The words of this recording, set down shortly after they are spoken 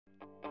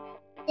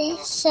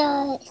This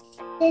show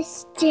is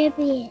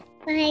distributed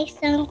by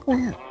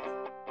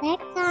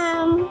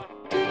SoundCloud.com.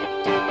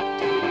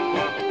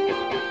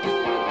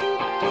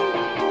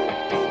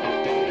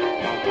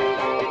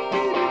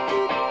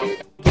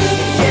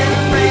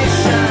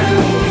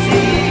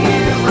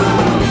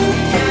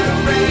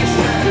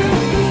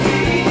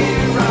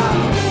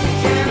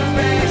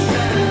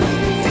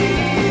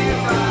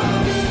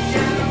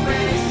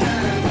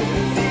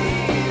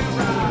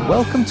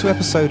 Welcome to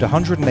episode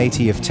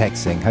 180 of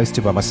TechSing,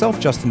 hosted by myself,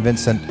 Justin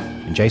Vincent,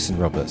 and Jason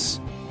Roberts.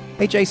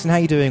 Hey Jason, how are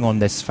you doing on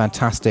this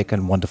fantastic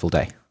and wonderful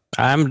day?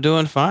 I'm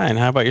doing fine.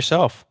 How about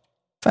yourself?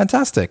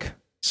 Fantastic.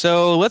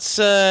 So let's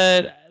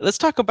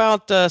talk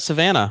about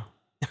Savannah.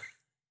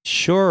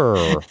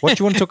 Sure. What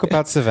do you want to talk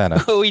about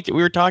Savannah? we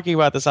were talking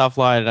about this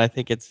offline, and I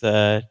think it's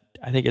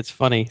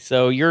funny.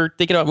 So you're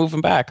thinking about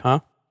moving back,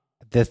 huh?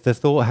 The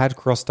thought had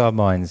crossed our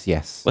minds,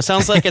 yes. Well, it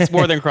sounds like it's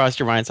more than crossed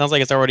your mind. It sounds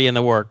like it's already in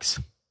the works.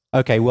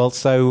 Okay, well,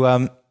 so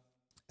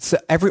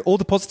all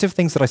the positive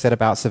things that I said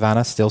about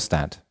Savannah still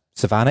stand.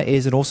 Savannah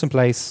is an awesome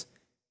place,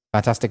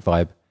 fantastic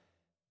vibe,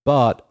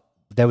 but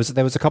there was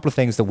a couple of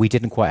things that we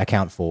didn't quite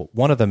account for.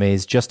 One of them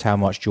is just how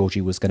much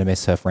Georgie was going to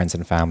miss her friends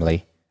and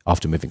family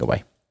after moving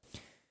away.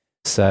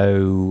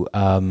 So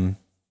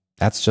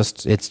it's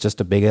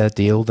just a bigger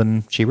deal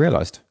than she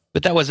realized.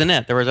 But that wasn't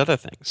it. There was other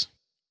things.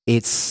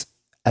 It's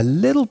a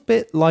little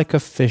bit like a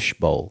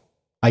fishbowl.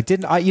 I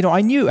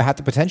knew it had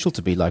the potential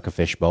to be like a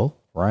fishbowl,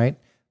 right?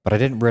 But I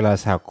didn't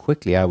realize how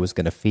quickly I was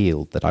going to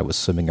feel that I was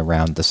swimming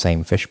around the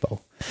same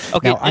fishbowl.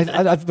 Okay,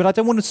 now, but I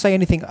don't want to say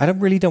anything. I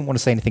don't want to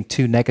say anything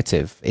too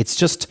negative. It's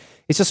just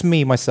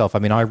me myself. I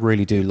mean, I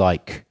really do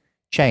like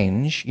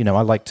change. You know,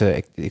 I like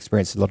to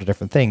experience a lot of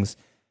different things.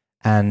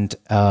 And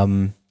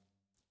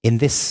in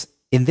this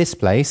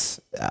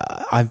place,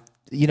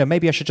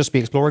 maybe I should just be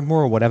exploring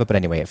more or whatever. But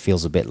anyway, it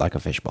feels a bit like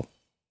a fishbowl.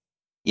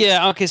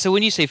 Yeah. Okay. So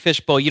when you say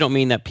fishbowl, you don't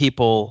mean that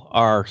people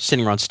are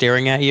sitting around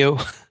staring at you.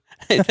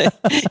 When people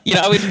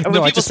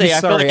say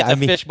I feel like it's a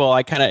fishbowl,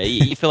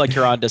 you feel like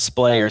you're on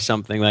display or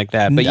something like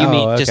that. But you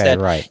mean just that,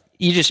 right?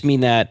 You just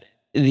mean that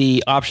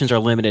the options are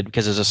limited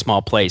because it's a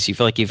small place. You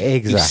feel like you've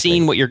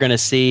seen what you're going to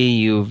see,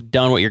 you've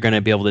done what you're going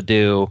to be able to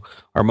do,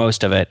 or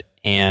most of it,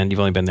 and you've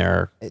only been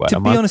there, a month? To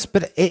be honest,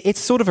 but it's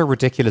sort of a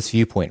ridiculous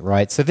viewpoint,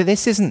 right? So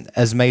this isn't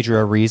as major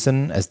a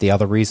reason as the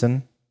other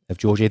reason of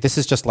Georgia. This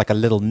is just like a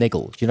little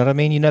niggle. Do you know what I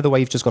mean? You know the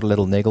way you've just got a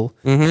little niggle?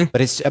 Mm-hmm.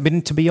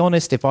 But to be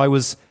honest, if I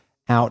was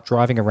out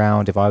driving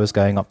around, if I was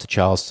going up to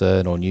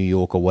Charleston or New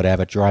York or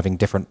whatever, driving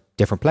different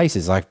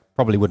places, I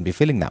probably wouldn't be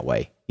feeling that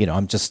way. You know,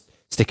 I'm just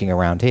sticking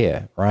around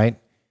here, right?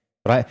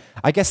 But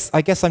I guess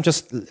I'm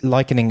just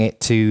likening it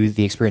to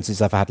the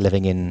experiences I've had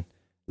living in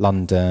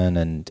London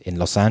and in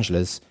Los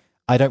Angeles.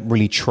 I don't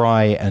really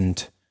try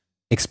and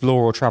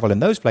explore or travel in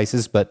those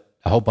places, but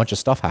a whole bunch of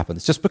stuff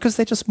happens just because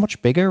they're just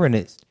much bigger, and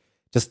it's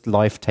just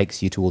life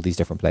takes you to all these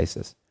different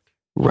places.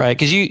 Right,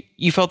 because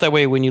you felt that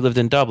way when you lived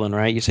in Dublin,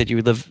 right? You said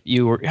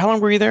how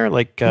long were you there?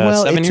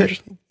 7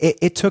 years?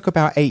 It took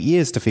about 8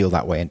 years to feel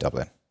that way in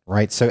Dublin,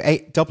 right? So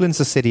Dublin's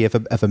a city of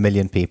a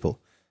million people.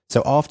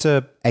 So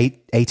after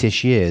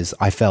eight-ish years,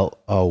 I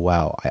felt, oh,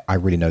 wow, I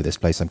really know this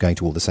place. I'm going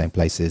to all the same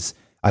places.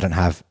 I don't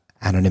have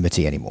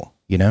anonymity anymore,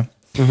 you know?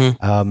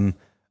 Mm-hmm.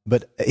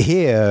 But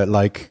here,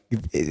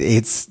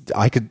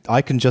 I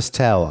can just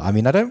tell. I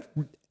mean, I don't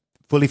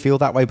fully feel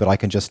that way, but I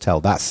can just tell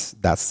that's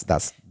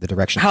the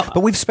direction.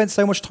 But we've spent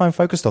so much time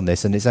focused on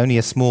this, and it's only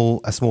a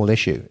small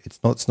issue.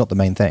 It's not the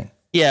main thing.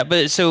 Yeah,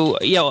 but so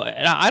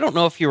I don't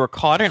know if you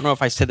recall. I don't know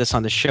if I said this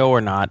on the show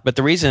or not. But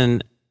the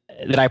reason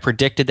that I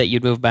predicted that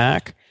you'd move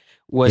back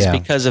was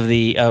because of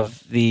the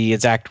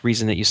exact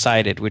reason that you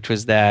cited, which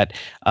was that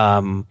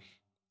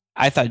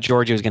I thought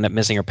Georgia was going to end up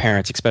missing her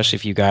parents, especially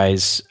if you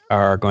guys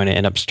are going to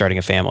end up starting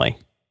a family.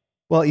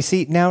 Well, you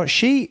see, now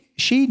she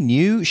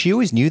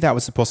always knew that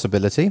was a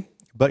possibility.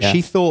 But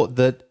she thought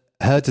that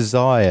her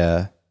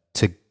desire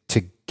to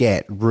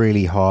get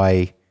really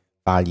high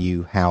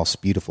value house,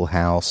 beautiful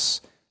house,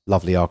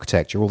 lovely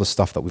architecture, all the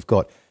stuff that we've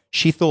got,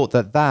 she thought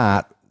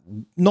that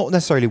not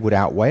necessarily would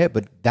outweigh it,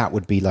 but that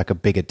would be like a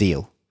bigger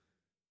deal.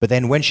 But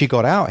then when she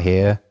got out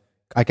here,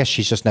 I guess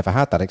she's just never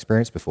had that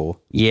experience before.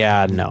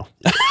 Yeah, no.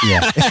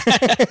 Yeah.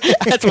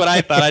 That's what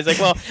I thought. I was like,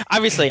 well,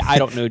 obviously I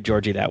don't know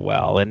Georgie that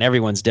well, and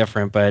everyone's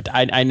different, but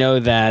I know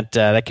that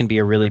that can be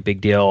a really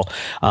big deal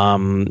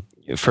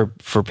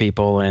for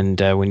people, and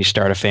when you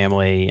start a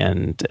family,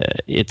 and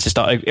it's just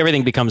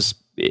everything becomes,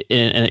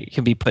 and it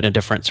can be put in a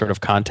different sort of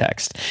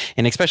context,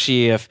 and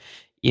especially if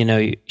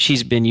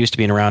she's been used to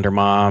being around her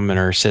mom and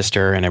her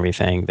sister and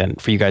everything, then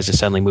for you guys to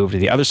suddenly move to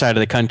the other side of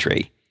the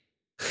country,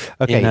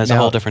 it's a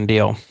whole different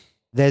deal.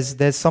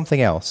 There's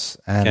something else,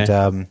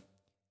 and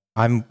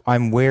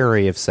I'm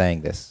wary of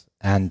saying this,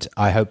 and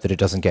I hope that it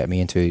doesn't get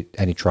me into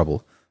any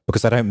trouble,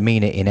 because I don't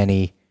mean it in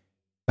any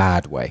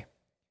bad way,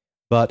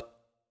 but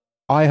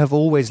I have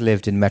always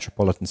lived in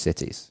metropolitan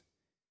cities,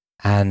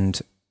 and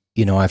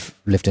I've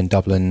lived in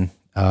Dublin,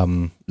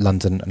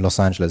 London, and Los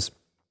Angeles,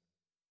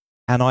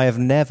 and I have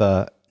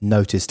never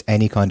noticed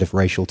any kind of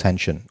racial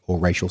tension or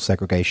racial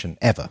segregation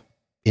ever.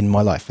 in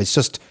my life. It's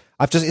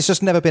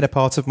just never been a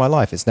part of my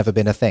life. It's never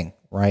been a thing,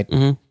 right?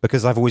 Mm-hmm.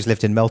 Because I've always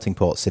lived in melting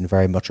pots in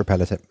very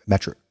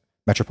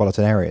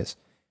metropolitan areas.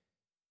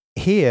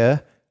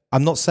 Here,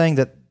 I'm not saying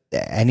that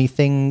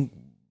anything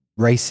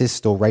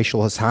racist or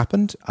racial has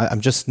happened.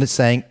 I'm just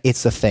saying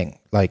it's a thing.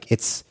 Like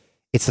it's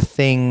a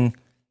thing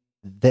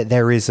that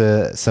there is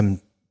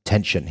some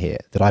tension here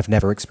that I've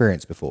never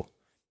experienced before,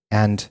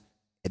 and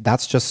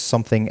that's just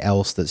something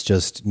else that's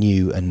just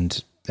new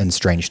and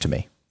strange to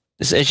me.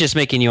 It's just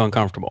making you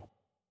uncomfortable.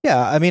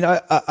 Yeah, I mean,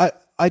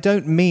 I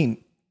don't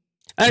mean.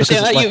 I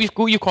understand.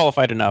 You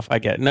qualified enough. I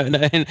get no,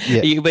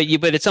 yeah.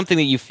 But it's something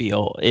that you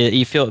feel.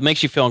 It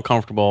makes you feel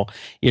uncomfortable.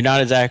 You're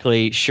not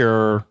exactly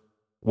sure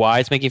why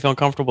it's making you feel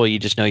uncomfortable. You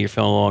just know you're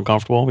feeling a little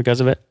uncomfortable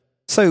because of it.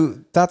 So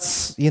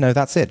that's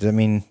it. I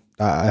mean,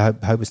 I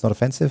hope it's not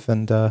offensive,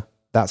 and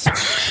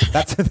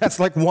that's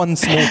like one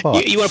small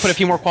part. You want to put a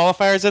few more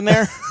qualifiers in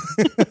there?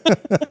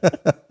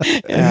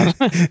 Yeah.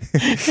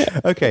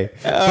 Okay.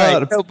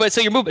 All right.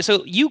 So you're moving.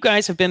 So you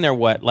guys have been there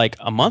what, like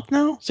a month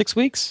now? 6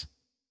 weeks?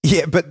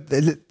 Yeah, but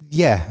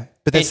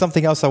there's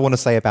something else I want to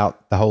say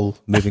about the whole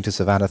moving to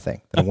Savannah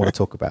thing that I want to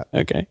talk about.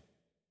 Okay.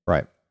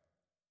 Right.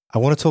 I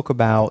want to talk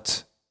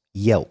about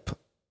Yelp.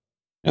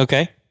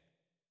 Okay.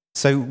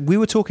 So we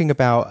were talking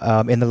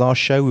about, in the last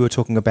show, we were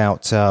talking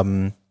about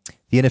the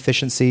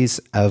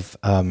inefficiencies of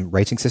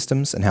rating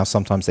systems and how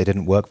sometimes they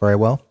didn't work very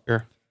well.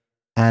 Sure.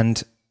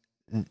 And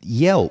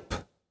Yelp,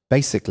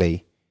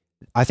 basically,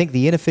 I think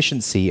the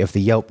inefficiency of the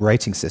Yelp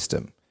rating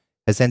system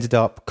has ended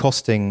up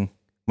costing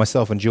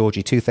myself and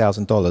Georgie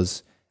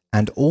 $2,000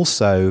 and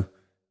also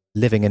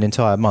living an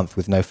entire month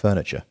with no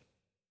furniture.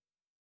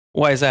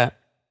 Why is that?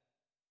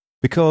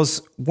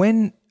 Because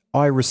when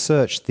I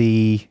researched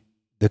the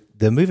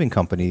moving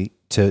company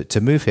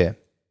to move here,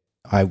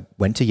 I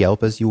went to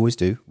Yelp, as you always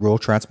do, Rural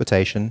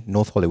Transportation,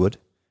 North Hollywood,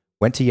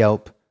 went to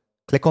Yelp,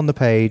 click on the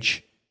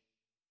page,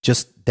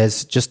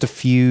 there's just a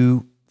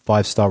few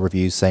 5-star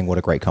reviews saying what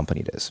a great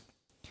company it is.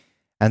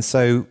 And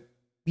so,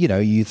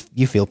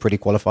 you feel pretty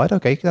qualified.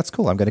 Okay, that's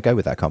cool. I'm going to go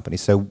with that company.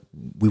 So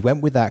we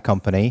went with that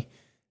company.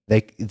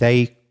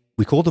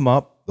 We called them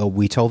up.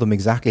 We told them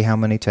exactly how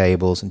many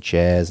tables and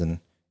chairs, and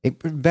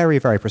very,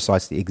 very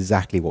precisely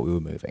exactly what we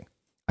were moving.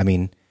 I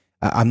mean,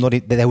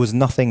 there was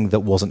nothing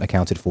that wasn't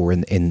accounted for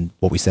in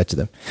what we said to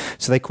them.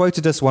 So they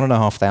quoted us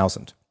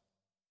 $1,500,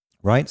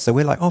 right? So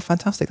we're like, oh,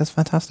 fantastic. That's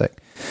fantastic.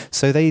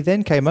 So they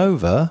then came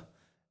over,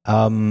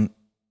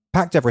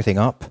 packed everything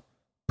up,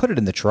 put it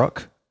in the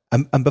truck.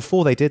 And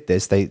before they did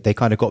this, they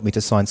kind of got me to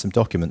sign some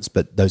documents,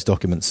 but those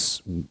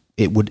documents,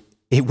 it would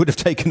have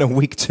taken a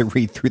week to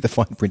read through the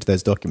fine print of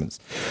those documents.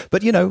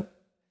 But,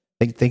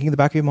 thinking in the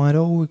back of your mind,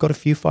 oh, we've got a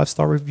few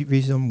 5-star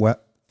reviews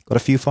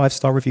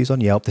on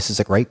Yelp. This is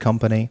a great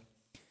company.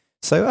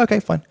 So, okay,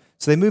 fine.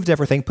 So they moved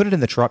everything, put it in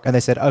the truck, and they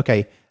said,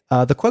 okay,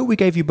 the quote we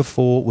gave you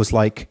before was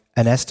like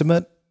an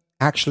estimate.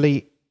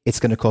 Actually, it's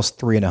going to cost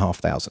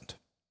 $3,500.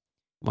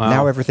 Wow.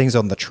 Now everything's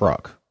on the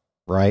truck,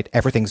 right?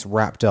 Everything's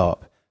wrapped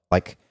up.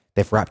 Like,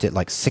 they've wrapped it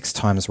like 6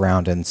 times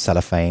round in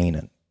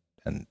cellophane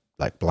and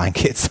like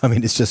blankets. I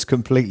mean, it's just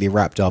completely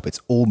wrapped up. It's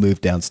all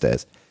moved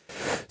downstairs.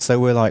 So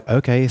we're like,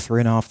 okay,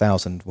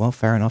 $3,500. Well,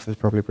 fair enough. It's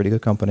probably a pretty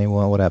good company.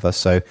 Well, whatever.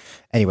 So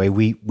anyway,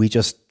 we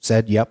just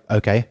said, yep,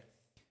 okay.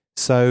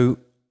 So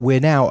we're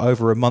now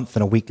over a month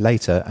and a week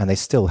later, and they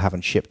still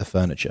haven't shipped the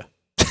furniture.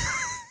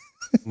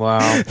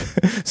 Wow.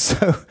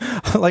 So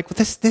like,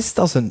 this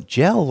doesn't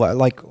gel.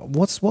 Like,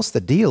 what's the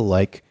deal?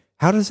 Like,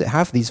 how does it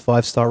have these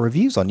 5-star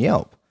reviews on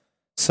Yelp?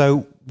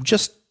 So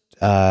just,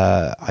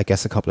 I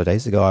guess a couple of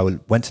days ago, I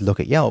went to look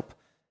at Yelp,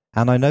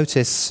 and I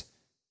notice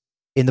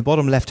in the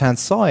bottom left-hand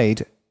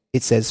side,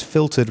 it says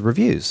filtered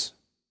reviews.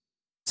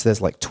 So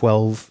there's like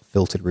 12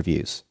 filtered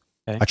reviews.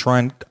 Okay. I try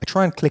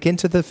and click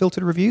into the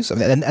filtered reviews,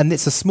 and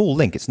it's a small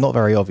link. It's not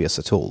very obvious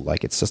at all.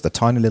 Like, it's just a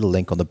tiny little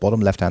link on the bottom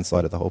left-hand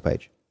side of the whole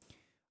page.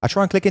 I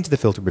try and click into the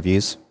filtered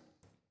reviews.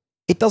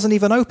 It doesn't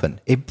even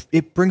open.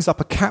 It brings up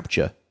a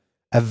captcha,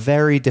 a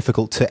very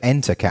difficult to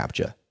enter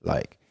captcha.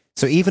 Like,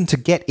 so even to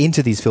get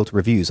into these filter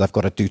reviews, I've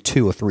got to do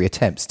 2 or 3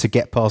 attempts to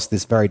get past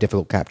this very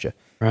difficult captcha.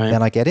 Right.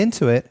 Then I get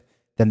into it.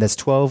 Then there's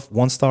 12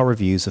 1-star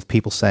reviews of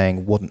people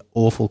saying what an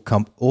awful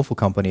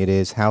company it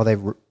is, how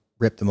they've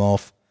ripped them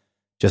off,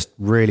 just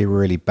really,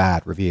 really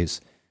bad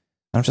reviews.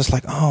 And I'm just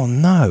like, oh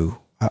no,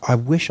 I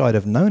wish I'd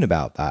have known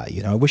about that.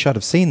 I wish I'd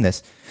have seen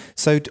this.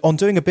 So on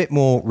doing a bit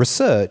more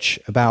research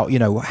about,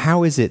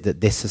 how is it that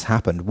this has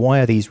happened?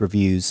 Why are these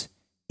reviews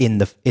in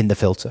the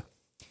filter?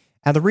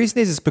 And the reason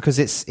is because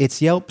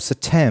it's Yelp's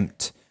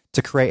attempt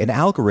to create an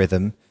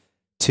algorithm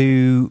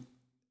to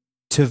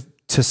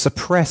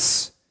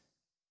suppress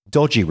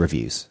dodgy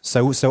reviews.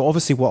 So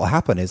obviously what will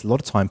happen is a lot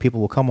of time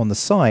people will come on the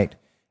site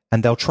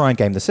and they'll try and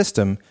game the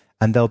system,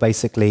 and they'll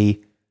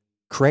basically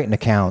create an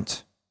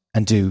account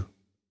and do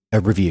a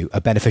review, a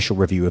beneficial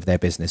review of their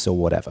business or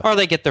whatever. Or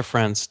they get their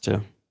friends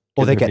to.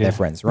 Or they get their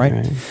friends,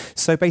 right?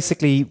 So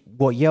basically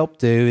what Yelp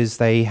do is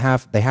they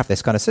have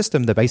this kind of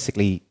system that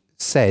basically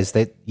says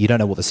that you don't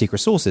know what the secret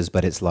source is,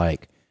 but it's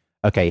like,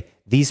 okay,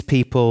 these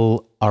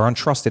people are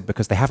untrusted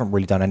because they haven't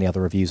really done any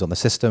other reviews on the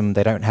system.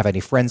 They don't have any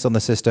friends on the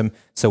system,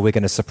 so we're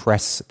going to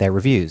suppress their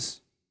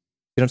reviews.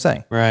 You know what I'm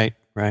saying? Right,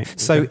 right.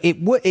 So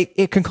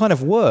it can kind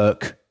of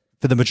work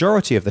for the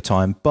majority of the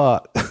time,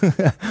 but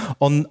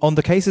on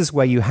the cases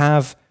where you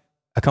have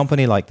a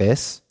company like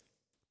this,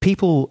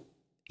 people,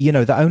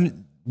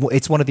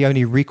 it's one of the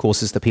only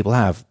recourses that people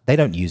have. They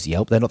don't use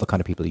Yelp. They're not the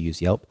kind of people who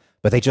use Yelp,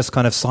 but they just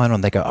kind of sign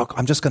on. They go, oh,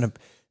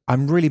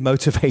 I'm really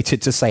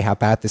motivated to say how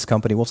bad this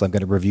company was. I'm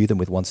going to review them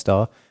with 1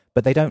 star,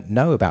 but they don't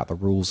know about the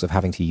rules of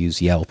having to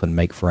use Yelp and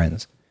make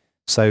friends.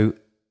 So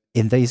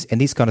in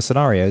these kind of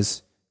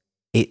scenarios,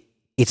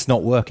 it's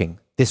not working.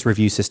 This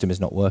review system is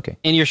not working.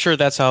 And you're sure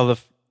that's how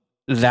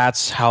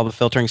the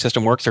filtering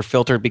system works? They're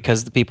filtered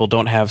because the people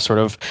don't have sort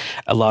of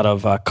a lot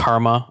of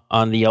karma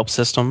on the Yelp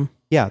system?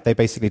 Yeah, they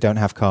basically don't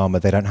have karma.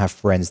 They don't have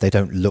friends. They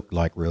don't look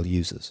like real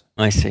users.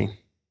 I see.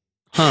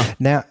 Huh.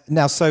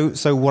 Now,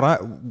 so what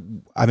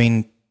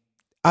I'm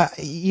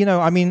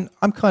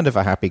kind of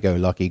a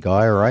happy-go-lucky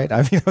guy, right?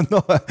 I mean,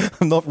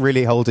 I'm not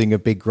really holding a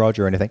big grudge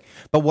or anything.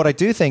 But what I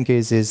do think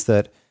is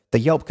that the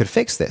Yelp could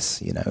fix this.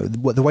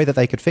 The way that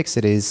they could fix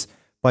it is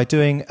by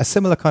doing a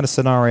similar kind of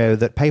scenario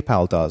that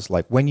PayPal does.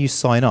 Like when you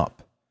sign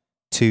up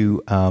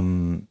to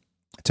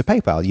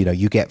PayPal,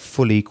 you get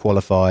fully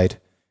qualified.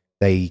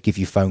 They give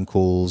you phone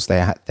calls.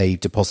 They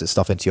deposit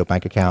stuff into your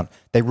bank account.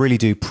 They really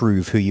do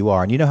prove who you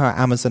are. And you know how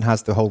Amazon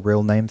has the whole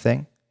real name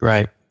thing?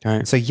 Right.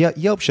 Right. So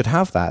Yelp should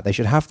have that. They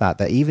should have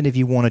that even if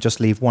you want to just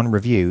leave one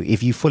review,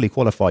 if you fully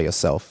qualify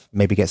yourself,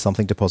 maybe get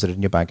something deposited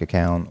in your bank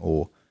account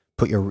or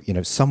put your,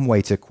 some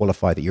way to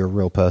qualify that you're a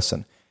real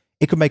person,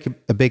 it could make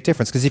a big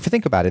difference. Because if you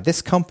think about it,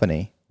 this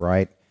company,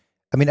 right?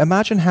 I mean,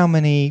 imagine how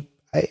many,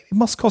 it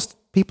must cost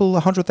people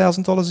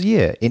 $100,000 a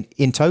year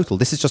in total.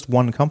 This is just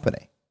one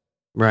company.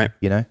 Right.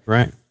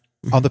 Right.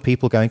 Mm-hmm. Other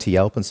people going to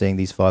Yelp and seeing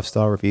these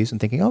 5-star reviews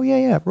and thinking, oh,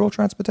 yeah, Royal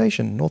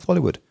Transportation, North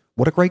Hollywood.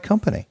 What a great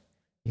company,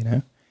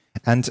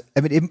 And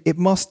I mean, it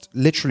must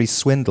literally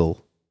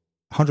swindle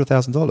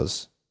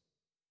 $100,000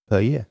 per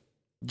year.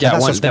 Yeah,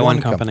 that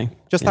one company.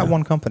 That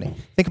one company.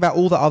 Think about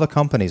all the other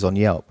companies on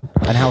Yelp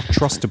and how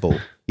trustable,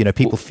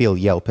 people feel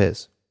Yelp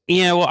is.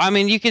 Yeah, well, I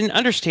mean, you can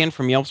understand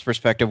from Yelp's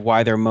perspective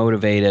why they're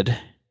motivated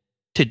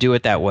to do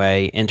it that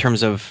way in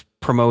terms of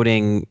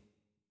promoting.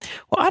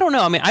 Well, I don't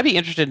know. I mean, I'd be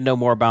interested to know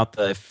more about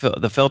the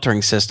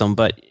filtering system,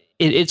 but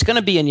it's going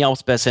to be in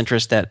Yelp's best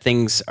interest that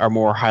things are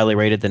more highly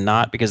rated than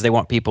not, because they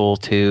want people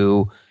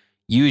to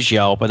use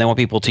Yelp and they want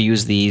people to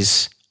use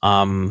these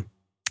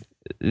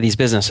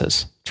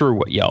businesses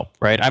through Yelp,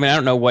 right? I mean, I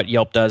don't know what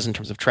Yelp does in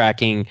terms of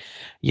tracking,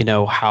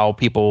 how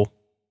people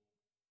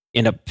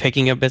end up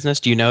picking a business.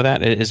 Do you know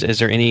that? Is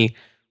there any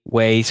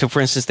way? So,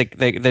 for instance,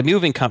 the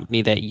moving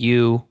company that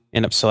you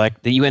ended up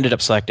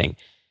selecting,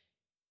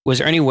 was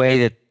there any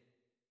way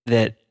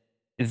that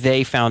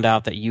they found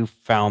out that you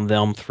found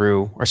them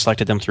through or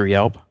selected them through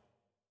Yelp?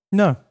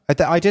 No,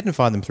 I didn't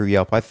find them through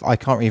Yelp. I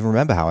can't even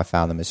remember how I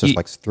found them. It's just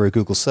like through a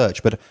Google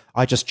search, but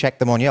I just checked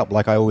them on Yelp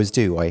like I always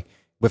do.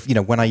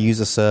 When I use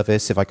a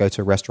service, if I go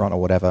to a restaurant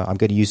or whatever, I'm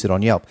going to use it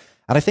on Yelp.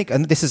 And I think,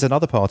 and this is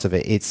another part of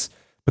it, it's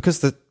because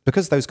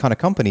those kind of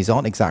companies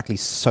aren't exactly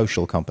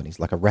social companies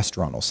like a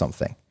restaurant or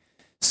something.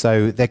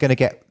 So they're going to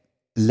get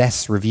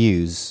less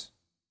reviews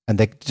and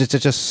they're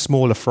just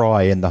smaller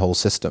fry in the whole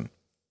system.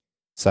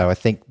 So I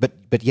think,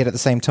 but yet at the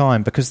same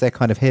time, because they're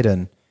kind of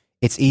hidden,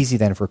 it's easy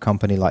then for a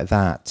company like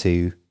that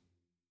to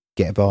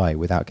get by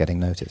without getting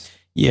noticed.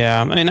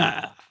 Yeah, I mean,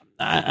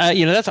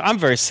 I'm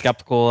very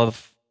skeptical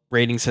of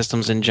rating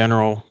systems in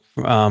general.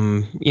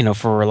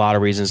 For a lot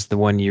of reasons. The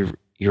one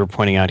you're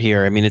pointing out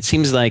here. I mean, it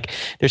seems like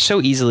they're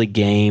so easily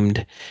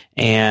gamed,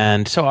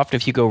 and so often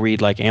if you go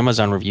read like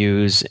Amazon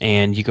reviews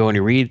and you go and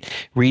you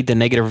read the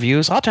negative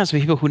reviews, a lot of times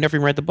people who never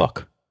even read the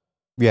book.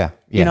 Yeah.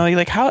 You're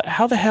like,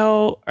 how the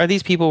hell are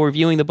these people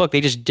reviewing the book?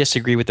 They just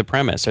disagree with the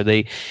premise, or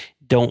they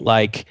don't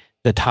like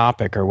the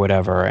topic or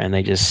whatever, and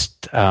they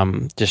just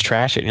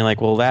trash it. And you're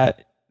like, well,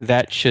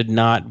 that should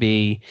not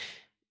be,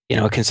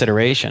 a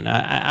consideration.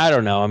 I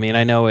don't know. I mean,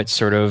 I know it's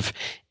sort of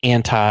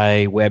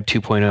anti-Web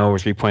 2.0 or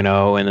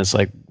 3.0, and it's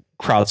like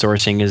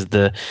crowdsourcing is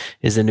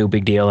the new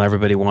big deal.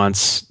 Everybody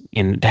wants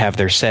to have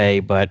their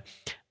say, but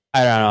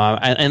I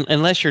don't know.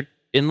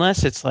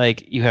 Unless it's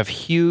like you have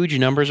huge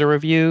numbers of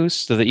reviews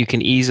so that you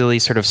can easily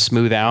sort of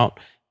smooth out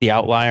the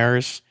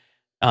outliers.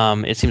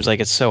 It seems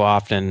like it's so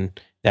often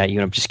that you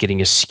end up just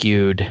getting a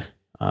skewed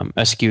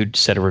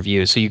set of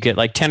reviews. So you get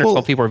like 10 or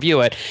 12 people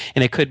review it,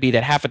 and it could be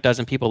that half a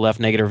dozen people left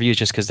negative reviews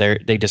just because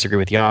they disagree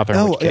with the author.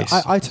 No,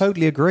 I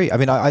totally agree. I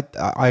mean,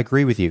 I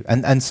agree with you.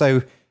 And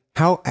so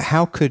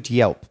how could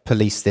Yelp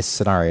police this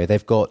scenario?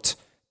 They've got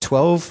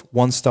 12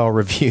 1-star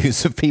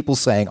reviews of people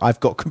saying I've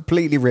got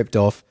completely ripped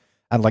off,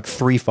 and like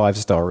 3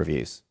 5-star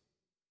reviews.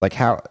 Like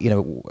how,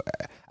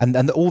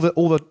 and all the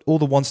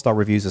 1-star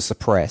reviews are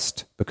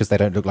suppressed because they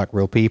don't look like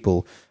real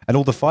people, and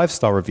all the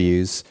 5-star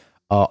reviews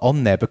are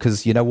on there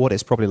because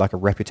it's probably like a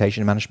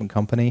reputation management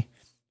company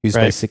who's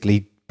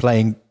basically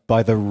playing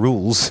by the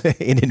rules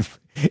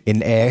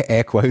in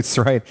air quotes,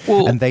 right?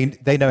 Well, and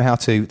they know how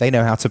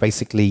to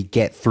basically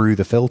get through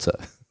the filter.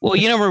 Well,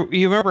 you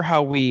remember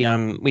how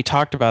we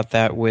talked about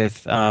that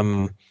with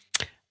I'm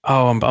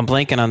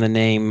blanking on the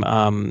name,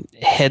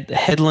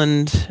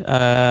 Headland,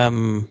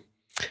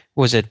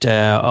 was it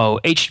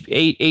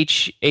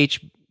H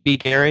B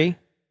Gary?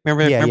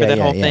 Remember that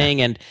whole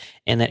thing, and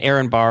that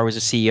Aaron Barr was a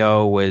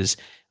CEO, was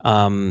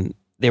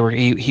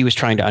he was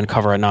trying to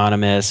uncover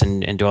Anonymous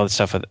and do all this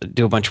stuff,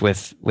 do a bunch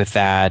with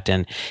that,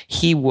 and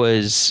he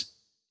was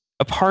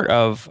a part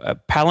of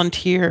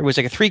Palantir. It was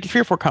like a three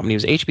or four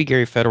companies. It was HB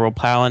Gary Federal,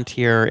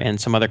 Palantir, and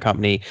some other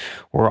company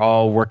were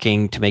all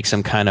working to make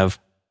some kind of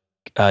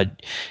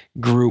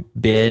group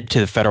bid to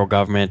the federal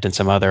government and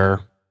some other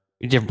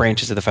different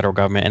branches of the federal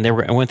government. And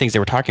one of the things they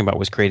were talking about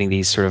was creating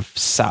these sort of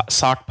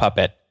sock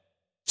puppet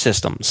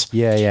systems.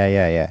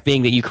 Yeah.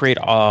 Being that you create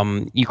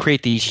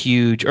these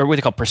huge, or what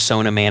they call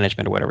persona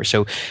management or whatever.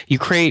 So you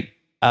create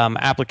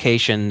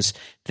applications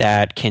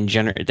that can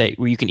generate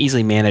where you can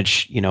easily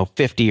manage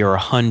 50 or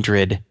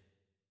 100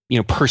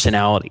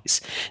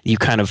 personalities. You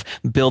kind of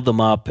build them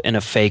up in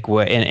a fake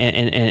way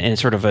and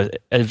sort of a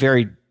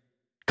very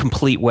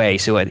complete way.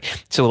 So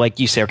like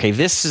you say, okay,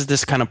 this is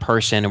this kind of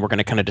person, and we're going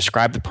to kind of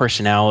describe the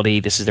personality.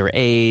 This is their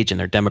age and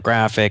their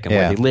demographic and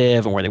where they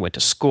live and where they went to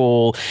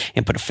school,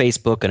 and put a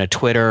Facebook and a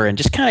Twitter and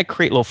just kind of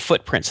create little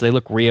footprints so they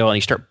look real, and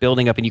you start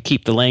building up, and you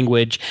keep the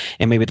language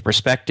and maybe the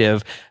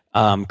perspective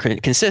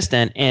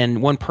consistent,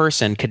 and one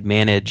person could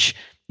manage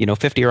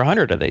 50 or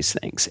 100 of these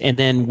things. And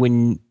then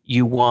when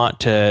you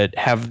want to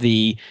have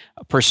the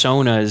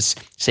personas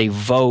say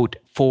vote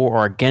for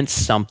or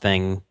against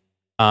something,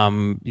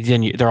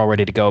 then they're all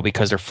ready to go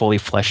because they're fully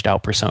fleshed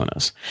out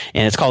personas,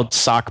 and it's called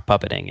sock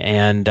puppeting.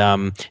 And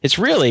it's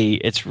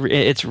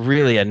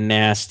really a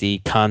nasty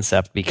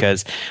concept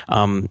because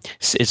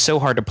it's so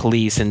hard to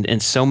police,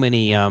 and so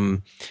many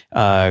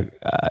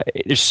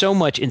there's so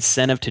much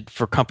incentive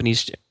for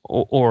companies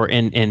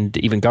and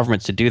even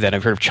governments to do that.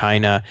 I've heard of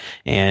China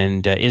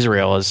and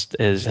Israel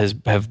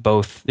have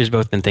both. There's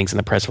both been things in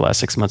the press for the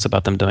last 6 months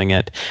about them doing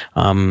it,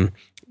 and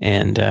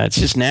it's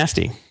just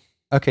nasty.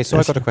 Okay, so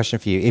I've got a question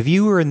for you. If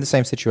you were in the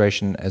same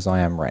situation as I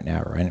am right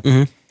now,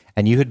 right,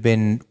 and you had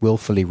been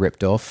willfully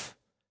ripped off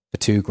for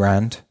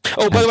 $2,000.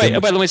 Oh, by the way,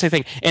 let me say a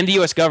thing. And the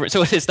U.S. government.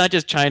 So it's not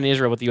just China and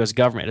Israel, but the U.S.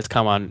 government. It's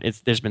come on.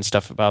 There's been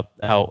stuff about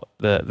how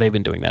they've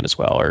been doing that as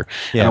well, or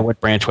I don't know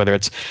what branch, whether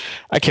it's,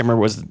 I can't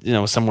remember,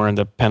 it was somewhere in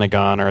the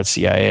Pentagon or at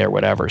CIA or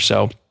whatever.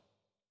 So,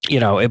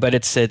 but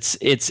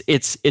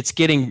it's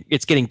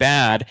getting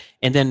bad.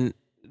 And then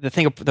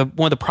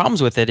one of the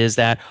problems with it is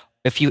that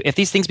if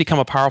these things become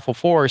a powerful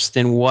force,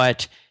 then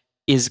what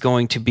is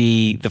going to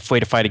be the way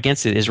to fight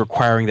against it is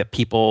requiring that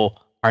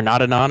people are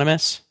not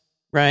anonymous,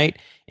 right?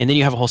 And then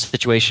you have a whole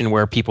situation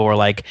where people are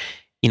like,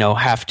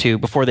 have to,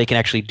 before they can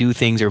actually do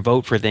things or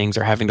vote for things,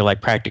 are having to like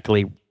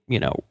practically,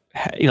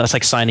 it's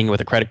like signing with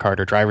a credit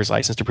card or driver's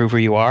license to prove who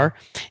you are.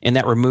 And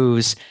that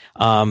removes,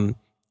 and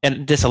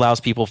this allows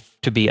people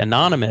to be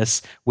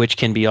anonymous, which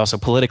can be also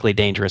politically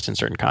dangerous in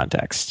certain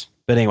contexts.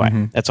 But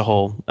anyway, that's a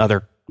whole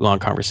other long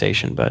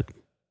conversation, but.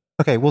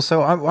 Okay, well,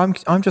 so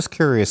I'm just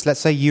curious. Let's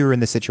say you were in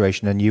this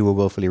situation and you were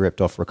willfully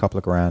ripped off for a couple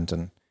of grand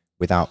and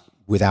without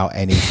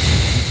any,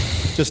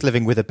 just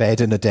living with a bed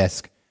and a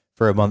desk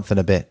for a month and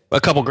a bit. A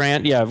couple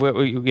grand, yeah.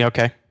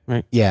 Okay,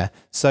 right. Yeah.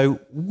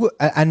 So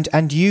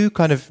and you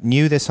kind of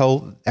knew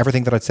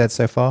everything that I'd said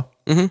so far.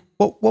 Mm-hmm.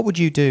 What would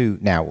you do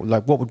now?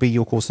 Like, what would be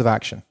your course of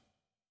action?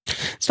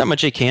 There's not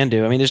much you can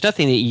do. I mean, there's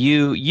nothing that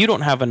you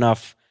don't have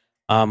enough.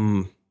 I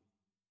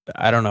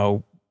don't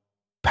know.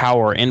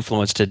 Power or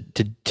influence to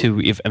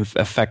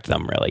affect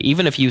them, really.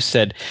 Even if you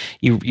said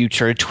you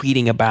started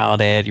tweeting about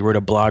it, you wrote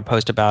a blog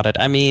post about it.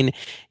 I mean,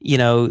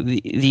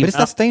 but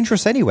that's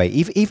dangerous anyway.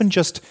 Even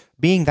just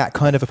being that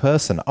kind of a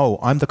person. Oh,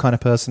 I'm the kind of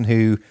person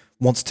who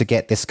wants to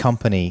get this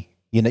company.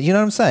 You know what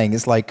I'm saying?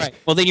 It's like, right.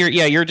 Well, then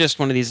you're just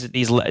one of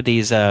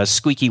these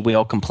squeaky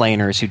wheel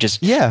complainers who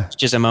just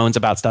moans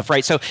about stuff,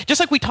 right? So just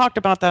like we talked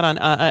about that on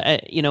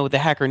the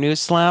Hacker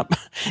News Slap,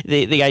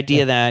 the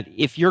idea that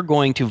if you're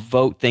going to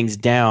vote things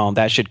down,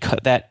 that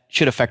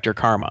should affect your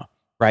karma,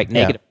 right?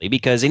 Negatively,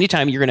 because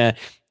anytime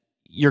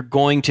you're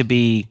going to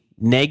be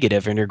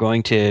negative and you're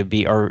going to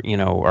be or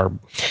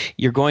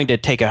you're going to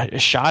take a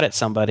shot at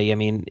somebody. I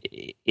mean,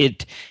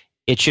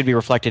 it should be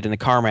reflected in the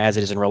karma as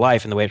it is in real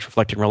life. And the way it's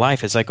reflected in real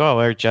life is like,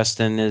 oh,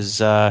 Justin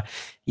is,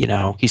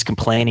 he's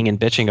complaining and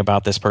bitching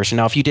about this person.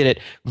 Now, if you did it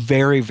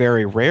very,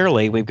 very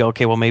rarely, we'd go,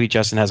 okay, well, maybe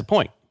Justin has a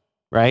point,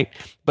 right?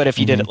 But if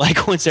you did it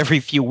like once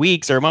every few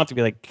weeks or a month, you'd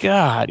be like,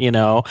 God,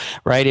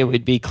 right? It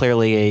would be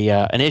clearly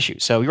an issue.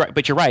 So you're right,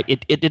 but you're right.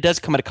 It does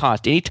come at a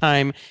cost.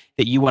 Anytime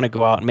that you want to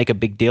go out and make a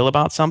big deal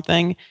about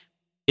something,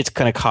 it's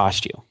going to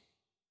cost you.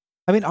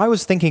 I mean, I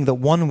was thinking that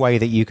one way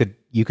that you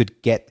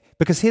could get.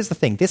 Because here's the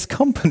thing, this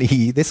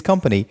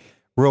company,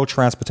 Royal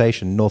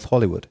Transportation, North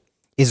Hollywood,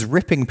 is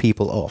ripping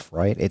people off,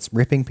 right? It's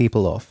ripping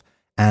people off,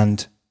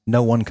 and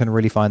no one can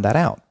really find that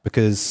out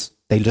because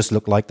they just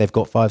look like they've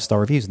got 5-star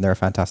reviews and they're a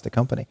fantastic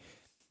company.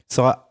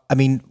 So, I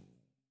mean,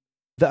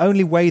 the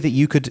only way that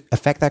you could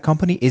affect that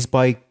company is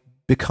by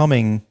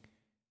becoming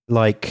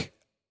like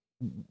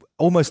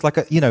almost like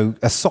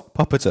a sock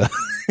puppeter.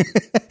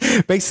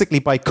 Basically,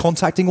 by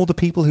contacting all the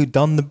people who've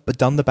done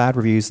the bad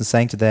reviews and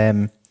saying to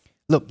them,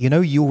 look,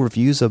 your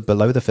reviews are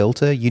below the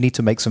filter. You need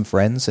to make some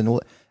friends and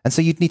all. And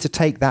so you'd need to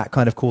take that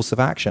kind of course of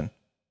action,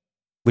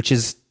 which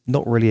is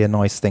not really a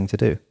nice thing to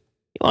do.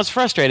 Well, it's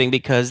frustrating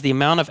because the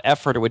amount of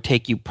effort it would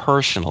take you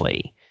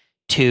personally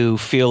to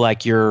feel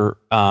like you're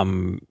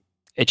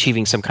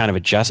achieving some kind of a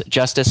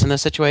justice in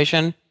this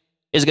situation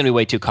is going to be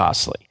way too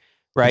costly,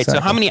 right? Exactly.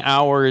 So how many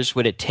hours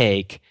would it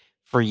take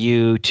for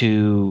you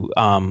to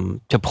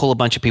pull a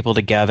bunch of people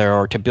together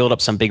or to build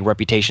up some big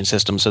reputation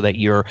system so that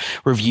your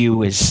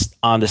review is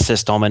on the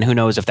system? And who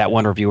knows if that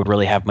one review would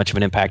really have much of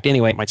an impact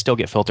anyway. It might still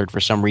get filtered for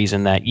some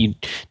reason that you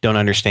don't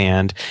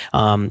understand.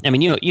 I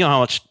mean, you know how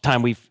much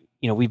time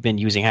we've been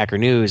using Hacker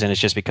News, and it's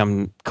just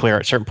become clear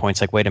at certain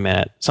points, like, wait a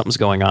minute, something's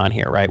going on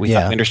here, right? We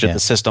thought we understood the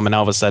system, and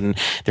all of a sudden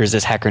there's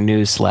this Hacker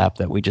News slap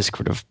that we just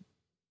sort of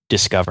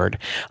discovered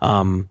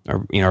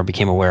or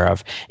became aware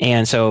of.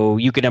 And so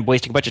you could end up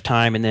wasting a bunch of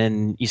time, and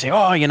then you say,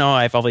 I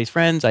have all these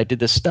friends, I did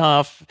this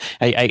stuff,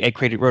 I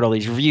wrote all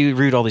these reviews,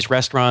 reviewed all these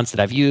restaurants that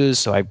I've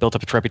used, so I built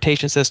up a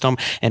reputation system,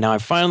 and now I'm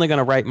finally going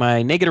to write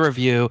my negative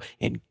review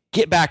and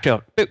get back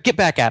at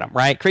them,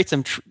 right?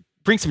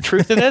 Bring some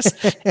truth to this,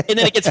 and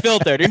then it gets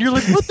filtered, and you're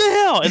like, what the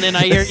hell? And then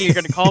I hear you're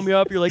going to call me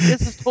up, you're like,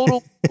 this is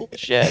total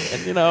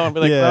bullshit. And I'll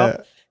be like,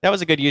 well, that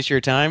was a good use of your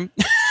time.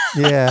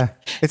 Yeah.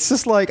 It's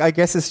just like, I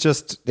guess it's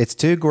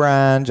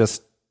 $2,000.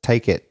 Just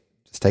take it.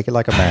 Just take it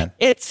like a man.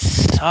 It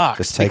sucks.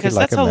 Just take it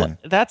like a man.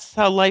 That's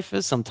how life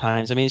is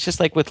sometimes. I mean, it's just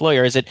like with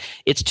lawyers.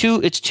 It's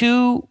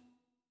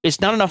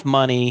not enough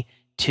money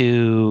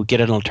to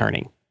get an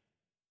attorney,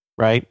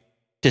 right?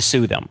 To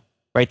sue them,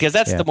 right? Because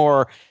that's the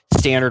more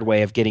standard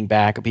way of getting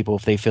back at people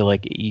if they feel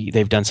like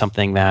they've done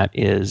something that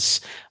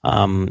is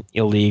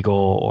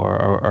illegal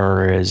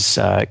or is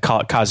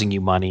causing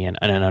you money in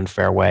an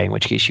unfair way, in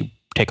which case you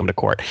take them to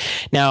court.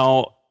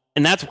 Now,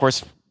 and that's, of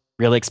course,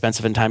 really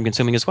expensive and time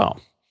consuming as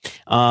well.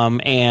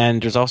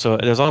 And there's also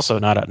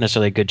not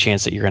necessarily a good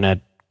chance that you're going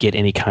to get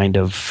any kind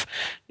of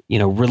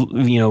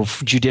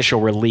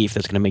judicial relief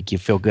that's going to make you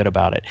feel good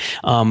about it.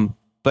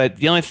 But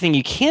the only thing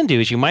you can do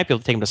is you might be able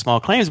to take them to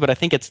small claims, but I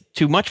think it's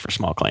too much for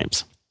small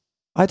claims.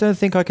 I don't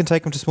think I can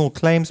take them to small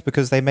claims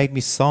because they made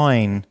me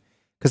sign.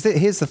 Because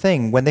here's the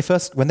thing: when they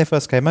first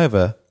came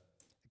over,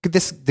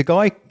 the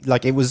guy,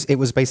 like, it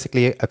was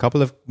basically a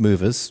couple of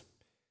movers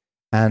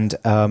and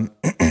a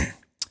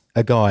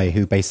guy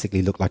who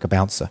basically looked like a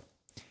bouncer.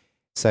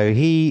 So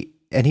he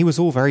was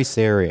all very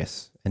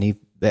serious, and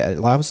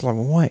I was like,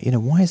 well,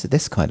 why is it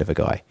this kind of a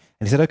guy?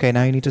 And he said, okay,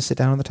 now you need to sit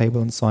down on the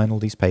table and sign all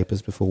these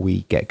papers before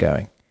we get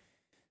going.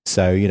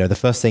 So the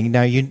first thing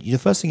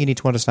you need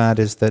to understand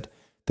is that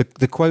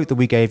the quote that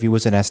we gave you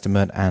was an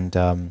estimate,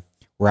 and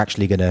we're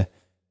actually going to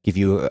give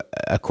you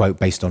a quote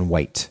based on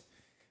weight.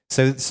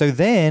 So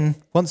then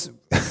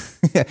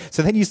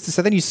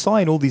you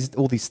sign all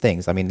these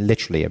things. I mean,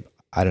 literally,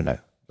 I don't know,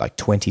 like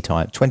 20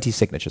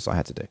 signatures I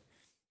had to do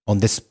on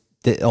this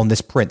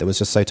print that was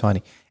just so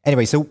tiny.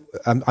 Anyway, so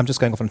I'm just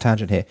going off on a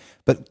tangent here.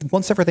 But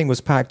once everything was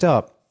packed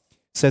up,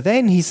 so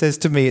then he says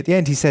to me at the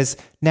end, he says,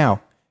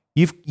 now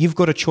you've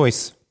got a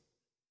choice.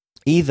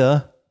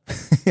 Either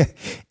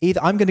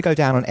I'm going to go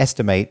down and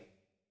estimate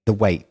the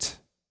weight,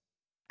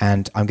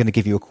 and I'm going to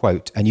give you a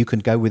quote, and you can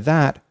go with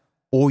that,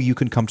 or you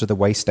can come to the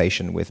weigh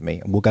station with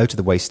me, and we'll go to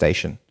the weigh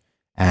station,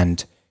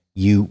 and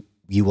you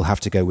will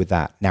have to go with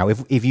that. Now,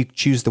 if you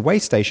choose the weigh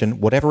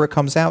station, whatever it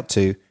comes out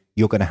to,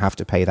 you're going to have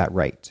to pay that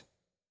rate.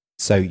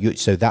 So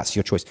that's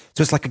your choice.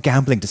 So it's like a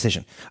gambling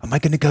decision. Am I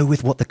going to go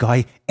with what the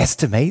guy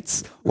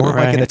estimates, or am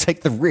I going to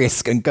take the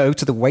risk and go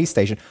to the weigh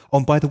station? Oh,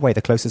 and by the way,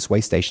 the closest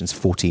weigh station is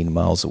 14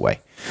 miles away.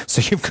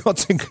 So you've got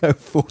to go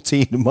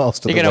 14 miles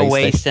to the weigh station. You're going to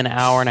waste an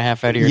hour and a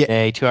half out of your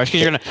day, 2 hours,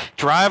 because you're going to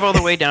drive all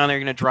the way down there.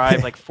 You're going to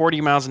drive like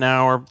 40 miles an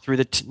hour through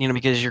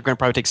because you're going to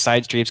probably take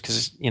side streets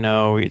because,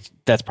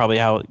 that's probably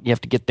how you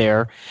have to get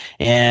there,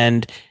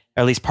 and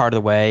at least part of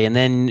the way. And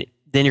then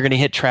you're going to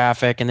hit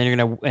traffic, and then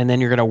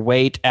you're going to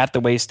wait at the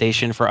weigh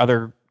station for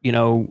other,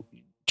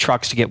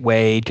 trucks to get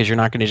weighed, because you're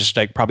not going to just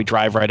like probably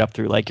drive right up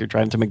through like you're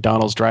driving to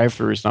McDonald's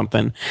drive-through or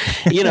something,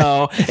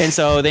 And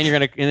so then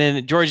and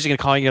then George is going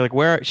to call you. You're like,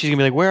 where? She's going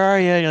to be like, where are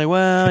you? And you're like,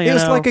 well, it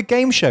was like a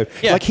game show.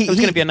 Yeah, like it was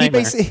going to be a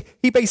nightmare.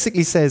 He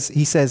basically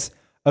says,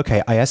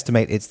 okay, I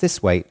estimate it's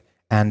this weight,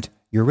 and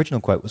your original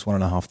quote was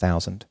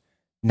 1,500.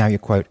 Now your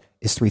quote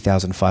is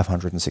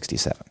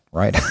 3,567,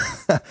 right?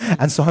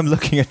 And so I'm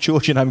looking at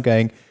George and I'm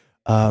going,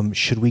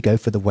 should we go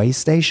for the weigh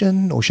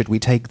station, or should we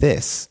take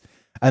this?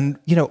 And,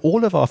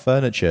 all of our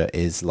furniture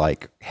is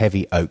like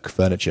heavy oak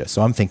furniture.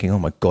 So I'm thinking, oh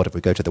my God, if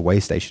we go to the weigh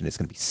station, it's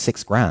going to be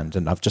 $6,000.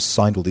 And I've just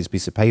signed all these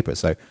pieces of paper.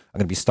 So I'm going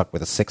to be stuck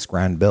with a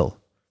 $6,000 bill,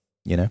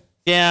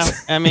 Yeah.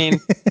 I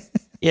mean,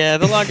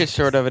 the long and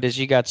short of it is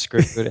you got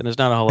screwed, and there's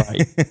not a whole lot.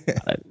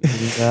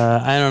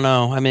 I don't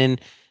know. I mean,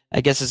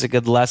 I guess it's a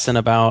good lesson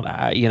about,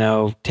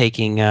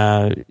 taking,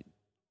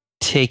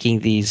 taking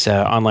these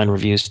online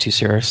reviews too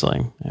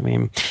seriously. I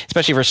mean,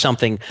 especially for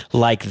something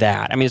like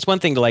that. I mean, it's one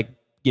thing to like,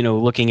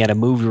 looking at a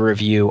movie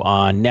review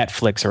on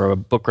Netflix or a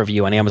book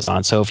review on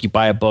Amazon. So if you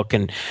buy a book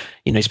and,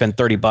 you spend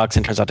 $30 and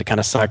it turns out to kind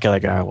of suck, you're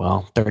like, oh,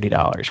 well,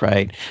 $30,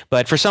 right?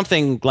 But for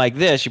something like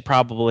this, you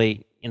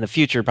probably, in the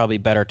future, probably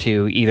better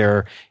to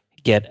either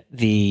get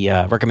the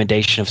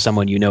recommendation of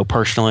someone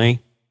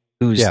personally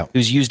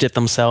who's used it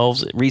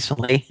themselves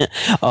recently,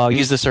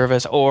 use the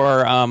service,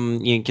 or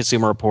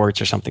Consumer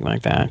Reports or something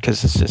like that,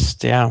 because it's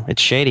just,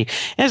 it's shady.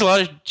 And there's a lot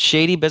of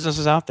shady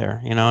businesses out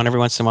there, and every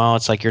once in a while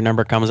it's like your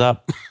number comes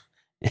up.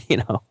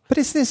 But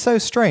isn't it so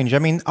strange? I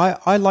mean,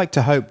 I like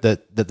to hope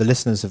that the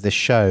listeners of this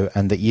show,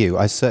 and that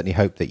I certainly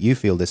hope that you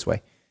feel this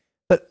way,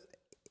 but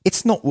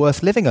it's not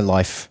worth living a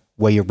life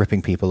where you're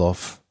ripping people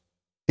off.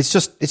 It's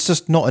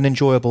just not an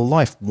enjoyable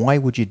life. Why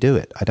would you do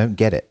it? I don't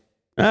get it.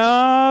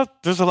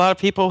 There's a lot of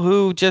people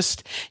who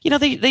just,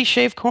 they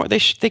shave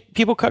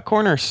people cut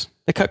corners.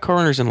 They cut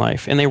corners in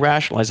life and they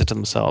rationalize it to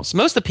themselves.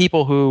 Most of the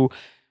people who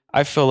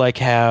I feel like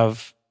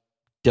have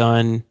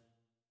done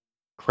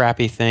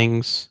crappy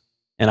things,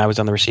 and I was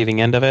on the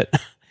receiving end of it,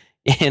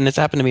 and it's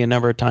happened to me a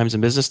number of times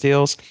in business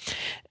deals,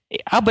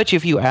 I'll bet you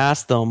if you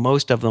ask them,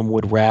 most of them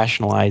would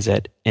rationalize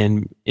it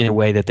in a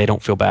way that they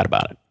don't feel bad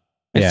about it.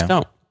 They just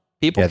don't.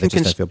 People they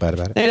just don't feel bad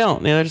about it. They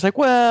don't. They're just like,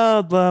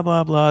 well, blah,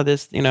 blah, blah,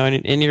 this,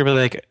 and you're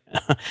really like,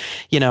 I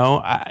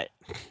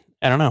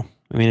don't know.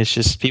 I mean, it's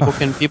just people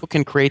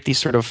can create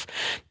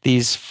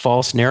these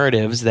false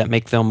narratives that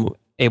make them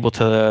able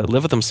to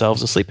live with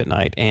themselves and sleep at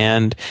night.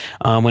 And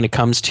when it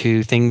comes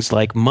to things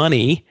like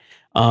money,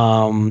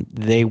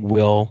 they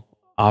will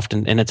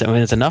often, and when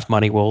it's enough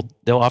money,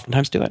 they'll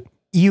oftentimes do it.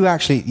 You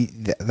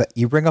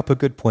bring up a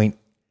good point.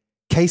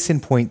 Case in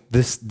point,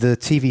 the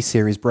TV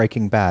series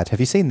Breaking Bad. Have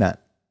you seen that?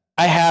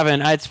 I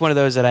haven't. It's one of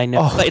those that I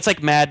know. Oh. It's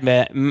like Mad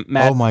Men.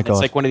 Oh my God!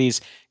 It's like one of these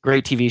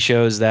great TV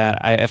shows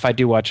that if I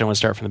do watch, I want to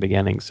start from the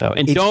beginning. So,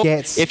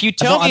 if you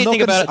tell me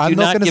anything about it, do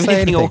not give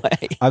anything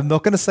away. I'm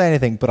not going to say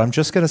anything, but I'm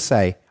just going to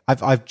say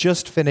I've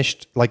just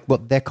finished,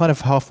 they're kind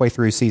of halfway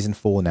through season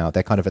 4 now.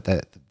 They're kind of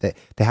they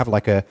have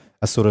like a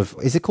sort of,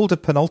 is it called a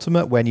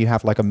penultimate when you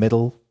have like a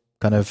middle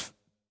kind of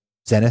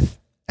zenith?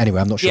 Anyway,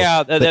 I'm not sure.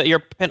 Yeah, your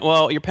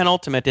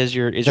penultimate is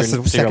your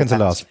second to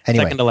last.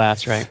 Anyway, second to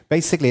last, right?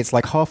 Basically, it's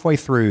like halfway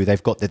through.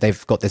 They've got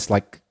this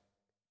like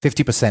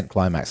 50%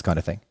 climax kind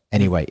of thing.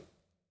 Anyway,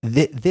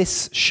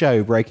 this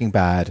show Breaking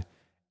Bad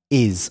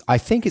I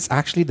think it's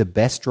actually the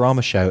best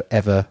drama show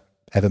ever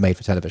made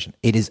for television.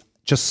 It is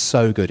just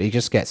so good. It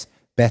just gets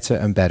better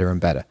and better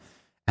and better.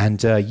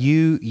 And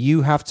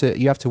you have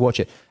to watch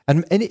it.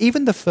 And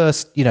even the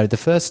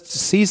first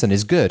season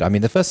is good. I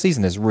mean, the first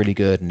season is really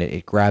good and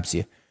it grabs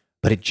you.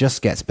 But it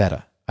just gets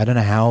better. I don't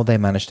know how they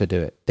managed to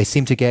do it. They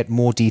seem to get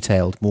more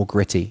detailed, more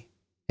gritty.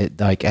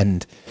 It's like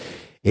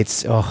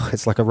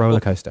a roller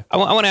coaster. I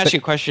want to ask you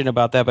a question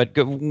about that, but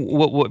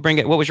what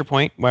was your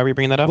point? Why were you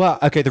bringing that up? Well,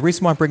 okay, the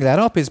reason why I'm bringing that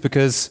up is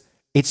because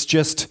it's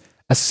just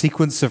a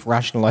sequence of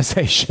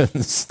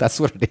rationalizations. That's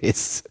what it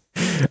is.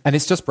 And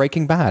it's just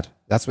Breaking Bad.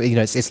 That's what,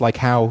 it's like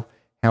how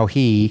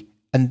he,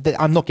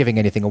 I'm not giving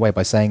anything away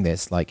by saying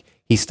this, like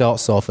he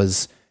starts off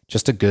as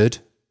just a good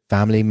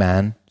family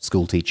man,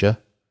 school teacher,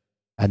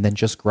 and then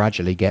just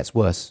gradually gets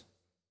worse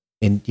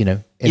in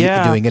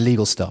doing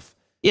illegal stuff.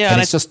 Yeah.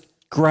 And it's just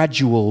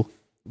gradual,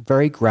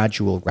 very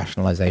gradual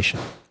rationalization.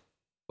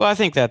 Well, I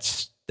think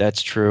that's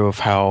true of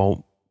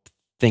how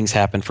things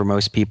happen for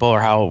most people, or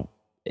how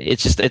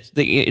it's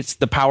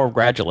the power of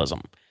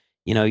gradualism.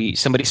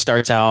 Somebody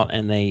starts out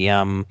and they,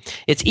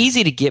 it's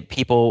easy to get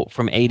people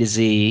from A to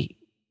Z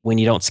when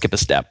you don't skip a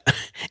step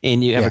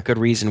and you have a good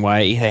reason why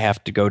they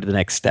have to go to the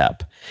next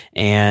step.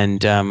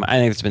 And I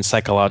think there's been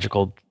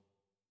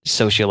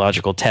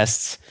sociological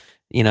tests,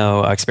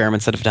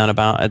 experiments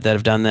that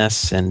have done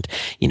this. And,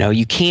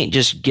 you can't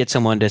just get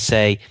someone to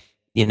say,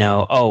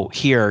 oh,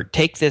 here,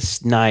 take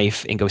this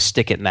knife and go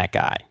stick it in that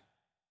guy.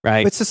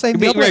 Right. It's the same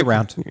the other way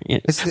around. Yeah.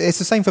 It's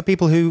the same for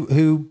people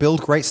who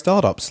build great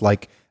startups.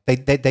 Like they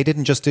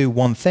didn't just do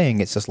one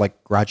thing. It's just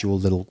like gradual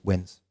little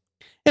wins.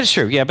 It's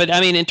true. Yeah. But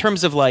I mean, in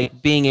terms of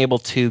like being able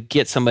to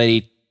get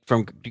somebody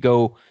to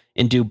go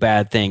and do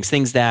bad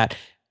things that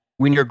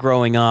when you're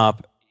growing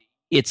up,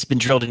 it's been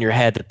drilled in your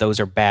head that those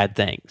are bad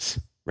things,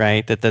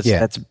 right?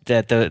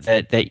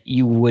 That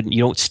you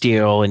don't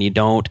steal and you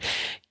don't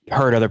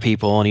hurt other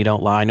people and you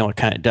don't lie. No, you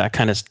don't do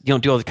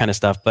all that kind of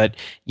stuff. But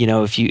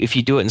if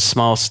you do it in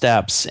small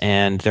steps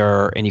and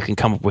you can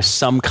come up with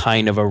some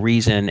kind of a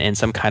reason and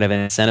some kind of an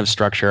incentive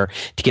structure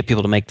to get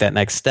people to make that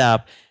next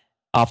step,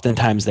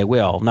 oftentimes they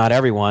will. Not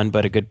everyone,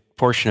 but a good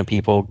portion of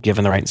people,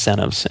 given the right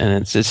incentives. And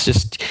it's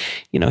just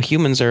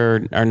humans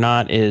are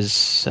not as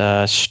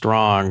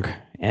strong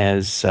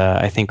as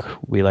I think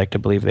we like to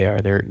believe they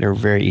are. They're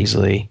very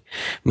easily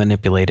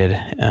manipulated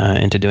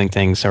into doing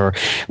things, or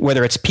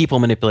whether it's people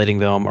manipulating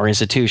them or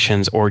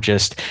institutions or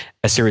just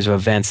a series of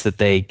events that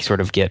they sort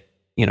of get,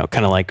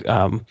 kind of like,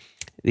 a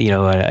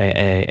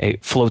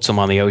floats them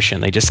on the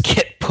ocean. They just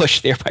get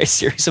pushed there by a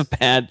series of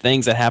bad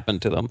things that happen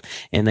to them,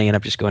 and they end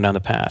up just going down the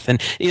path. And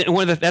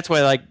that's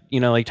why, like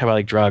talk about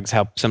like drugs,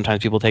 how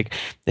sometimes people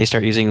they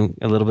start using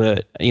a little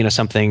bit,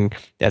 something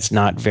that's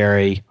not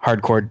very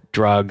hardcore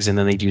drugs, and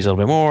then they use a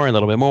little bit more, and a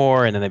little bit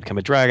more, and then they become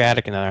a drug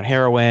addict, and then they're on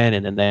heroin,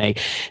 and then they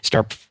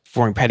start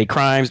performing petty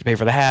crimes to pay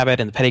for the habit,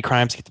 and the petty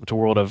crimes get them to a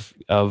world of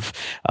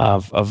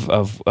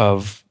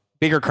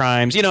bigger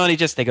crimes, and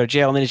they go to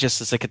jail, and then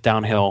it's like a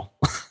downhill.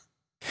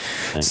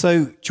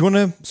 So, do you want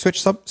to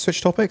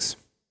switch topics?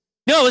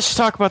 No, let's just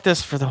talk about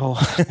this for the whole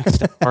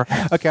next hour.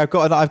 Okay, I've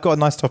got a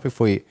nice topic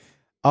for you.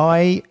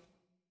 I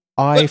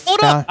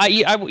hold on.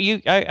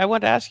 I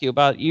want to ask you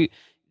about you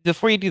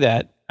before you do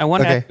that. I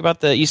want to ask you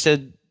about you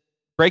said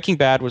Breaking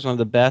Bad was one of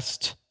the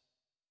best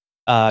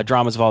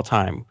dramas of all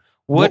time.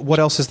 What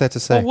else is there to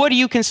say? Well, what do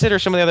you consider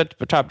some of the other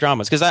top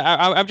dramas? Because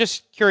I'm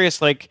just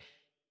curious, like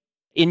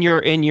in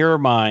your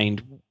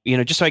mind,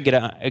 just so I get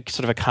a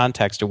sort of a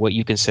context of what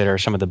you consider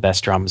some of the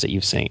best dramas that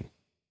you've seen.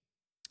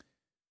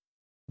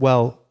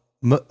 Well,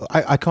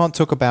 I can't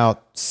talk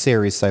about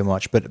series so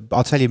much, but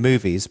I'll tell you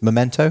movies.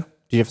 Memento.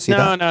 Did you ever see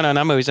that? No,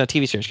 not movies, not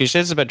TV series. Because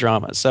this is about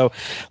dramas. So,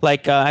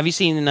 like, have you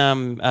seen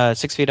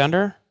 6 Feet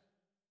Under?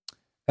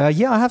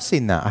 Yeah, I have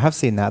seen that.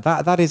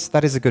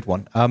 That is a good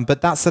one.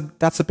 But that's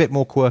a bit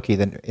more quirky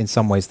in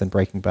some ways than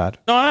Breaking Bad.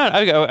 No.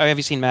 Have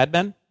you seen Mad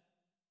Men?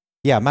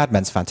 Yeah, Mad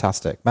Men's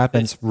fantastic. Mad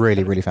Men's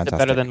really, really fantastic.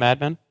 Better than Mad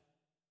Men?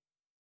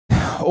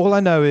 All I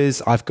know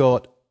is I've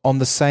got on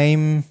the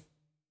same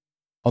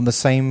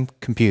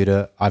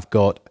computer, I've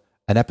got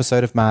an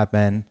episode of Mad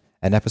Men,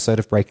 an episode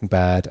of Breaking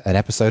Bad, an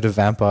episode of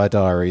Vampire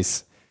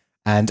Diaries,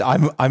 and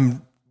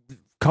I'm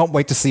can't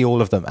wait to see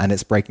all of them. And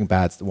it's Breaking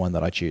Bad's the one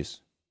that I choose.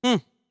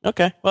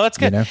 Okay, well that's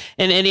good. And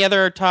any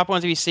other top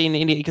ones have you seen?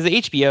 Because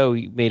the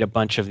HBO made a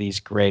bunch of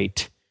these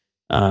great.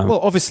 Well,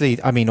 obviously,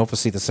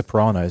 The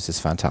Sopranos is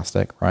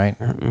fantastic, right?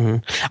 Mm-hmm.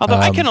 Although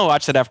I couldn't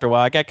watch that after a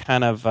while. I got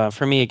kind of,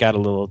 for me, it got a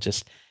little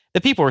just,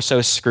 the people were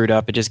so screwed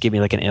up, it just gave me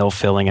like an ill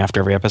feeling after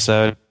every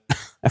episode.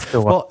 After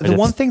a while. Well, the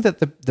one thing that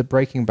the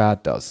Breaking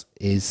Bad does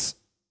is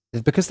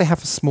because they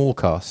have a small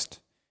cast,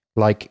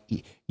 like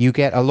you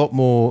get a lot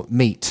more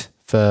meat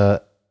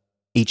for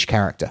each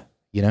character,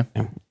 Yeah.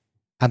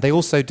 And they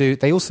also do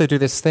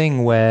this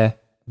thing where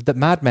that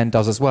Mad Men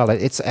does as well. I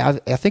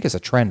think it's a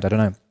trend, I don't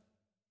know.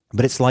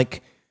 But it's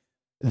like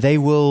they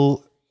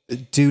will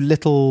do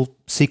little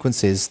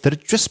sequences that are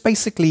just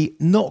basically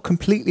not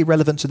completely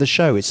relevant to the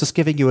show. It's just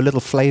giving you a little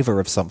flavor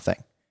of something.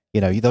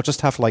 They'll just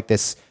have like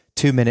this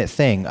 2-minute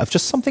thing of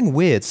just something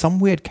weird, some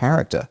weird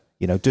character,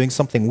 doing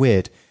something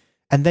weird.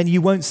 And then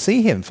you won't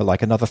see him for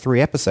like another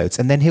 3 episodes.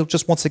 And then he'll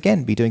just once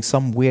again be doing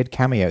some weird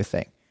cameo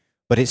thing.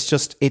 But it's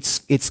just,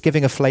 it's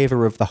giving a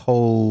flavor of the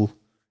whole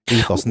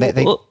ethos. And they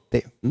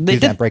do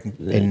that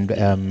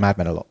in Mad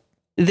Men a lot.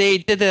 They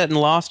did that in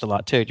Lost a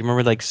lot too. Do you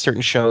remember like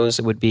certain shows?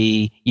 It would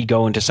be you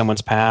go into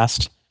someone's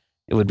past.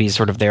 It would be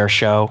sort of their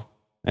show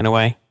in a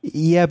way.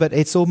 Yeah, but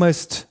it's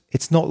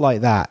not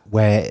like that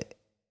where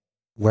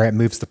it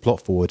moves the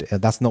plot forward.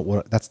 That's not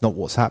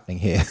what's happening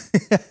here.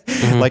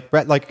 Mm-hmm.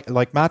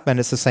 Like Mad Men,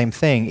 it's the same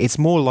thing. It's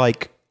more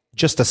like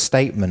just a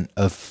statement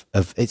of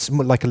it's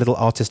more like a little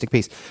artistic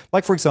piece.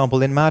 Like for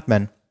example, in Mad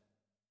Men,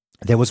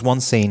 there was one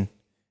scene.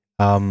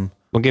 Won't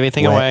give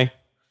anything away.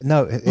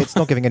 No, it's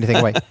not giving anything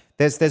away.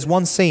 There's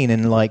one scene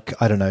in like,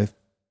 I don't know,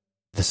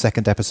 the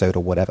 2nd episode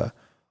or whatever,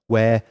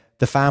 where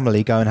the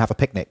family go and have a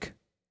picnic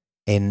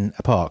in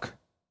a park.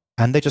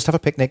 And they just have a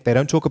picnic. They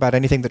don't talk about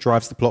anything that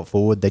drives the plot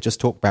forward. They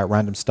just talk about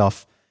random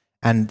stuff.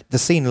 And the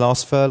scene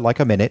lasts for like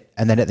a minute.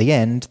 And then at the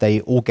end, they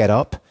all get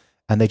up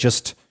and they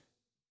just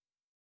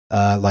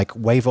like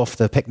wave off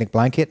the picnic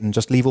blanket and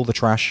just leave all the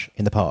trash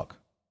in the park.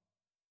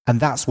 And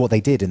that's what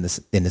they did in the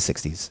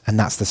 60s. And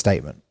that's the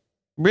statement.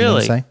 Really? You know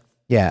what I'm saying?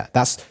 Yeah,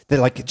 they're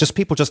like just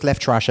people just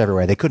left trash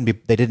everywhere. They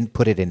didn't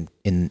put it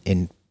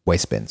in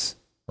waste bins,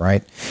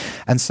 right?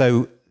 And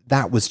so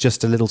that was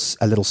just a little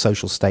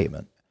social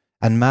statement.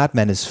 And Mad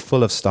Men is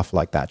full of stuff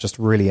like that, just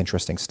really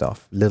interesting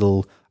stuff.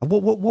 Little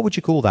what would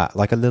you call that?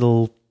 Like a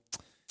little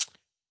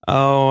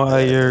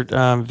your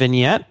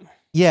vignette?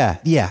 Yeah,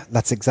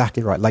 that's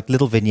exactly right. Like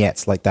little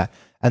vignettes like that.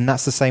 And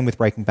that's the same with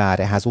Breaking Bad.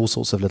 It has all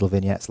sorts of little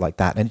vignettes like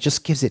that, and it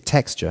just gives it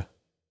texture.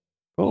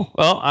 Cool.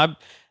 Well,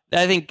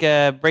 I think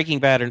Breaking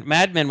Bad and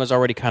Mad Men was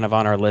already kind of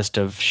on our list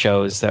of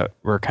shows that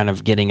were kind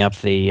of getting up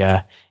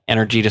the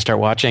energy to start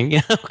watching,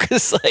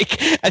 because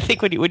like I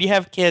think when you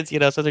have kids,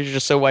 sometimes you're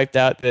just so wiped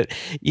out that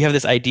you have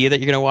this idea that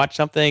you're going to watch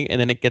something,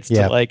 and then it gets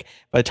to like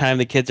by the time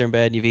the kids are in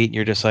bed and you've eaten,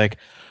 you're just like,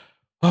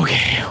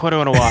 okay, what do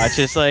I want to watch?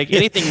 It's like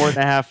anything more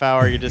than a half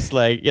hour,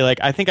 you're like,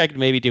 I think I could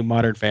maybe do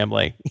Modern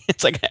Family.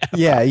 It's like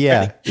yeah.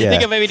 I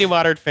think I maybe do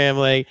Modern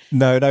Family.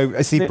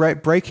 No. See,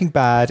 Breaking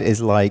Bad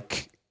is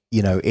like.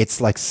 It's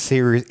like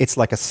serious. It's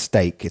like a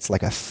steak. It's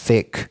like a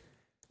thick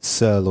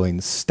sirloin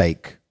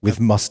steak with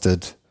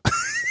mustard.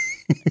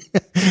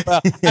 Well,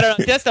 I don't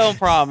know. That's the whole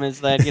problem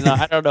is that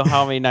I don't know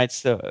how many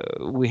nights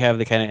we have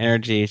the kind of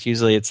energy. It's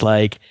usually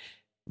like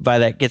by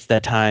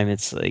that time,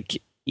 it's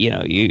like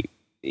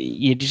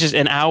you just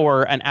an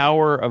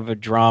hour of a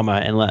drama,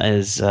 and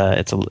it's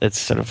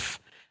sort of,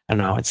 I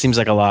don't know. It seems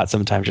like a lot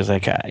sometimes, just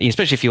like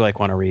especially if you like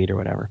want to read or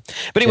whatever.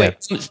 But anyway,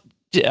 last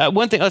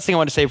thing I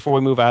want to say before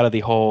we move out of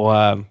the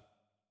whole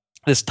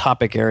this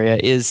topic area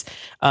is,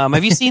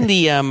 have you seen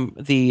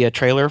the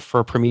trailer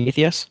for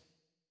Prometheus?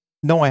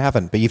 No, I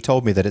haven't, but you've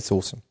told me that it's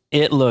awesome.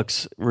 It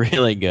looks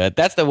really good.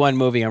 That's the one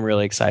movie I'm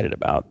really excited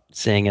about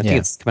seeing. I think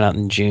it's coming out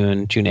in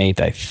June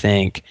 8th, I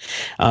think.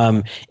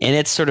 And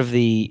it's sort of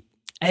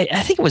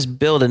I think it was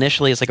billed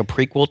initially as like a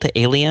prequel to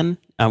Alien,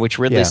 which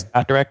Ridley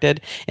Scott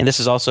directed. And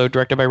this is also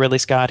directed by Ridley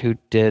Scott,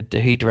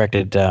 he's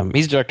directed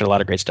a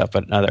lot of great stuff,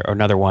 but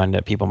another one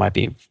that people might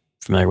be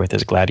familiar with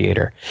is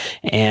Gladiator.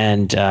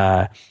 And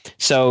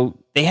so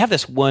they have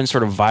this one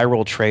sort of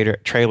viral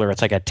trailer.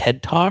 It's like a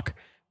TED Talk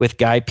with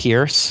Guy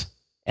Pearce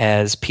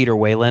as Peter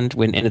Wayland,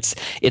 and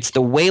it's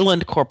the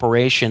Wayland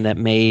Corporation that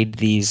made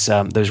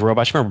those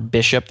robots. Remember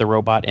Bishop, the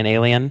robot in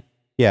Alien?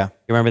 Yeah,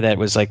 you remember that? It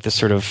was like this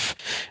sort of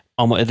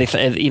almost,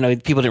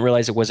 people didn't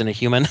realize it wasn't a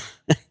human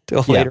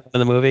until later in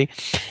the movie,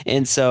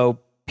 and so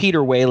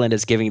Peter Wayland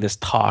is giving this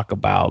talk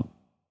about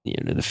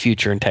the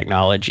future and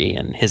technology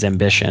and his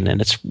ambition,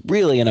 and it's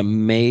really an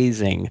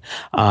amazing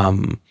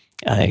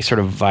sort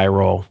of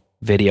viral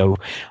video.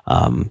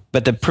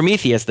 But the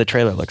Prometheus, the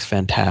trailer looks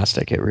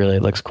fantastic. It really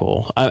looks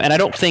cool. And I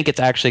don't think it's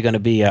actually going to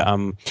be I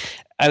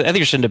think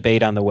there's some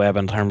debate on the web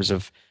in terms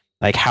of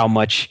like how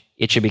much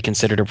it should be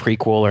considered a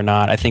prequel or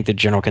not. I think the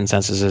general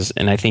consensus is,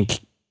 and I think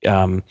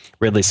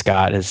Ridley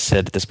Scott has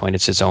said at this point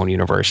it's its own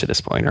universe at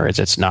this point, or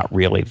it's not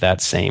really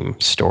that same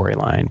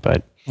storyline,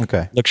 but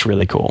looks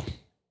really cool.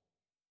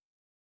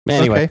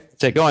 Anyway,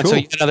 that's it. Go on. Cool. So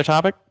you got another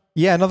topic?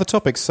 Yeah, another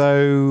topic.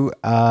 So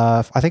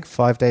I think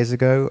 5 days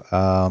ago,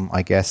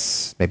 I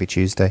guess maybe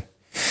Tuesday.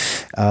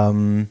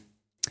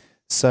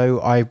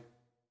 So I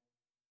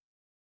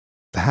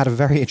had a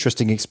very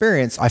interesting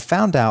experience. I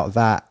found out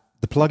that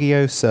the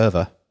Pluggio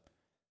server,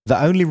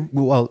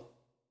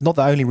 not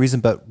the only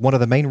reason, but one of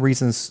the main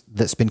reasons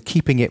that's been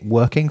keeping it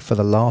working for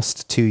the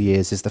last 2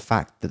 years is the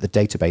fact that the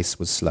database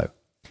was slow.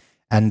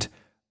 And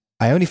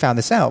I only found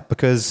this out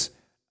because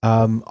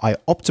I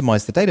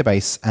optimized the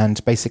database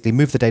and basically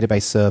moved the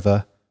database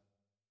server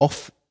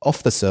off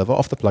the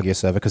Pluggio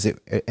server, because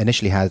it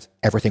initially had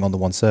everything on the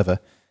one server.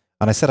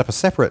 And I set up a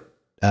separate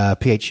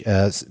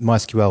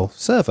MySQL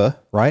server,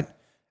 right?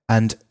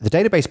 And the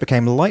database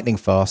became lightning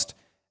fast.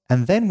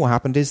 And then what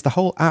happened is the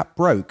whole app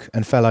broke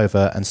and fell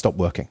over and stopped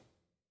working.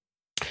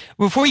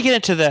 Before you get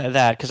into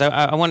that, because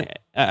I want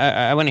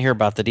to hear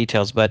about the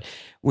details, but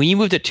when you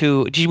moved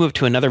did you move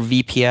to another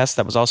VPS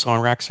that was also on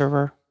Rack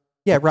server?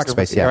 Yeah,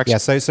 Rackspace. Yeah.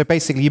 So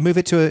basically, you move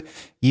it to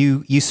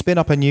you spin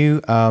up a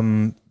new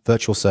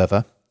virtual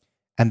server,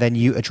 and then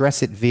you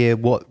address it via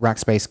what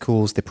Rackspace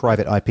calls the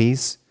private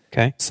IPs.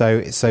 Okay.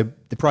 So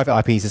the private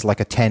IPs is like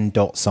a 10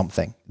 dot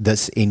something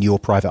that's in your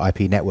private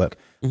IP network,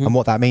 and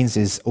what that means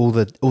is all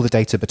the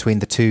data between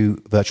the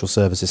two virtual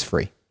servers is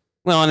free.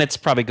 Well, and it's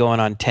probably going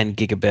on 10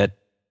 gigabit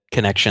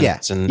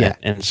connections, and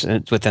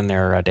it's within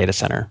their data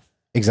center.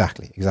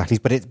 Exactly.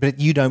 But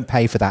you don't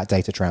pay for that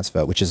data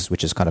transfer, which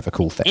is kind of a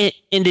cool thing.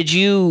 And did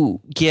you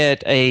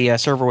get a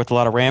server with a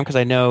lot of RAM? Because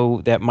I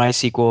know that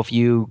MySQL,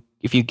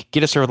 if you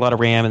get a server with a lot of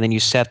RAM and then you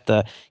set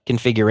the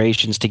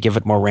configurations to give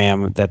it more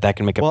RAM, that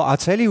can make it. Well, I'll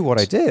tell you what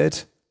I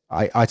did.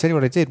 I tell you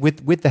what I did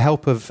with the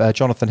help of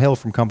Jonathan Hill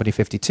from Company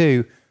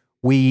 52.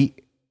 We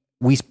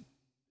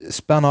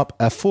spun up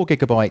a 4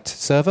 gigabyte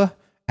server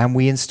and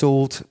we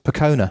installed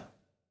Percona.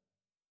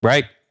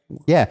 Right.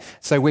 Yeah,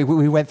 so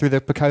we went through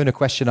the Percona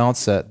question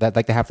answer that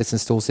like they have this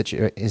install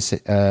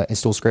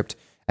script,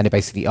 and it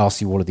basically asks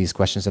you all of these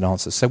questions and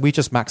answers. So we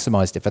just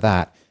maximized it for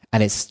that,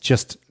 and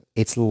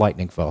it's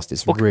lightning fast.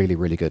 It's really,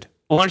 really good.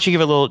 Well, why don't you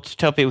give a little,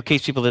 tell people in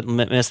case people didn't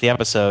miss the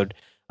episode.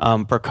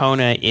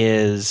 Percona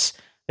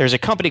there's a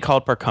company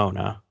called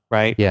Percona,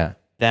 right? Yeah.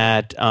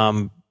 That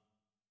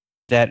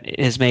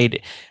has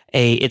made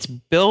it's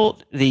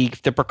built the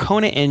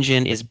Percona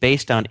engine is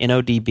based on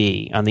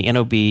NODB, on the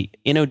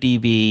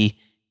NODB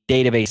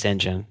database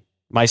engine,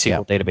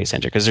 MySQL database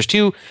engine, because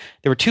there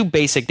were two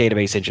basic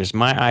database engines,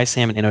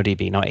 MyISAM and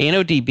NODB. Now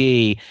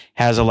NODB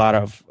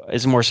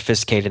is more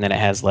sophisticated in that it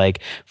has like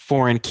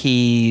foreign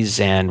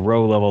keys and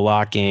row level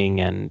locking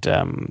and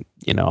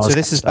So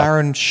this is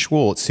Baron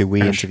Schwartz, who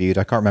we interviewed.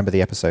 I can't remember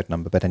the episode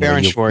number, but anyway,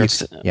 Baron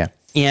Schwartz. Yeah,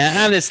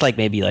 and it's like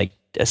maybe like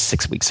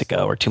 6 weeks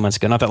ago or 2 months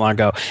ago, not that long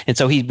ago, and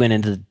so he went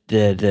into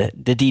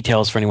the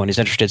details for anyone who's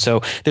interested.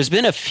 So there's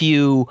been a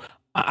few.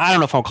 I don't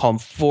know if I'll call them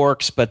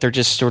forks, but they're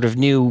just sort of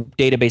new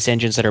database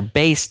engines that are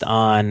based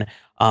on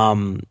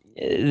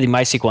the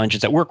MySQL engines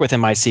that work within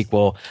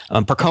MySQL.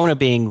 Percona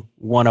being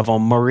one of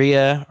them,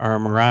 MariaDB,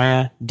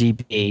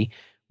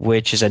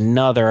 which is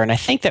another, and I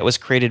think that was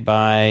created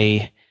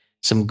by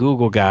some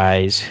Google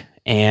guys.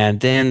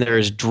 And then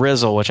there's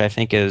Drizzle, which I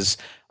think is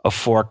a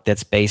fork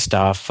that's based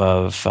off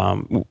of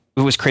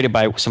it was created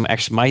by some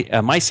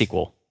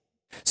MySQL.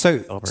 So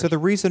the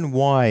reason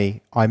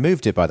why I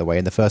moved it, by the way,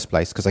 in the first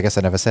place, because I guess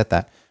I never said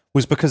that,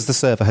 was because the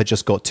server had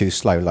just got too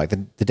slow. Like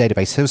the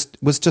database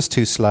was just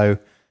too slow,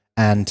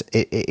 and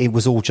it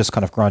was all just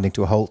kind of grinding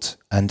to a halt.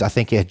 And I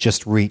think it had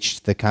just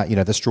reached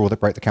the straw that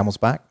broke the camel's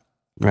back.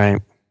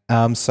 Right.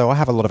 So I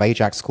have a lot of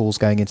Ajax calls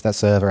going into that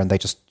server, and they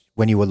just,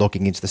 when you were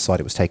logging into the site,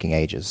 it was taking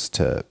ages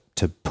to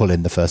pull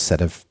in the first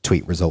set of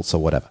tweet results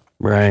or whatever.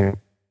 Right.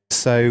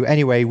 So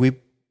anyway,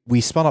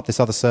 we spun up this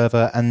other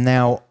server, and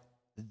now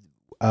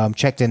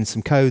checked in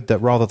some code that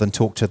rather than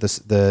talk to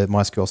the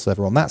MySQL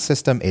server on that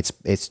system,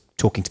 it's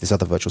talking to this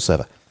other virtual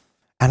server.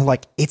 And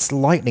like, it's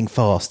lightning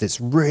fast. It's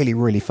really,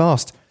 really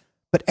fast.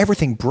 But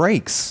everything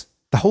breaks.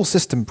 The whole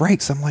system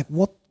breaks. I'm like,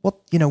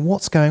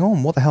 what's going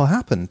on? What the hell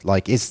happened?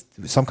 Like, is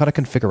some kind of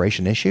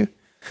configuration issue?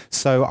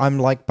 So I'm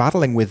like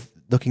battling with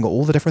looking at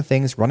all the different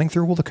things, running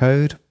through all the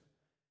code.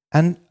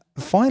 And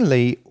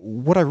finally,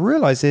 what I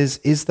realize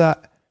is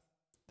that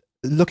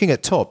looking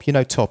at Top,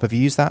 Top, have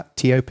you used that,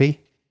 TOP?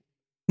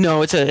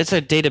 No, it's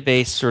a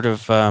database sort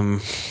of,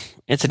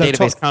 it's a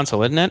database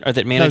console, isn't it? Or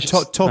that manages?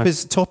 No, Top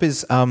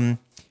is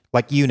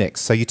like Unix.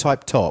 So you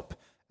type Top,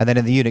 and then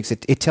in the Unix,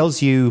 it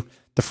tells you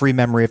the free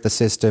memory of the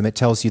system. It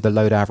tells you the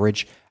load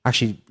average.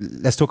 Actually,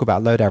 let's talk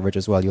about load average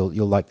as well.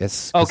 You'll like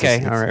this.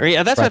 Okay, all right.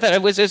 Yeah, that's what I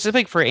thought. It's a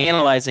big for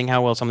analyzing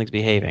how well something's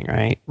behaving,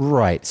 right?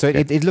 Right. So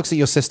it looks at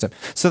your system.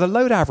 So the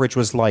load average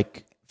was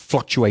like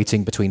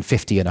fluctuating between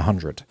 50 and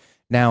 100.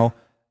 Now,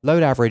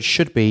 load average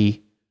should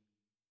be,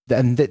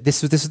 and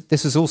this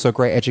is also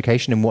great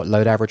education in what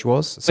load average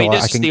was. So wait,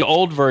 this is the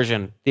old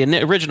version.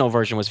 The original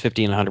version was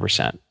 50 and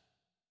 100%.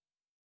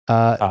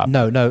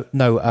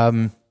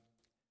 No.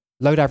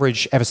 Load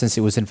average, ever since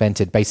it was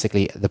invented,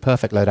 basically the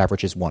perfect load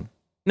average is 1.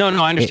 No,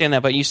 I understand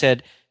that, but you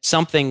said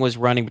something was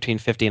running between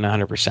 50 and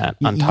 100%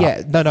 on top.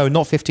 Yeah, no,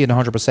 not 50 and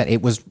 100%.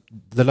 It was,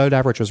 the load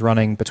average was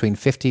running between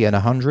 50 and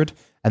 100,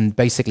 and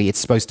basically it's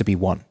supposed to be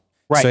 1.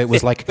 Right. So it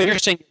was like... But you're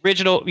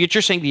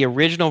saying the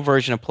original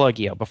version of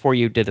Pluggio, before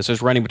you did this,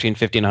 was running between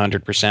 50 and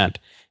 100%.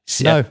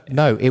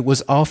 No, it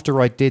was after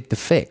I did the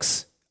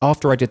fix.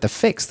 After I did the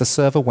fix, the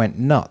server went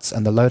nuts,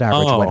 and the load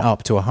average went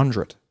up to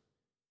 100.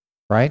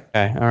 Right?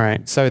 Okay, all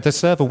right. So the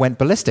server went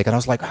ballistic, and I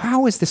was like,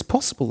 how is this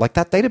possible? Like,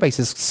 that database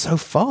is so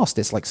fast.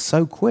 It's like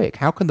so quick.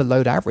 How can the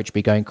load average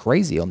be going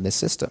crazy on this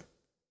system?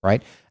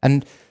 Right?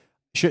 And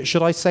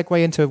should I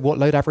segue into what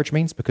load average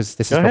means? Because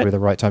this is probably the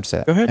right time to say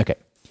that. Go ahead. Okay.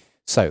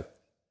 So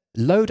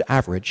load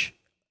average,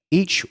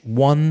 each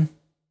one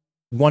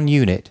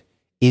unit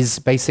is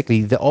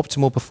basically the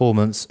optimal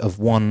performance of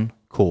one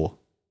core.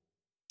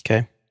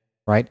 Okay.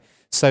 Right?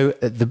 So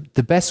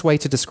the best way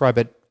to describe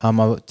it,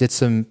 I did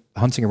some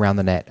hunting around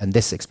the net, and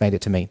this explained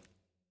it to me.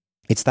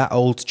 It's that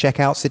old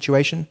checkout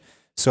situation.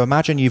 So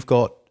imagine you've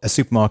got a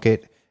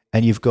supermarket,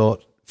 and you've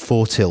got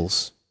 4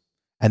 tills,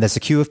 and there's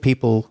a queue of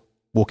people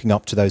walking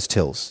up to those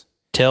tills.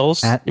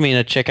 Tills? You mean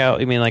a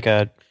checkout? You mean like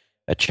a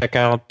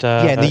checkout?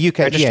 Yeah, in the UK.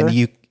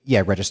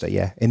 Register? Register.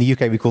 Yeah, in the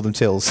UK we call them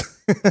tills.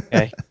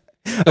 Okay.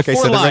 Okay.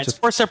 Four lines,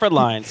 4 separate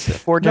lines.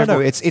 No.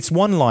 It's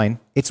one line.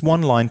 It's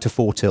one line to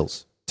 4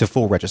 tills, to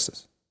 4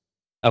 registers.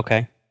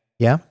 Okay.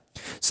 Yeah.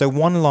 So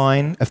one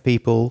line of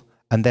people,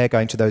 and they're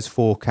going to those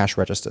 4 cash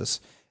registers.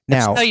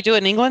 Now, that's how you do it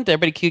in England?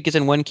 Everybody gets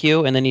in one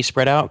queue, and then you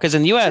spread out? Because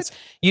in the US,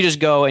 you just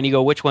go and you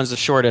go, which one's the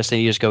shortest,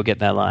 and you just go get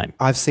that line.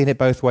 I've seen it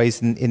both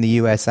ways in the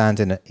US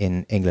and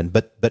in England.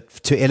 But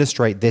to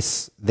illustrate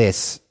this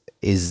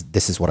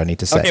is what I need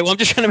to say. Okay, well, I'm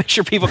just trying to make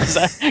sure people, because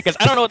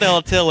I don't know what the hell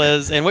a till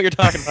is, and what you're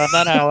talking about,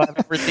 not how I've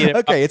ever seen it.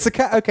 Okay,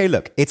 okay,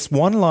 look, it's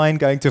one line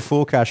going to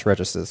 4 cash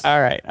registers.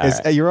 All right.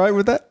 Are you all right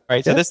with that? All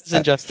right, so this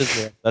isn't just as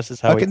weird. This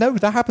is how no,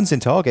 that happens in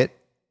Target.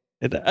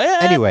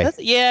 Anyway.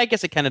 I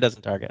guess it kind of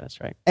doesn't Target. That's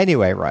right.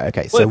 Anyway, right,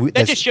 okay. So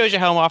that just shows you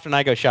how often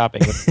I go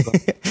shopping.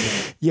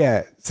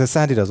 Yeah, so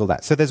Sandy does all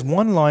that. So there's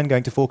one line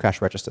going to 4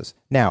 cash registers.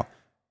 Now,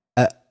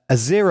 a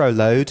zero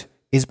load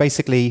is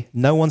basically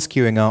no one's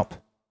queuing up,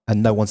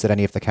 and no one's at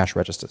any of the cash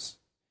registers.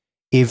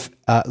 If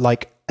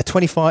like a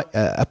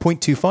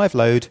 0.25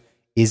 load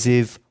is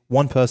if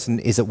one person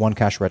is at one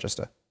cash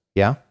register.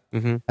 Yeah?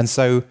 Mm-hmm. And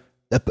so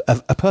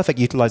a perfect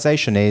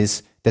utilization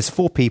is there's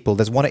 4 people,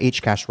 there's 1 at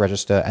each cash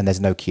register, and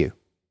there's no queue.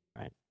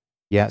 Right.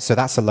 Yeah, so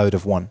that's a load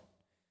of 1.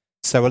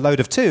 So a load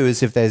of 2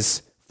 is if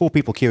there's 4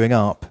 people queuing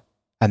up,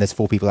 and there's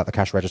 4 people at the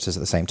cash registers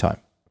at the same time.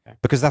 Okay.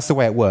 Because that's the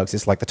way it works.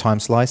 It's like the time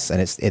slice,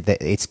 and it's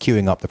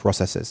queuing up the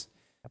processes.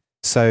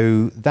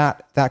 So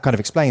that kind of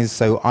explains.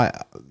 So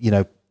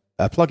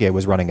Pluggio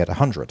was running at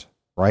 100,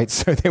 right?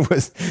 So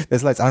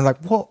there's loads. I'm like,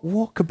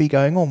 what could be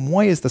going on?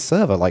 Why is the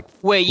server like?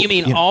 Wait, you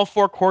mean all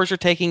 4 cores are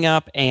taking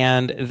up,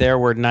 and there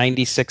were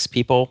 96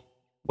 people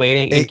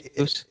waiting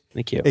in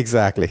the queue?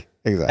 Exactly.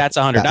 That's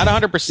 100, not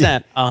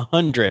 100%.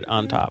 100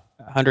 on top.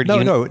 100.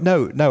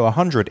 No,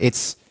 100.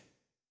 It's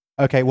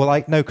okay.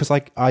 Well, because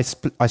I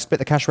split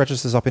the cash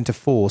registers up into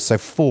 4. So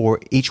 4,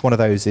 each one of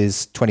those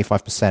is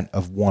 25%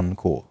 of one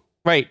core.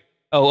 Right.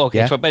 Oh, okay.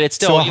 Yeah? But it's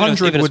still... So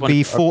 100 would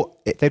be 4...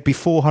 There'd be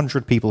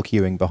 400 people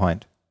queuing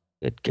behind.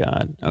 Good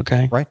God.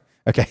 Okay. Right?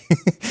 Okay.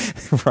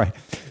 Right.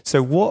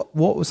 So what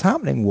was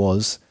happening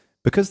was,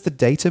 because the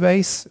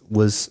database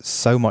was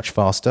so much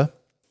faster,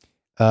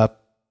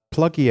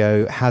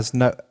 Pluggio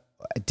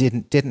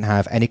didn't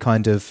have any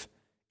kind of...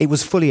 It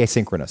was fully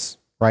asynchronous,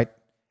 right?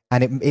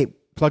 And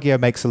Pluggio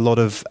makes a lot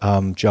of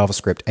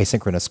JavaScript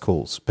asynchronous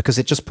calls because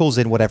it just pulls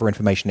in whatever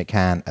information it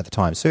can at the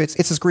time. So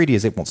it's as greedy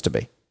as it wants to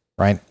be,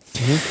 right?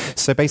 Mm-hmm.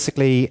 So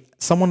basically,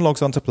 someone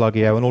logs onto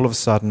Pluggio, and all of a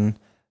sudden,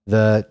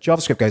 the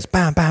JavaScript goes,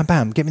 bam, bam,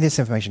 bam, give me this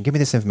information, give me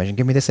this information,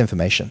 give me this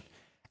information.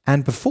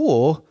 And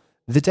before,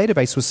 the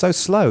database was so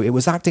slow, it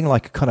was acting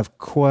like a kind of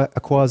a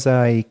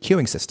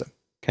quasi-queuing system.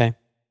 Okay.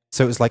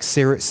 So it was like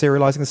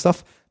serializing the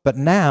stuff. But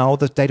now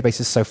the database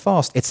is so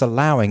fast, it's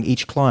allowing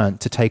each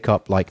client to take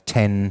up like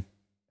 10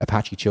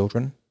 Apache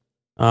children.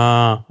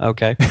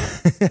 Okay.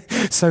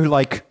 So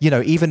like,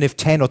 even if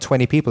 10 or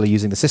 20 people are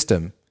using the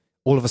system,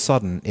 all of a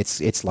sudden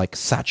it's like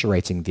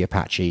saturating the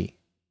Apache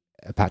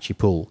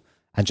pool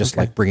and just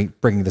like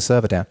bringing the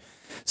server down.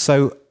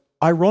 So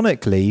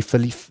ironically, for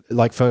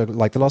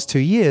the last 2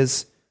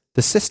 years,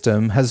 the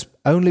system has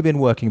only been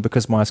working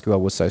because MySQL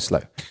was so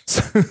slow.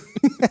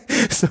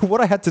 So what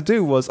I had to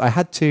do was I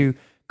had to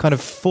kind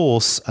of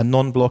force a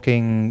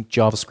non-blocking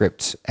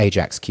JavaScript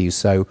AJAX queue.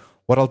 So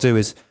what I'll do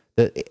is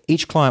that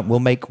each client will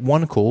make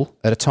one call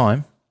at a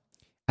time,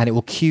 and it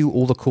will queue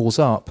all the calls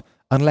up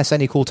unless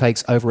any call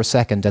takes over a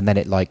second, and then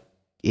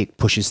it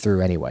pushes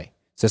through anyway.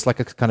 So it's like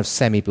a kind of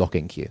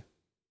semi-blocking queue.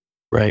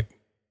 Right.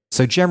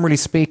 So generally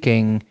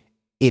speaking,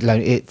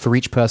 it for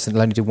each person,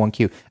 it'll only do one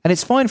queue. And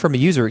it's fine from a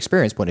user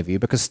experience point of view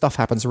because stuff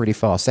happens really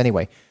fast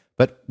anyway.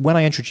 But when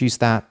I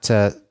introduced that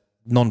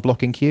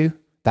non-blocking queue,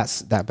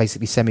 that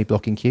basically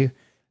semi-blocking queue,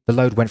 the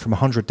load went from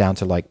 100 down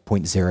to like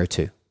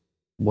 0.02.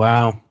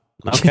 Wow.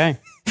 Okay.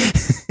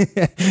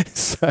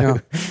 So,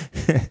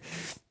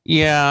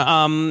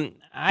 yeah.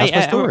 That's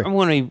my story.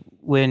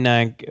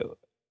 When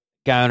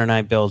Guyon and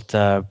I built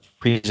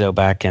Preezo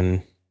back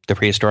in the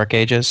prehistoric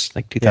ages,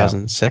 like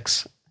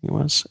 2006, it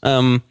was.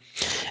 And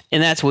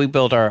that's what we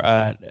built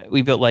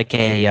we built like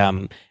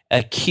a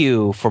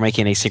queue for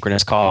making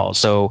asynchronous calls.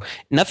 So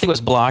nothing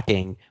was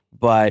blocking,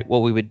 but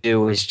what we would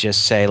do is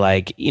just say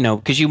like,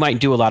 because you might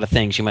do a lot of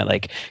things. You might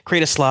like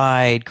create a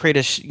slide, create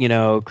a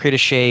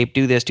shape,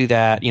 do this, do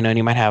that, and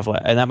you might have,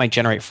 and that might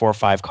generate 4 or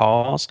 5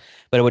 calls,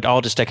 but it would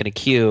all just stick in a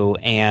queue,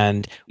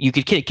 and you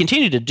could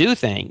continue to do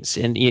things.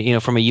 And,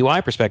 from a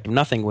UI perspective,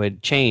 nothing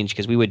would change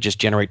because we would just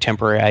generate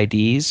temporary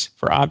IDs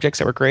for objects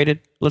that were created,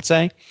 let's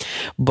say.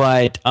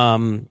 But,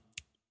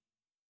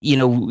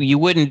 you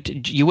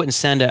wouldn't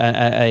send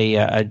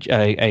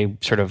a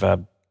sort of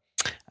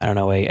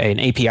an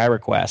API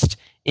request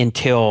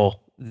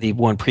until the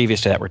one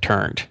previous to that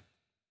returned.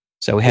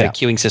 So we had a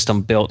queuing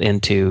system built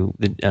into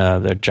the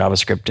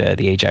JavaScript,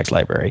 the AJAX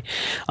library.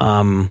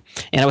 And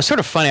it was sort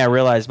of funny. I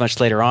realized much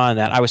later on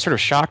that I was sort of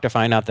shocked to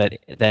find out that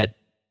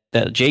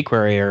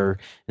jQuery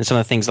and some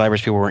of the things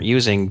libraries people weren't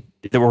using,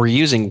 it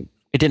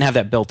didn't have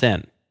that built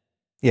in.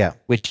 Yeah.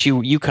 Which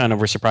you kind of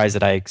were surprised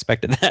that I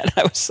expected that.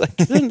 I was like,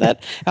 isn't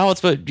that how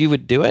else you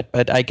would do it?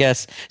 But I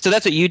guess, so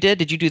that's what you did?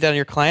 Did you do that on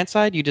your client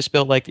side? You just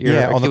built like your...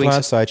 Yeah, on the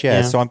client side,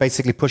 yeah. So I'm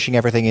basically pushing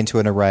everything into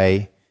an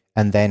array,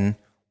 and then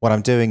what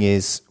I'm doing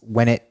is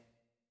when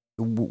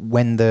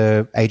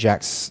the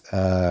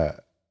AJAX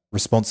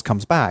response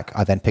comes back,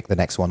 I then pick the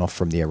next one off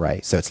from the array.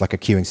 So it's like a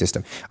queuing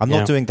system. I'm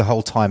not doing the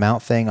whole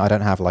timeout thing. I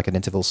don't have like an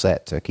interval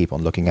set to keep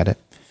on looking at it.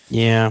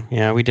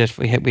 Yeah, we did.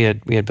 We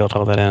had built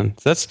all that in.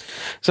 So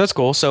that's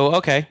cool. So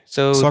okay,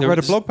 so I wrote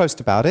a blog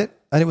post about it,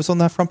 and it was on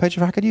the front page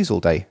of Hacker News all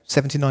day.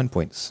 79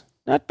 points.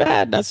 Not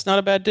bad. That's not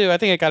a bad do. I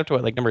think I got up to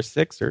like number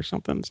 6 or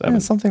something. 7. Yeah,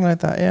 something like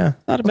that. Yeah,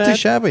 not too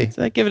shabby.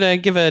 So give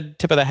a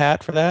tip of the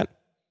hat for that.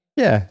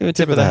 Yeah, give a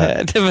tip of the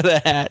hat. Tip of the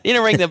hat. You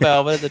didn't ring the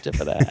bell, but it's a tip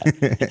of the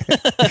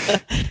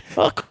hat.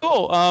 Well,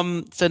 cool.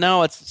 So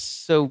now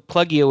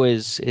Pluggio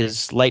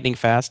is lightning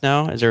fast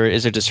now. Is there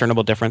a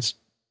discernible difference?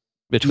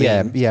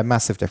 Yeah,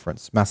 massive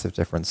difference.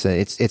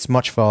 It's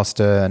much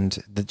faster, and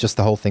just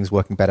the whole thing's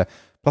working better.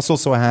 Plus,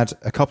 also I had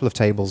a couple of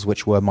tables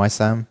which were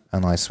MySam,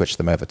 and I switched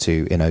them over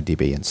to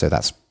InnoDB, and so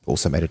that's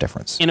also made a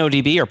difference.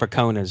 InnoDB or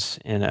Percona's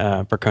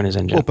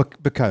engine? Or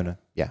Percona,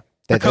 yeah.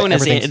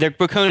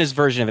 Percona's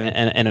version of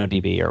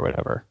InnoDB or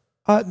whatever.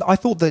 I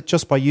thought that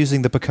just by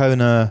using the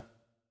Percona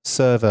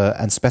server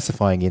and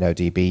specifying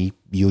InnoDB,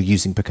 you're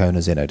using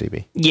Percona's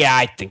InnoDB. Yeah,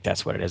 I think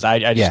that's what it is.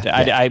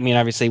 I mean,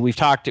 obviously, we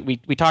talked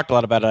a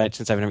lot about it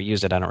since I've never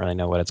used it. I don't really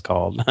know what it's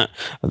called other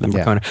than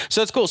Percona.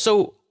 So it's cool.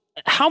 So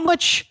how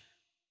much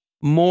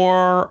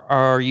more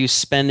are you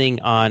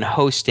spending on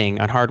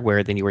hosting on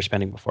hardware than you were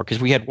spending before? Because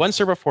we had one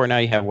server before. Now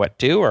you have what,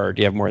 2, or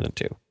do you have more than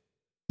 2?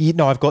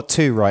 I've got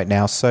 2 right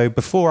now. So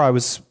before I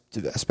was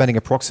spending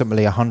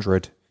approximately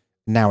 100.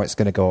 Now it's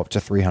going to go up to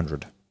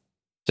 300.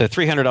 So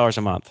 $300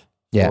 a month.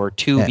 Yeah. Or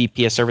 2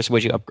 VPS service.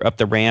 Would you up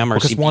the RAM or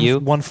because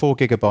CPU? One 4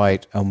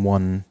 gigabyte and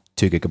one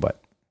 2 gigabyte.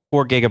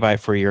 4 gigabyte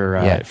for your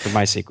for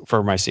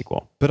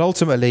MySQL. But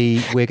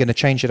ultimately, we're going to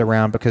change it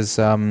around because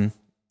in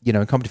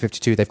Company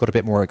 52 they've got a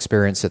bit more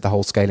experience at the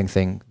whole scaling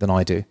thing than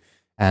I do,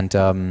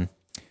 and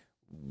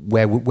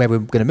where we're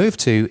going to move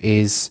to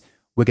is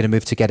we're going to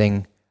move to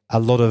getting a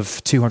lot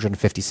of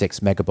 256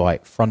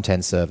 megabyte front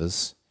end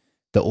servers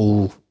that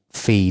all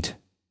feed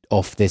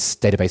off this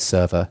database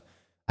server.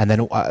 And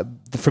then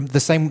from the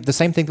same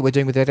thing that we're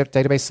doing with the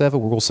database server,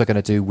 we're also going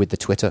to do with the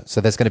Twitter.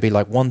 So there's going to be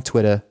like one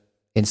Twitter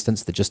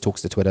instance that just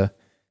talks to Twitter,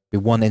 be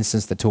one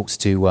instance that talks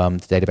to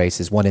the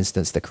databases, one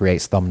instance that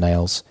creates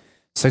thumbnails.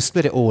 So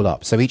split it all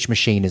up. So each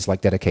machine is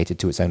like dedicated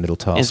to its own little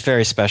task. It's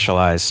very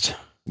specialized.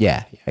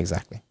 Yeah,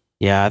 exactly.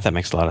 Yeah, that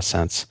makes a lot of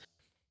sense.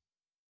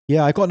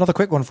 Yeah, I got another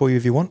quick one for you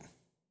if you want.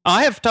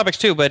 I have topics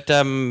too, but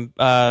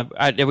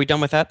are we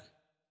done with that?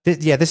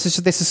 This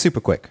is super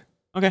quick.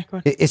 Okay, go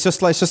ahead. It's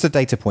just a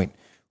data point.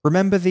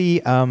 Remember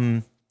the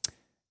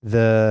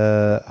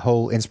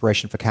whole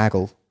inspiration for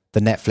Kaggle,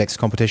 the Netflix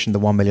competition, the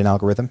 1 million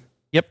algorithm?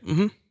 Yep.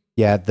 Mm-hmm.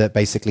 Yeah, that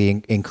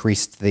basically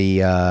increased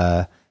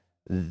the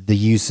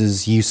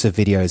user's use of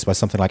videos by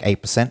something like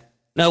 8%.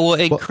 No, well,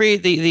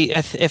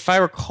 if I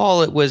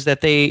recall, it was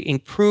that they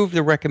improved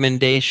the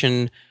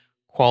recommendation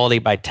quality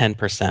by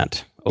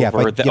 10%. By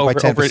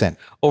 10%.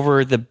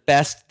 Over the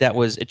best that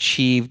was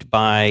achieved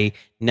by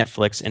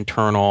Netflix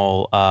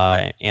internal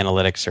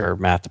analytics or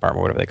math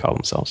department, whatever they call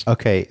themselves.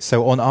 Okay,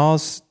 so on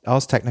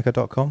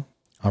arstechnica.com,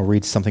 I'll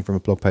read something from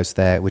a blog post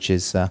there, which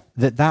is that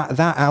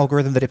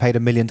algorithm that it paid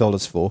 $1 million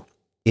for,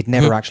 it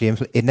never actually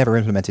it never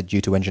implemented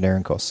due to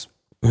engineering costs.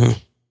 Mm-hmm.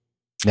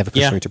 Never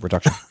pushed through to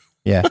production.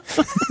 Yeah.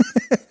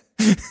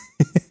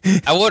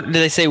 Did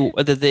they say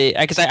that they?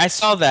 Because I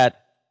saw that.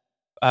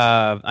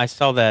 I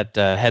saw that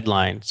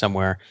headline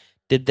somewhere.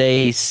 Did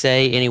they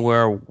say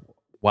anywhere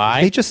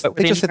why? They just said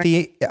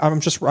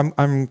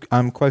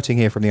I'm quoting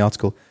here from the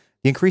article.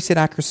 The increase in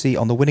accuracy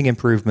on the winning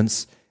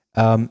improvements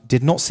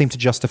did not seem to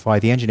justify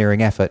the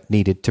engineering effort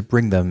needed to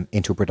bring them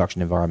into a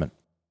production environment.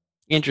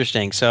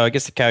 Interesting. So I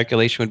guess the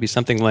calculation would be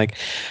something like,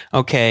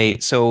 okay,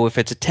 so if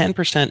it's a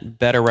 10%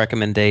 better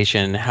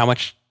recommendation, how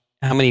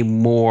many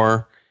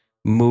more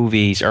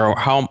movies or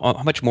how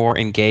much more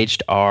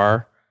engaged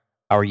are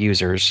our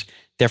users?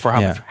 Therefore,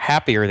 how much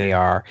happier they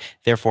are.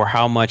 Therefore,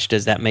 how much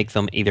does that make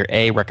them either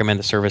A, recommend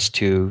the service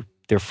to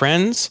their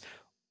friends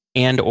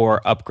and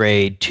or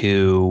upgrade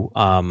to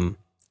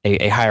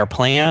a higher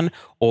plan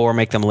or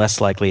make them less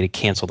likely to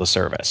cancel the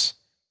service,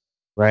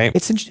 right?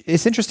 It's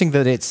interesting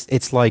that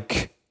it's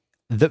like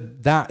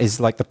that is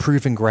like the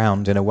proving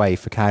ground in a way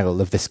for Kaggle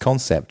of this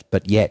concept,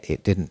 but yet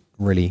it didn't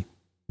really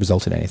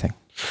result in anything.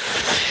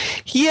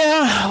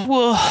 Yeah,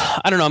 well,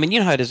 I don't know. I mean, you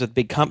know how it is with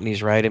big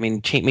companies, right? I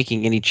mean,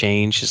 making any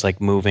change is like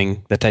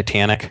moving the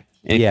Titanic.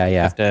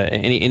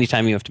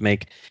 Anytime you have to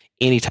make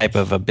any type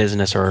of a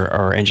business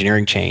or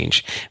engineering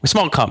change. With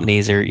small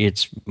companies,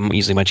 it's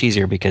usually much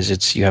easier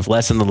because you have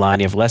less in the line,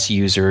 you have less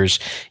users,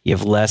 you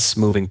have less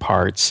moving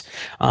parts.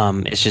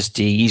 It's just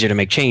easier to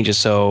make changes.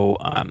 So,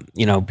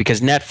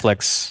 because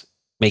Netflix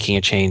making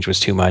a change was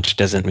too much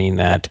doesn't mean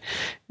that,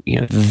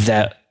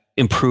 that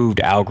improved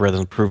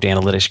algorithms, improved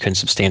analytics couldn't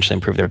substantially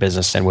improve their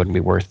business and wouldn't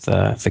be worth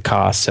the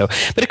cost. So,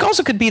 but it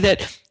also could be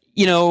that,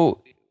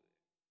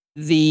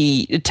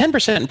 the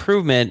 10%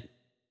 improvement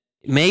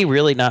may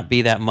really not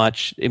be that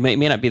much. It may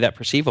not be that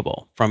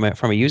perceivable from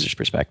a user's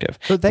perspective.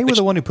 But they were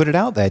the one who put it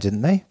out there,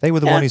 didn't they? They were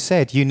the one who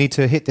said, you need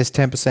to hit this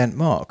 10%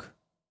 mark.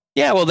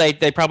 Yeah, well,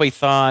 they probably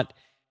thought,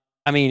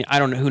 I mean, I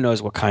don't know, who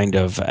knows what kind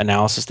of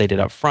analysis they did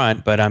up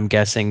front, but I'm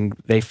guessing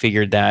they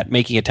figured that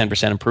making a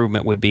 10%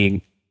 improvement would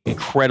be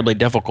incredibly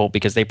difficult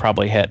because they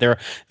probably had, there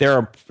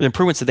are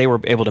improvements that they were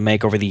able to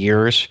make over the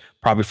years,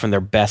 probably from their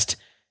best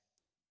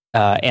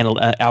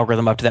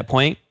algorithm up to that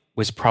point,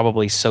 was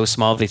probably so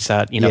small they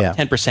thought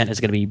 10% is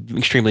going to be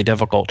extremely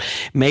difficult.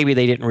 Maybe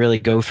they didn't really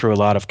go through a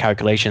lot of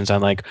calculations on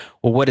like,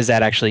 well, what does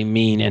that actually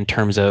mean in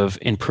terms of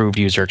improved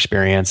user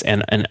experience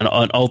and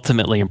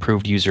ultimately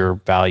improved user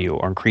value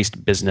or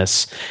increased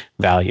business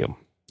value?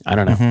 I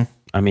don't know. Mm-hmm.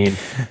 I mean,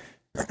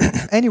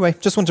 anyway,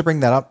 just want to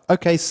bring that up.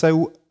 Okay,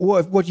 so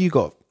what do you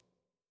got?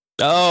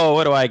 Oh,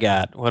 what do I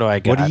got? What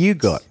do you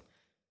got?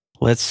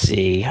 Let's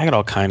see. I got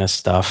all kind of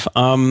stuff.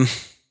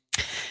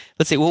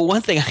 Let's see. Well,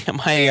 one thing,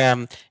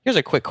 here's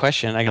a quick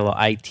question. I got a little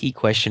IT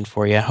question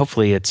for you.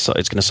 Hopefully, it's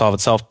going to solve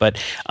itself.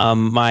 But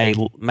my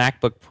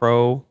MacBook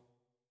Pro,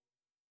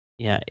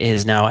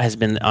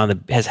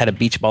 has had a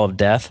beach ball of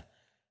death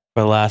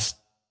for the last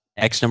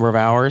X number of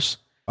hours.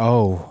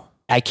 Oh,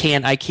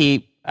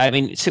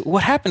 so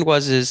what happened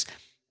was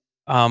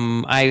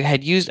I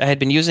had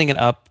been using it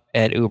up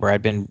at Uber.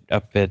 I'd been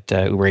up at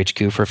Uber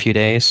HQ for a few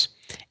days,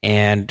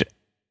 and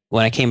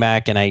when I came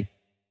back and I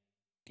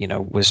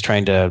was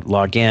trying to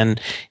log in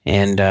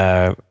and,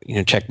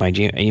 check my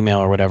email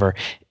or whatever,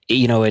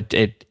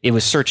 it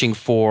was searching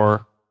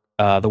for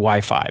the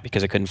Wi-Fi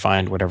because I couldn't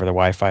find whatever the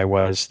Wi-Fi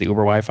was, the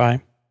Uber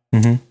Wi-Fi.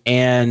 Mm-hmm.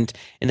 And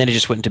then it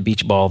just went into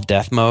beach ball of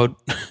death mode.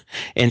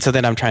 And so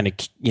then I'm trying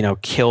to,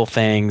 kill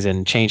things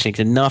and change things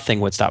and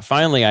nothing would stop.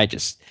 Finally, I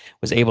just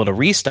was able to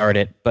restart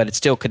it, but it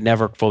still could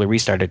never fully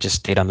restart. It just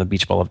stayed on the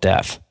beach ball of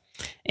death.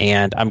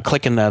 And I'm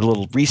clicking the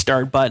little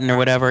restart button or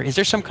whatever. Is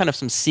there some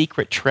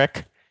secret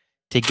trick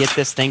to get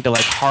this thing to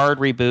hard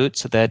reboot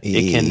so that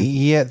it can?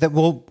 Yeah.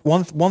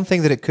 One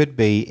thing that it could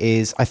be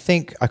is I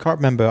can't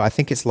remember. I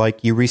think it's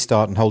like you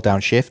restart and hold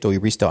down Shift, or you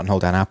restart and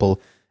hold down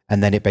Apple,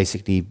 and then it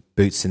basically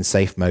boots in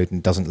safe mode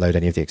and doesn't load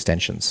any of the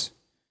extensions.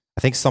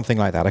 I think something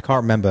like that. I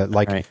can't remember.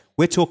 Like Right.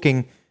 we're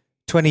talking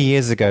 20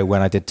 years ago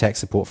when I did tech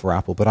support for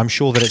Apple, but I'm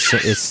sure that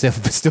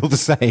it's still the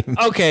same.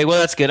 Okay, well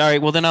that's good. All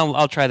right, well then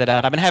I'll try that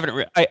out.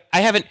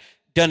 I haven't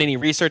done any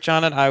research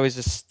on it. I was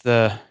just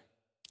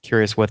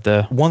curious what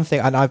the One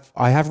thing, and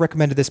I have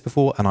recommended this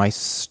before, and I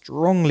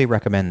strongly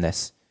recommend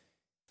this.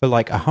 For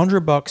like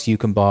 $100, you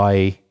can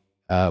buy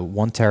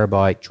 1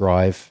 terabyte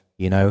drive,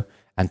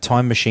 and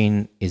Time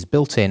Machine is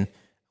built in.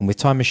 And with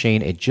Time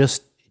Machine, it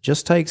just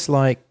takes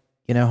like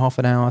half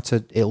an hour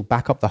it'll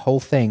back up the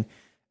whole thing,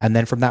 and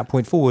then from that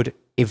point forward,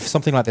 if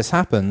something like this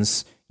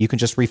happens, you can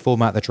just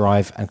reformat the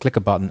drive and click a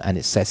button, and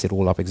it sets it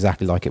all up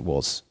exactly like it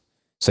was.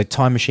 So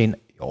Time Machine,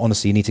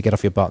 honestly, you need to get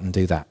off your butt and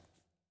do that.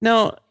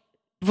 No,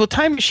 will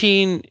Time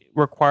Machine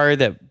require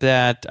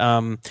that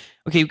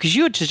okay, because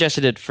you had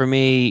suggested it for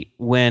me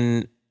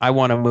when I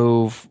want to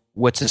move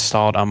what's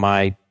installed on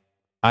my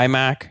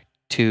iMac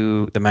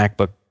to the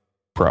MacBook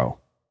Pro.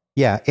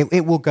 Yeah,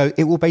 it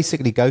will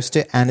basically ghost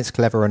it, and it's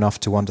clever enough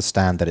to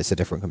understand that it's a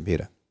different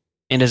computer.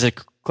 And is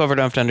it clever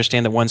enough to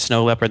understand that one's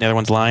Snow Leopard and the other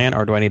one's Lion,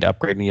 or do I need to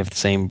upgrade and you have the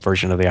same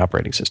version of the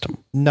operating system?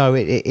 No,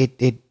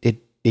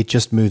 it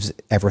just moves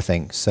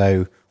everything.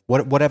 So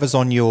whatever's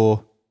on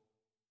your,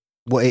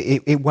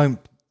 it won't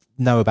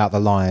know about the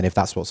Lion if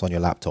that's what's on your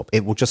laptop.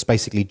 It will just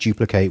basically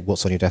duplicate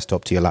what's on your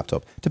desktop to your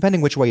laptop,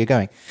 depending which way you're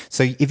going.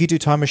 So if you do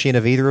Time Machine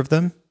of either of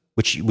them,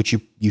 which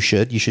you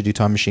should do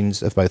Time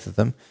Machines of both of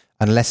them,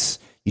 unless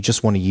you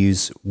just want to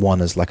use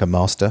one as like a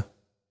master.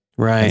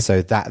 Right. And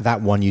so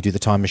that one, you do the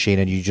Time Machine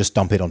and you just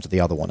dump it onto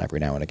the other one every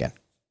now and again.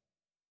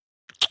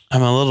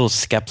 I'm a little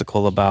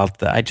skeptical about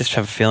that. I just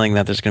have a feeling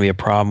that there's going to be a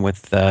problem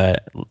with, a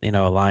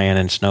Lion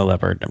and Snow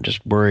Leopard. I'm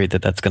just worried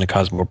that that's going to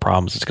cause more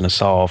problems it's going to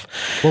solve.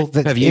 Well,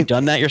 have you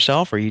done that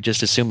yourself, or are you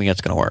just assuming it's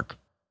going to work?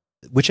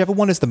 Whichever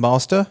one is the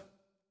master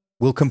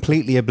will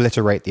completely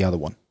obliterate the other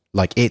one.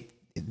 Like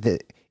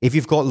if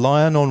you've got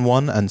Lion on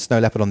one and Snow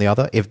Leopard on the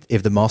other, if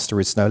the master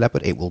is Snow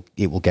Leopard, it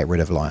will get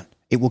rid of Lion.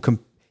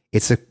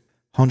 It's a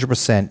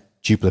 100%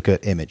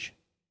 duplicate image.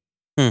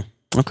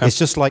 Okay. It's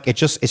just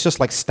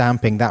like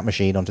stamping that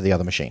machine onto the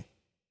other machine.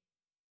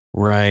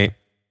 Right.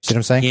 See what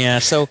I'm saying? Yeah.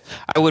 So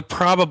I would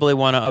probably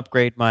want to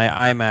upgrade my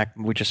iMac,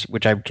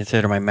 which I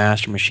consider my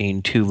master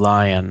machine, to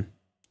Lion.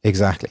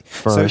 Exactly.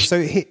 First.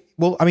 I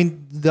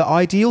mean, the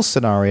ideal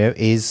scenario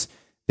is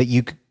that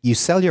you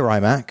sell your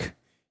iMac,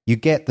 you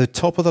get the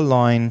top of the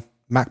line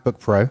MacBook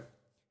Pro,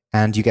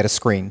 and you get a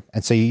screen.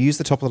 And so you use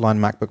the top of the line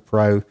MacBook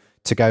Pro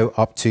to go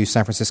up to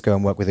San Francisco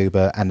and work with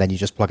Uber, and then you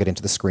just plug it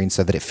into the screen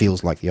so that it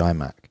feels like the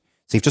iMac.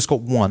 So you've just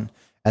got one,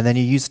 and then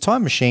you use the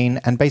Time Machine,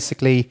 and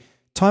basically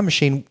Time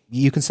Machine,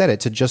 you can set it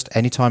to just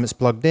anytime it's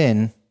plugged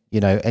in,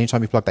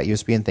 anytime you plug that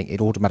USB in thing,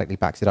 it automatically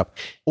backs it up.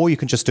 Or you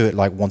can just do it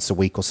like once a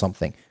week or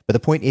something. But the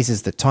point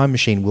is that Time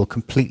Machine will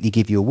completely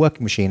give you a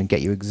working machine and get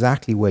you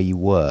exactly where you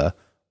were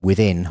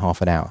within half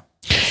an hour.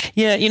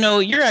 Yeah,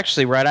 you're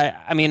actually right.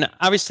 I mean,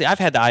 obviously, I've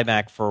had the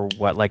iMac for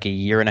like a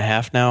year and a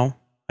half now,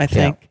 I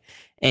think.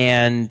 Yeah.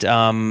 And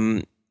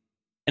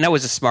that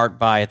was a smart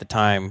buy at the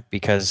time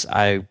because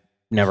I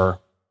never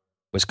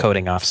was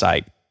coding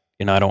offsite.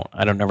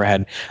 I never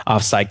had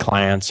offsite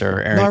clients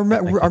or. No, I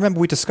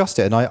remember we discussed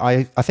it, and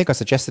I think I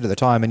suggested at the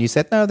time, and you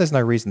said no, there's no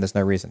reason.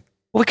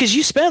 Well, because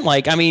you spent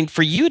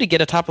for you to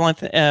get a top line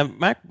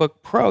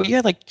MacBook Pro,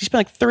 you spent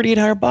like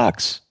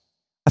 $3,800.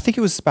 I think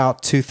it was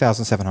about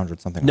 2,700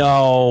 something.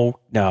 No.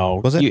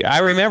 Was it? I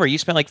remember you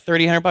spent like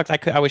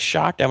 $3,800. I was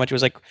shocked how much it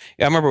was like.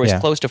 I remember it was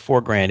close to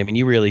 $4,000. I mean,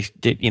 you really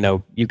did.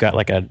 You got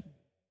like a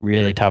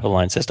really top of the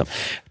line system.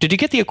 Did you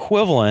get the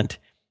equivalent?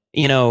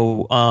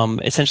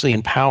 Essentially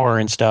in power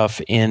and stuff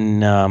for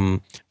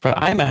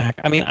iMac.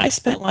 I mean, I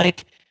spent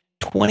like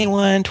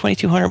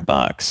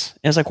 $2,200. And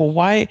it's like, well,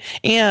 why?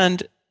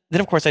 And then,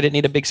 of course, I didn't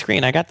need a big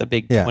screen. I got the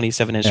big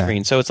 27-inch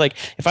screen. So it's like,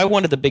 if I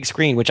wanted the big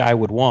screen, which I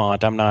would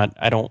want,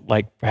 I don't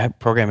like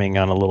programming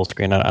on a little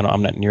screen.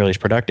 I'm not nearly as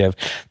productive.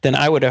 Then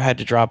I would have had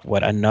to drop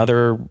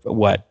another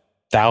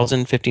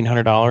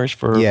 $1,500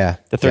 for the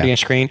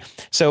 30-inch screen.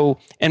 So,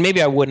 and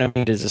maybe I wouldn't have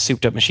made it as a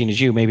souped-up machine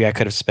as you. Maybe I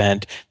could have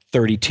spent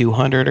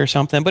 $3,200 or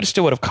something, but it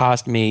still would have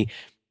cost me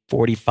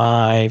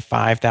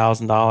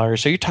 $5,000.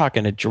 So you're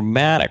talking a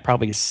dramatic,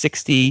 probably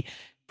 60%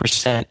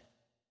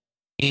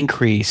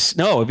 increase.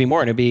 No, it'd be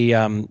more. It'd be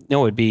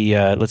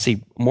let's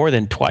see, more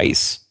than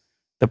twice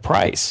the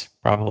price,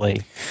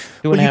 probably.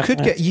 What you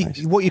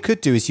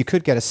could do is you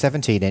could get a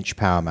 17-inch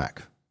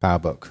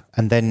PowerBook,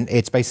 and then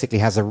it basically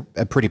has a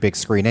pretty big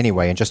screen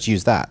anyway, and just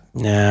use that.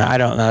 Yeah, I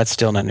don't know. That's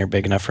still not near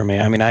big enough for me.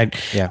 I mean, I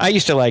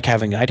used to like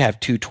I'd have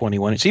two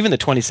 21 inches. Even the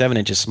 27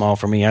 inches small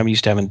for me. I'm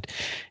used to having,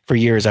 for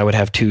years, I would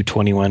have two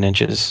 21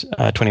 inches,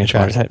 20-inch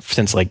monitors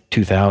since like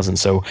 2000.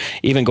 So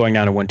even going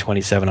down to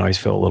 127, I always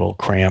feel a little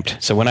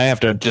cramped. So when I have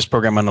to just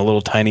program on a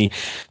little tiny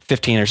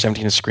 15 or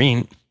 17-inch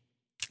screen,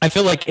 I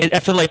feel like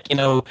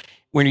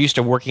when you're used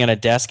to working on a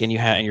desk and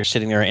you're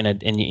sitting there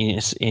and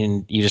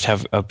you just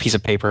have a piece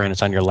of paper and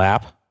it's on your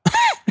lap,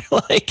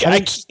 I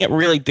can't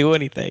really do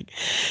anything.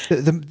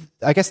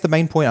 I guess the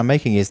main point I'm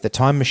making is that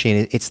Time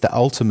Machine, it's the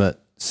ultimate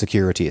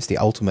security, it's the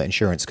ultimate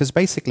insurance, because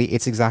basically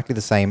it's exactly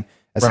the same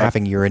as Right.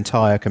 having your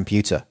entire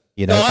computer.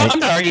 You know, No, and I'm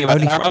not arguing about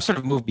only- that. I'll sort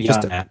of move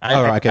beyond that.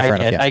 Okay, fair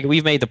enough.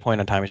 We've made the point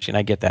on Time Machine.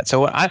 I get that.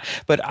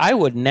 But I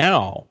would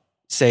now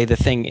say the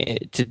thing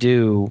to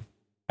do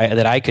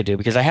that I could do,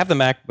 because I have the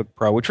MacBook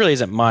Pro, which really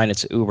isn't mine,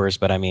 it's Uber's,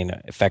 but I mean,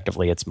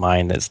 effectively it's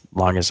mine as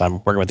long as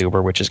I'm working with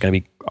Uber, which is going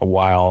to be a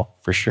while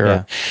for sure.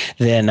 Yeah.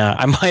 Then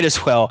I might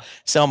as well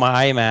sell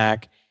my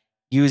iMac,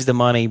 use the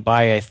money,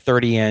 buy a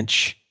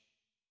 30-inch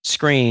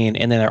screen,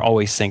 and then they're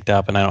always synced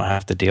up, and I don't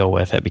have to deal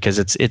with it because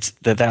it's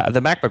the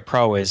MacBook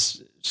Pro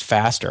is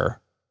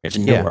faster, it's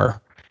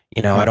newer.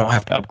 You know, I don't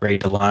have to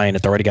upgrade to Line.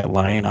 It's already got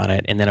Line on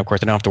it. And then, of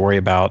course, I don't have to worry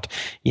about,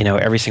 you know,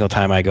 every single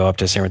time I go up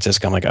to San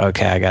Francisco, I'm like,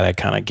 okay, I got to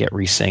kind of get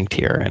resynced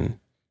here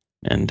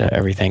and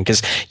everything.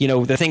 Because, you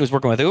know, the thing with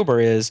working with Uber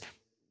is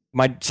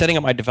setting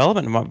up my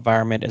development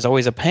environment is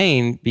always a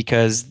pain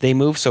because they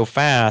move so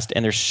fast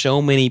and there's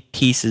so many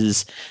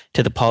pieces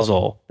to the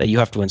puzzle that you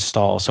have to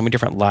install, so many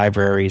different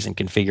libraries and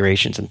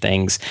configurations and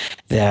things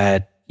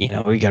that, you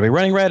know, you got to be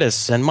running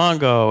Redis and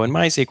Mongo and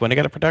MySQL, and you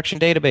got a production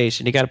database,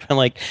 and you got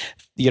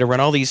to run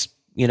all these,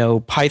 you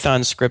know,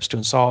 Python scripts to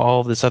install all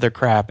of this other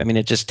crap. I mean,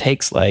 it just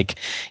takes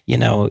you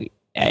know,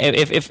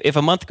 if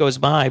a month goes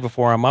by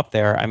before I'm up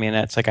there, I mean,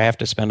 it's like I have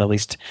to spend at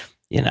least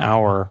an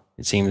hour,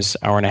 it seems,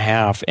 hour and a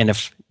half, and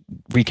if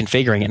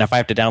reconfiguring it, and if I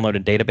have to download a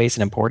database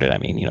and import it, I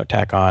mean, you know,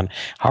 tack on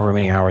however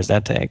many hours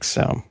that takes.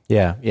 So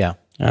yeah,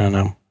 I don't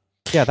know.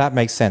 Yeah, that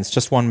makes sense.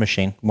 Just one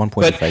machine, one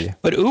point of failure.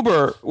 But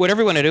Uber, what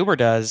everyone at Uber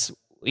does,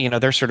 you know,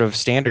 their sort of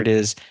standard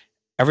is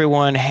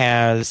everyone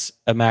has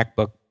a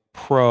MacBook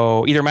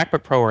Pro, either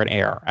MacBook Pro or an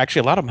Air.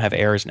 Actually, a lot of them have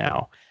Airs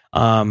now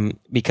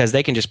because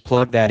they can just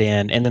plug that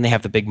in, and then they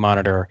have the big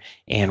monitor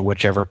and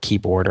whichever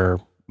keyboard or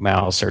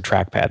mouse or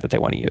trackpad that they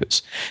want to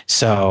use.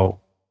 So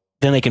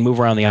then they can move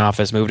around the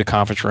office, move to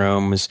conference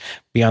rooms,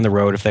 be on the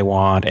road if they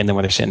want, and then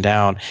when they're sitting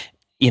down,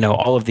 you know,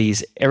 all of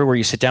these, everywhere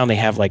you sit down, they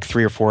have like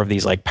 3 or 4 of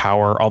these like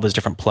power, all those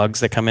different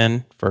plugs that come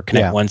in for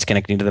connect. Yeah. One's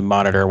connecting to the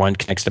monitor, one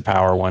connects to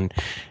power, one,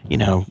 you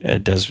know,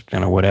 does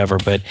kind of whatever.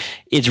 But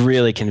it's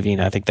really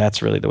convenient. I think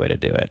that's really the way to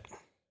do it.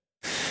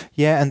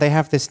 Yeah, and they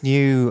have this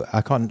new,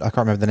 I can't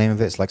remember the name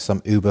of it. It's like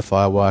some Uber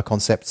Firewire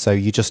concept. So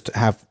you just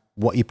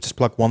you just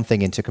plug one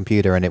thing into a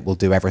computer and it will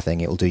do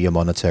everything. It will do your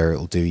monitor, it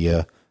will do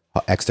your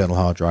external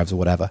hard drives or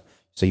whatever.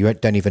 So you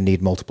don't even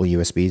need multiple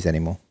USBs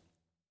anymore.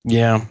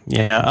 Yeah.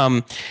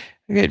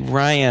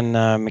 Ryan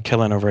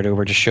McKillen over at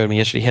Uber just showed me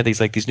yesterday. He had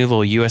these new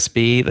little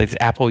USB, like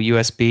Apple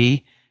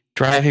USB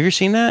drive. Have you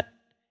seen that?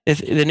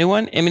 The new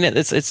one? I mean,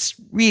 it's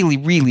really,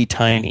 really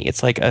tiny.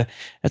 It's like a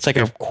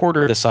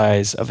quarter the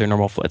size of their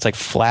normal. It's like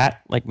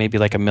flat, like maybe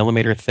like a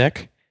millimeter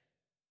thick.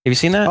 Have you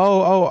seen that?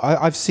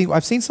 I've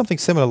seen something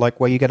similar, like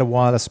where you get a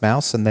wireless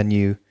mouse and then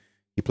you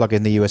plug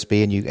in the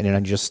USB and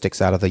it just sticks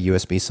out of the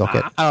USB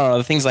socket. I don't know.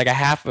 The thing's like a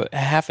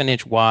half an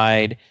inch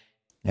wide.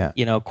 Yeah,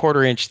 you know,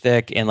 quarter inch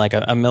thick and like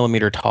a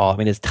millimeter tall. I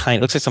mean, it's tiny.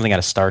 It looks like something out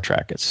of Star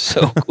Trek. It's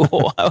so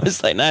cool. I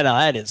was like, no,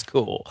 that is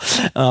cool.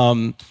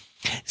 Yeah.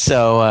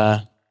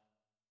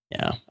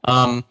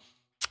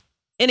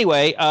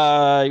 Anyway,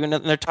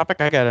 another topic.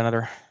 I got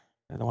another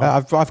one.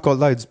 I've got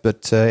loads,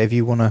 but if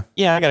you want to,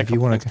 yeah, I got a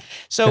couple.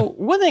 So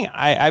one thing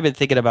I've been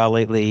thinking about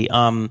lately,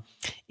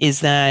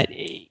 is that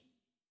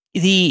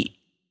the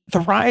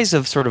rise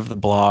of sort of the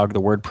blog,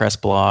 the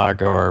WordPress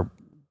blog, or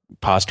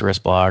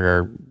Posterous blog,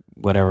 or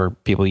whatever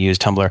people use,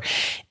 Tumblr,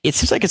 it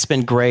seems like it's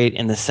been great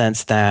in the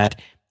sense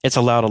that it's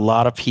allowed a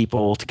lot of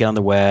people to get on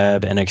the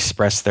web and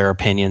express their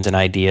opinions and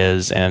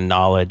ideas and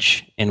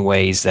knowledge in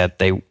ways that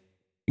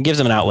gives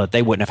them an outlet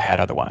they wouldn't have had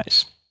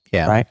otherwise.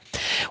 Yeah. Right.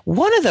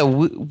 One of the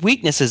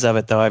weaknesses of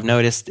it, though, I've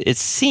noticed, it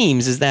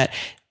seems, is that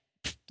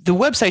the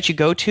websites you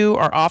go to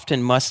are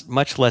often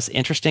much less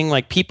interesting.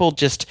 Like people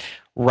just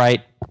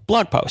write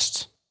blog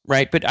posts.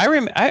 Right. But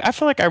I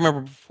feel like I remember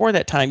before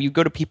that time, you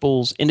go to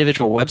people's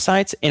individual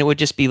websites and it would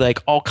just be like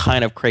all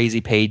kind of crazy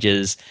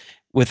pages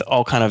with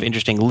all kind of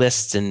interesting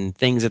lists and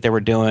things that they were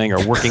doing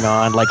or working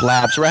on, like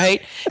labs.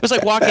 Right. It was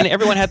like walking.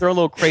 Everyone had their own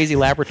little crazy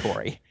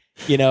laboratory,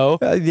 you know?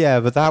 Yeah.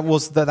 But that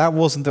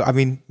wasn't, I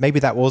mean, maybe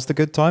that was the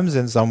good times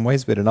in some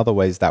ways, but in other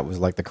ways, that was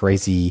like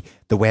the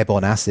web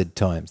on acid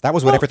times. That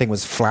was when everything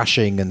was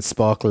flashing and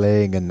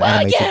sparkling and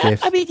animated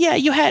GIFs.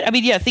 I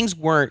mean, things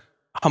weren't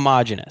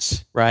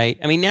homogenous, right?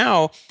 I mean,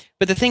 now,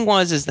 but the thing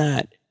is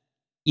that,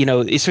 you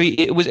know, so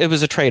it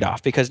was a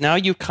trade-off because now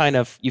you've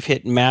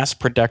hit mass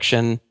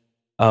production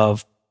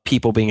of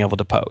people being able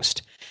to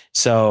post.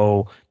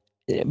 So,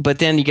 but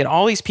then you get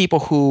all these people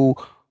who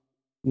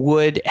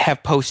would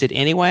have posted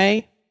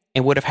anyway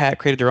and would have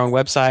created their own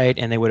website,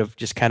 and they would have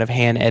just kind of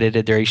hand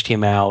edited their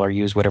HTML or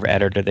used whatever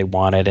editor they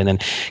wanted, and then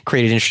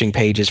created interesting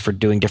pages for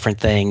doing different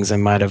things,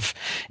 and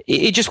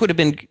they just would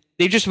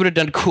have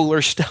done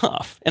cooler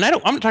stuff. And I'm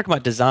not talking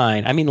about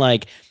design. I mean,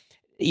 like,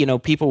 you know,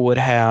 people would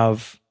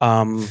have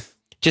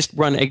just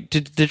run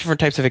different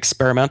types of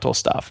experimental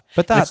stuff.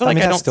 But that's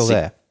still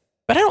there.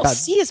 But I don't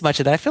see as much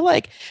of that. I feel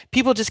like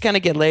people just kind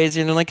of get lazy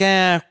and they're like,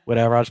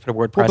 whatever, I'll just put a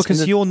WordPress. Well,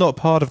 because you're not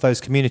part of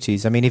those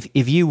communities. I mean,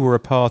 if you were a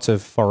part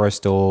of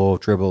Forest or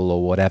Dribble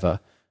or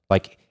whatever,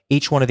 like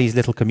each one of these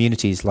little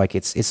communities, like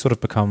it's sort of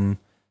become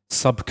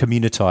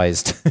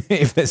sub-communitized,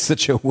 if there's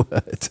such a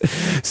word.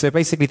 So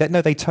basically,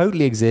 they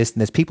totally exist,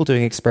 and there's people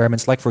doing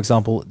experiments. Like, for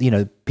example,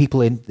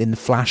 people in the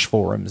Flash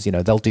forums,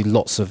 they'll do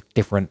lots of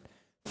different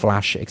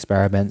Flash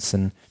experiments,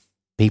 and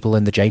people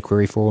in the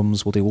jQuery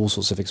forums will do all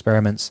sorts of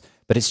experiments.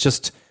 But it's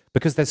just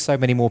because there's so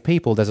many more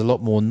people, there's a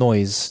lot more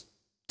noise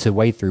to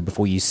wade through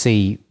before you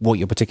see what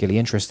you're particularly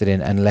interested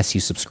in, unless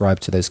you subscribe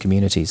to those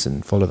communities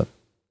and follow them.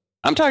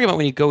 I'm talking about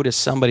when you go to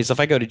somebody. So if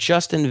I go to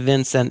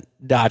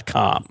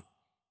justinvincent.com,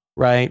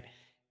 right,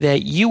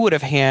 that you would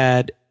have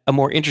had a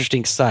more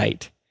interesting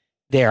site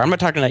there. I'm not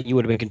talking that you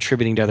would have been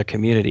contributing to other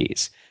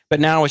communities,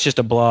 but now it's just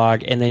a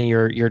blog, and then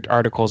your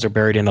articles are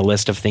buried in a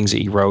list of things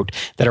that you wrote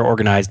that are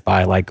organized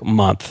by like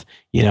month,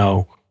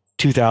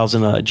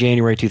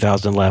 January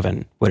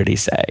 2011. What did he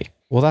say?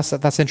 Well,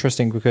 that's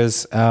interesting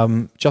because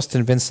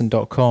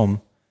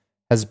justinvincent.com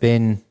has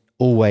been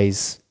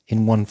always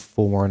in one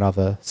form or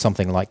another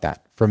something like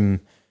that. From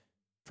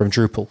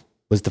Drupal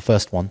was the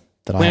first one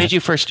that When did you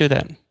first do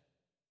that?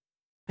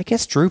 I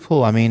guess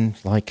Drupal,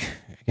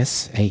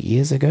 8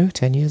 years ago,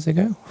 10 years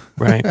ago.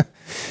 Right.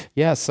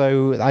 Yeah,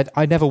 so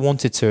I never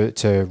wanted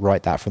to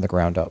write that from the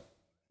ground up.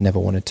 Never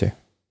wanted to.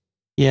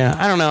 Yeah,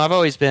 I don't know. I've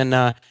always been,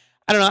 I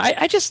don't know.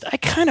 I just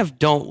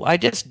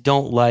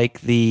don't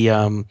like the,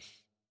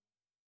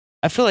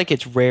 I feel like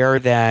it's rare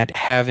that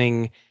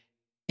having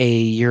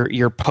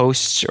your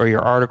posts or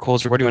your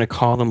articles, or what do you want to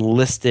call them,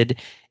 listed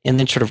and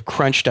then sort of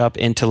crunched up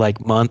into like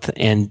month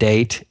and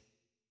date,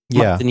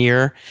 month and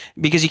year,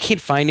 because you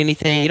can't find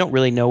anything. You don't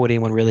really know what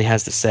anyone really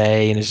has to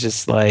say, and it's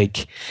just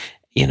like,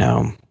 I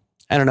don't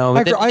know.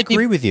 I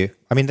agree with you.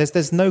 I mean,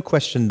 there's no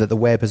question that the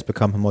web has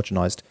become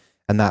homogenized,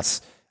 and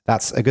that's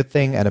a good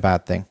thing and a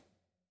bad thing.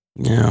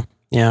 Yeah.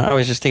 I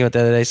was just thinking about that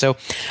the other day. So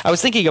I was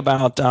thinking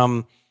about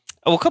a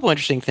couple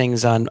interesting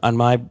things on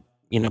my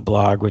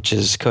blog, which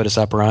is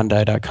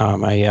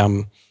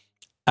codusoperandi.com.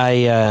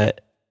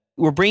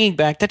 We're bringing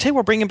back. Did I tell you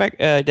we're bringing back?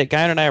 That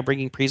Guy and I are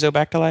bringing Preezo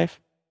back to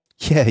life.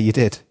 Yeah, you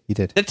did.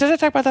 Did I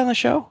talk about that on the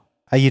show?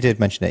 You did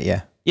mention it.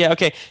 Yeah. Yeah.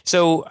 Okay.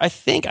 So I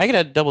think I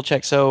gotta double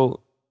check. So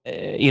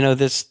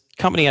this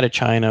company out of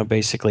China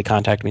basically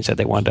contacted me and said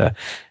they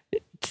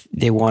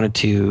wanted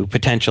to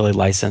potentially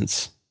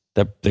license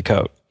the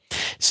code.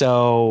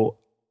 So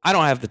I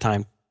don't have the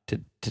time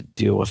to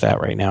deal with that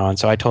right now. And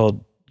so I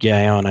told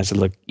Gael, and I said,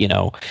 look,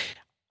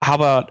 how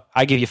about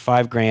I give you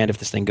 $5,000 if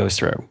this thing goes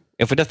through?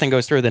 If nothing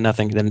goes through, then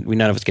nothing. Then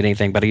none of us get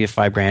anything. But I give you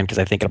 $5,000 because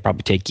I think it'll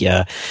probably take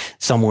you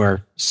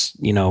somewhere,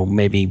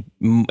 maybe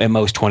at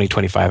most 20,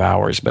 25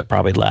 hours, but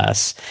probably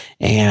less.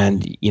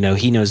 And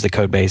he knows the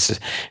code base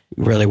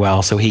really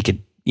well, so he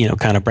could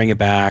kind of bring it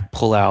back,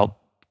 pull out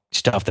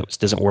stuff that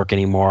doesn't work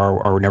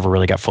anymore or never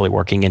really got fully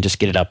working, and just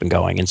get it up and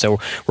going. And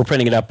so we're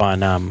putting it up on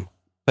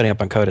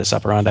Codus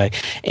Operandi.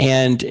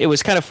 And it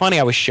was kind of funny.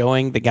 I was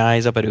showing the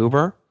guys up at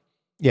Uber.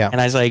 Yeah. And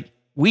I was like,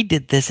 we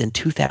did this in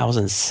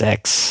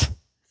 2006.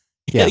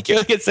 Yeah. Like, you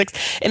look at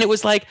 6. And it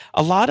was like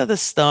a lot of the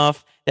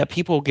stuff that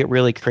people get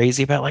really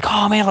crazy about, like,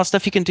 oh man, all the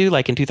stuff you can do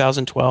like in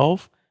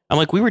 2012. I'm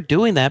like, we were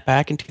doing that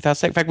back in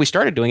 2006. In fact, we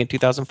started doing it in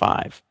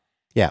 2005.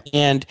 Yeah.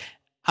 And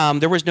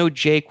there was no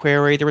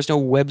jQuery, there was no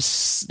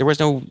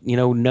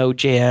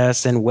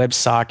Node.js and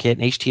WebSocket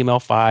and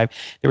HTML5.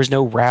 There was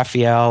no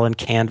Raphael and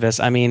Canvas.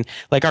 I mean,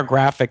 like our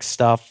graphics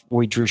stuff, where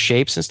we drew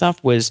shapes and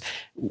stuff,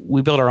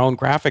 we built our own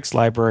graphics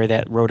library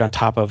that rode on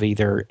top of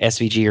either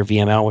SVG or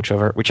VML,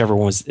 whichever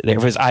one was there.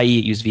 If it was IE,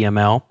 it used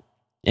VML,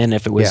 and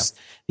if it was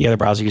the other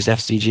browser, used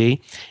SVG.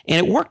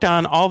 And it worked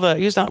on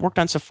worked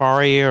on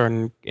Safari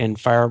and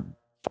Firefox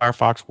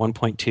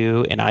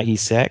 1.2 and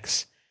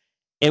IE6.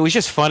 It was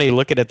just funny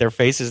looking at their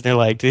faces. They're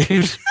like,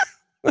 dude,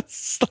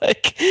 it's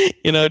like,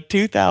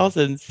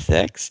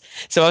 2006.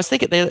 So I was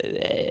thinking,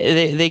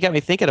 they got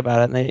me thinking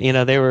about it.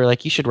 And they were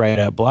like, you should write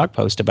a blog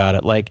post about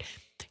it. Like,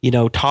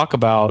 talk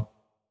about,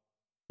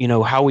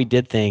 how we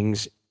did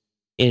things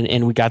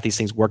and we got these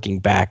things working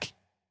back,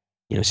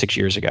 6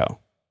 years ago.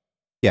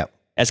 Yeah.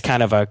 As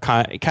kind of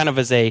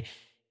as a,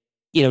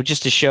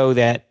 just to show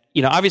that,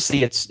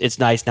 obviously it's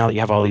nice now that you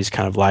have all these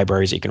kind of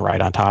libraries that you can write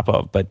on top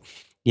of, but,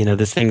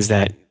 the things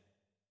that,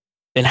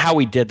 and how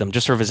we did them,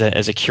 just sort of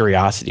as a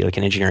curiosity, like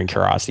an engineering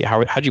curiosity.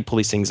 How'd you pull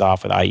these things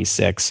off with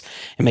IE6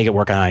 and make it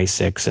work on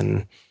IE6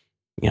 and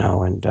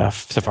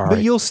Safari?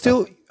 But you're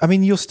still,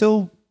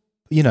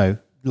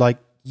 like,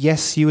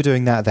 yes, you were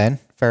doing that then.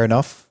 Fair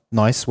enough.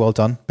 Nice. Well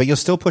done. But you're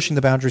still pushing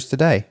the boundaries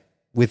today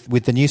with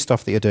the new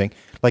stuff that you're doing.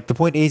 Like, the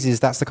point is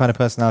that's the kind of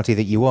personality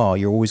that you are.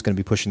 You're always going to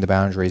be pushing the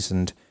boundaries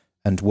and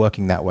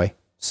working that way.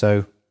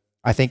 So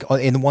I think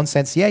in one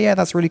sense, yeah,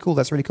 that's really cool.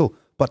 That's really cool.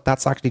 But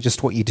that's actually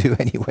just what you do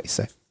anyway.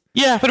 So.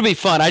 Yeah, but it'd be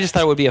fun. I just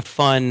thought it would be a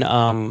fun,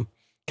 kind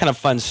of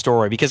fun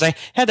story, because I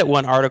had that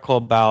one article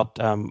about,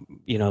 how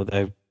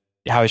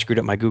I screwed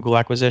up my Google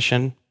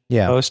acquisition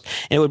post,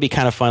 and it would be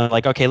kind of fun.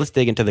 Like, okay, let's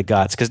dig into the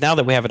guts, because now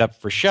that we have it up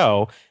for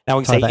show, now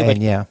we can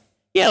say,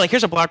 Yeah, like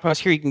here's a blog post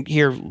here. You can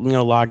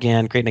log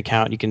in, create an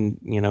account. You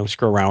can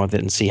scroll around with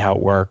it and see how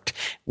it worked.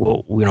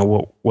 Well,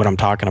 what I'm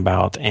talking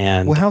about.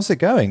 And well, how's it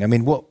going? I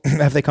mean, what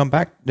have they come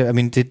back? I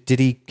mean, did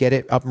he get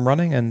it up and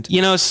running? And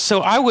so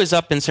I was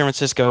up in San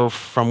Francisco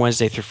from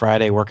Wednesday through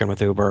Friday working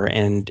with Uber,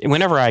 and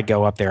whenever I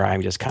go up there,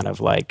 I'm just kind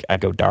of like I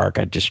go dark.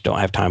 I just don't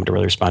have time to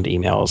really respond to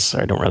emails.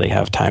 I don't really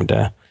have time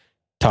to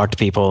talk to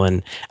people,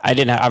 and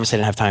obviously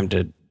didn't have time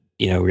to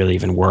really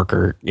even work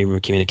or even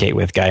communicate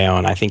with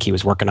Guyon. I think he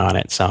was working on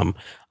it some.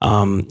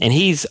 And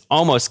he's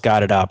almost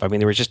got it up. I mean,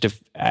 there was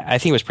I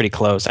think it was pretty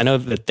close. I know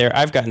that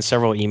I've gotten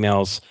several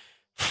emails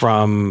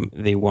from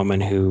the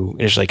woman who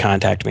initially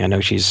contacted me. I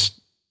know she's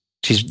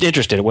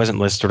interested. It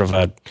wasn't sort of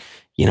a,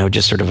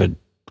 just sort of a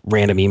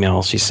random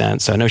email she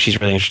sent. So I know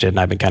she's really interested, and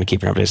I've been kind of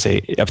keeping her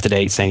up to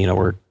date saying,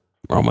 we're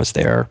almost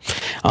there.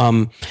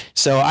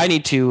 So I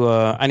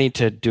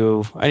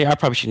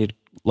probably should need to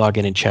log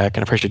in and check,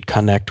 and I probably should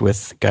connect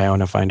with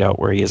Guyon and find out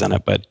where he is on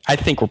it. But I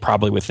think we're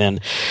probably within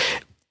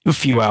a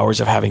few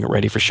hours of having it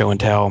ready for show and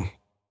tell.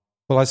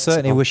 Well, I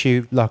certainly wish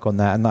you luck on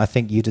that, and I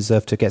think you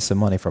deserve to get some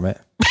money from it.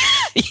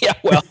 Yeah,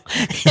 well,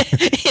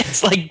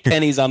 it's like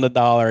pennies on the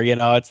dollar,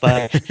 It's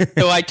like,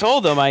 so I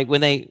told them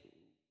when they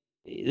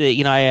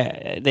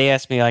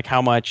asked me like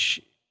how much,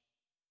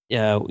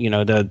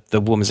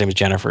 the woman's name is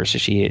Jennifer, so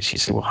she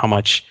said, well, how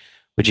much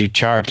would you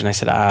charge? And I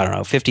said, I don't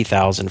know,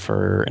 50,000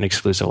 for an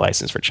exclusive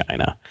license for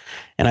China.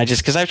 And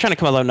because I was trying to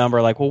come up with a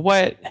number like, well,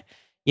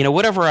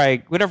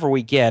 whatever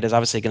we get is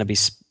obviously going to be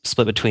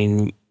split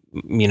between,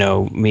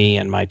 me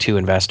and my two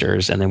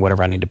investors, and then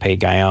whatever I need to pay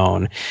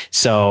Guyon.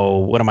 So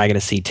what am I going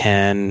to see,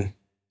 10,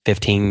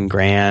 15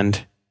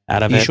 grand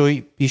out of it?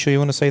 You sure you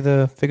want to say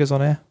the figures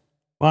on air?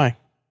 Why?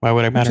 Why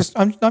would it matter?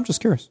 I'm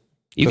just curious.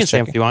 You can say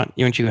them if you want.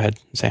 You and you ahead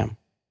and say them.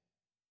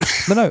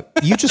 No,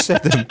 you just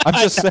said them. I'm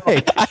just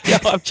saying. I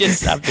know. I'm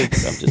just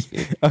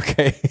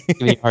okay.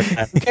 Giving you a hard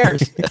time. Who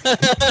cares?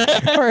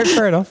 All right,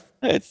 fair enough.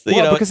 It's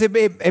because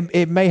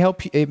it may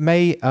help you. It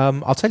may.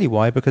 I'll tell you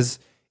why. Because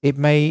it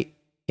may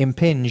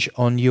impinge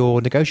on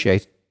your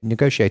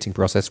negotiating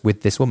process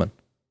with this woman.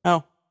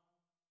 Oh,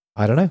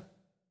 I don't know.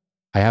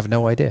 I have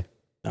no idea.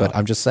 No. But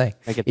I'm just saying,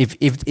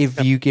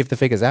 if you give the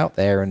figures out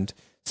there and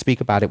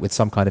speak about it with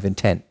some kind of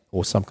intent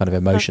or some kind of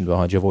emotion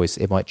behind your voice,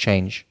 it might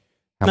change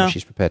how much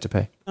she's prepared to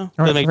pay. No,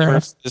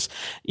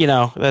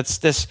 that's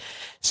this.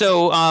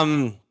 So,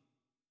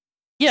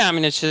 yeah, I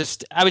mean,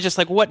 I was just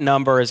like, what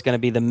number is going to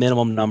be the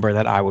minimum number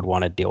that I would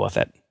want to deal with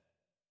it?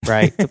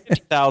 Right?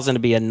 50,000 to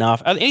be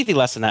enough. Anything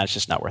less than that is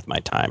just not worth my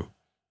time.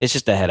 It's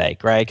just a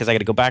headache, right? Because I got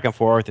to go back and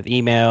forth with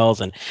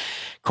emails and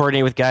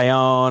coordinate with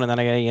Guyon, and then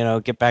I got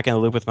to, get back in the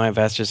loop with my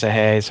investors, say,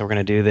 hey, so we're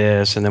going to do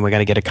this, and then we got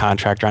to get a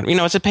contractor on.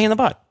 It's a pain in the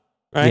butt,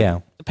 right? Yeah,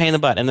 it's a pain in the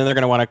butt. And then they're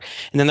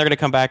going to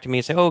come back to me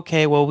and say,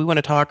 okay, well, we want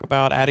to talk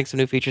about adding some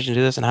new features and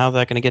do this, and how's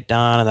that going to get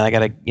done? And then I got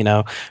to,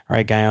 all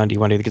right, Guyon, do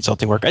you want to do the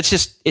consulting work? It's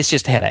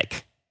just a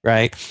headache,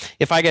 right?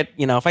 If I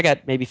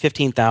got maybe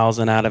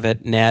 15,000 out of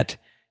it net,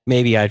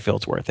 maybe I'd feel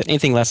it's worth it.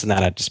 Anything less than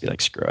that, I'd just be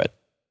like, screw it,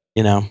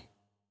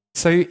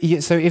 So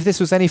if this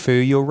was any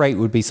food, your rate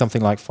would be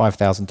something like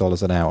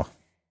 $5,000 an hour.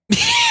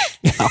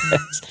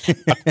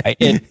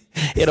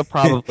 It'll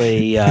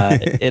probably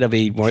it'll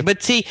be more.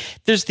 But see,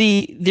 there's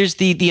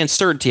the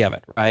uncertainty of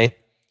it, right?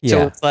 Yeah.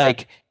 So it's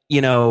like,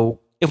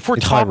 if we're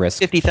talking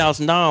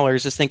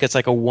 $50,000, just think it's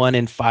like a 1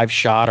 in 5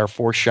 shot or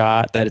 4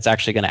 shot that it's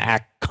actually going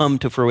to come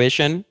to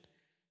fruition.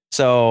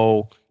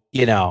 So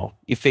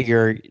you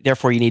figure,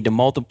 therefore, you need to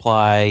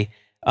multiply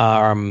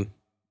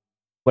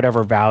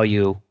whatever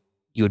value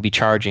you would be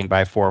charging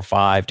by 4 or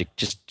 5 to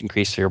just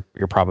increase your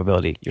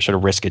probability, your sort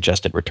of risk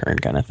adjusted return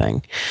kind of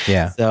thing.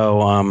 Yeah.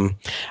 So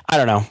I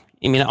don't know.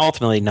 I mean,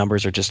 ultimately,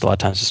 numbers are just a lot of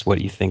times just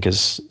what you think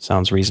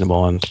sounds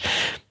reasonable,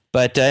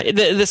 but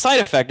the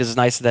side effect is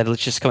nice that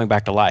it's just coming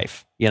back to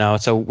life.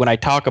 So when I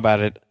talk about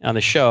it on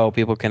the show,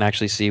 people can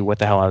actually see what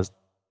the hell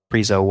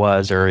Preezo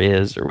was or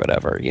is or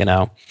whatever.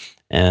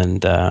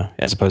 And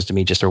as opposed to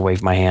me just to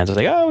wave my hands, I was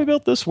like, oh, we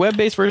built this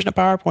web-based version of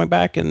PowerPoint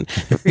back in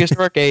the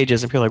prehistoric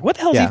ages. And people are like, what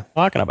the hell is he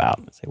talking about?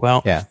 I say,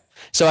 well, yeah.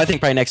 So I think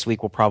probably next week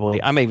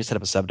I may even set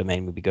up a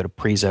subdomain. Maybe go to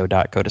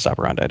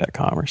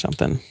preezo.codesoperandi.com or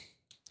something. So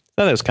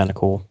that was kind of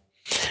cool.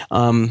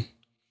 But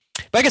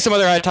I guess some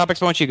other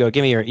topics. Why don't you go?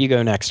 You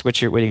go next. What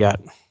do you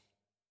got?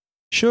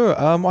 Sure.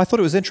 I thought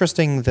it was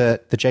interesting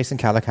that the Jason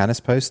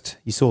Calacanis post,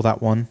 you saw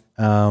that one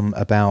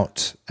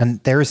about,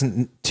 and there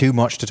isn't too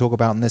much to talk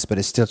about in this, but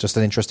it's still just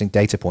an interesting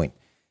data point,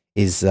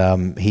 is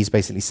he's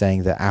basically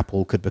saying that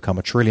Apple could become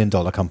 $1 trillion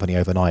company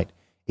overnight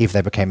if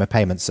they became a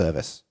payment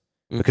service.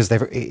 Because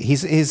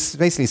he's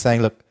basically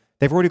saying, look,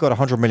 they've already got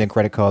 100 million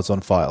credit cards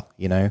on file,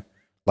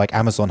 like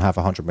Amazon have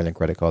 100 million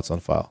credit cards on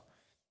file.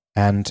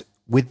 And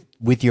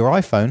with your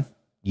iPhone,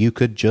 you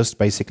could just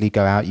basically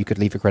go out, you could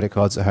leave your credit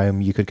cards at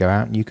home, you could go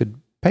out and you could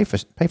pay for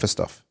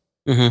stuff.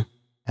 Mm-hmm.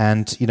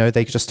 And,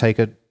 they could just take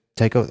a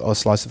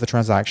slice of the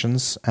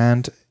transactions,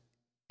 and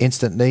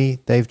instantly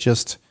they've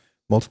just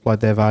multiplied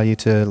their value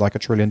to like $1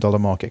 trillion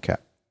market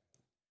cap.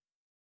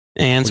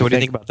 And so what do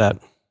you think about that?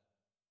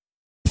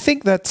 I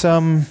think that,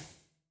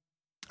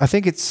 I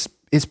think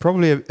is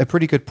probably a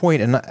pretty good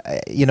point. And,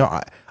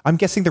 I'm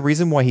guessing the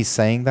reason why he's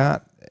saying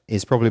that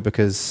is probably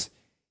because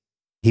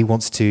he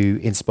wants to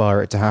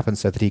inspire it to happen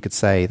so that he could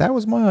say, that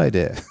was my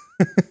idea.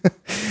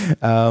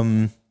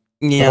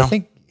 Yeah.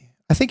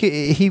 I think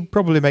he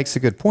probably makes a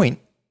good point.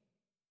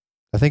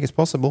 I think it's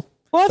possible.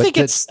 Well, I think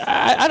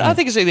I don't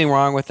think there's anything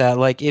wrong with that.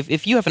 Like,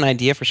 if you have an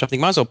idea for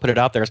something, might as well put it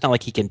out there. It's not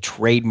like he can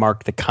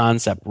trademark the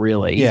concept,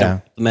 really.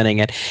 Yeah. Implementing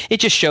it. It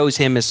just shows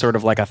him as sort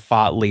of like a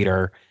thought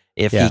leader.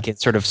 If he can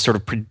sort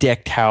of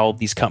predict how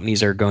these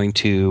companies are going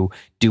to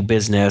do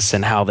business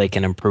and how they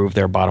can improve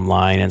their bottom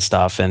line and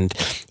stuff, and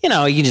you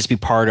can just be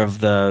part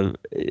of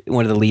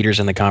one of the leaders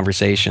in the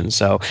conversation.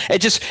 So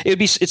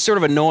it's sort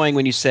of annoying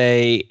when you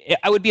say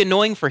I would be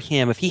annoying for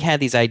him if he had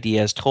these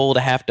ideas, told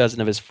a half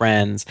dozen of his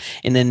friends,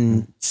 and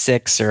then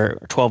 6 or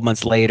 12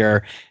 months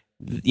later,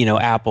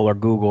 Apple or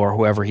Google or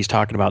whoever he's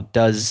talking about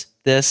does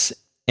this.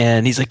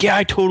 And he's like, yeah,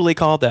 I totally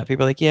called that.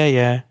 People are like,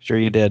 yeah, sure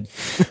you did.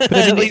 But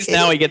at least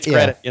now he gets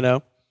credit,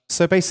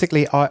 So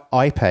basically,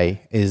 iPay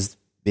is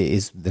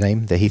the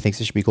name that he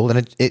thinks it should be called.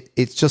 And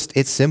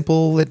it's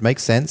simple, it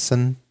makes sense,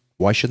 and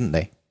why shouldn't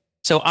they?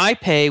 So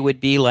iPay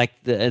would be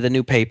like the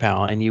new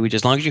PayPal, and you would,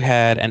 as long as you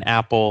had an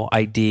Apple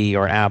ID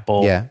or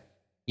Apple,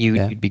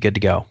 you'd be good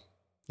to go.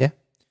 Yeah.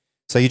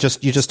 So you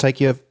just take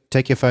your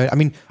phone. I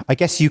mean, I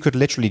guess you could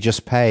literally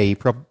just pay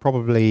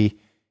probably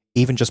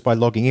even just by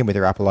logging in with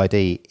your Apple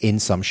ID in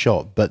some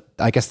shop. But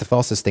I guess the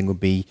fastest thing would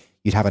be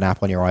you'd have an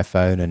app on your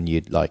iPhone and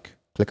you'd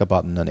click a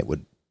button and it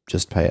would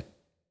just pay it.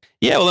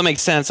 Yeah, well, that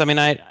makes sense. I mean,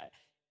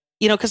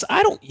 because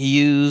I don't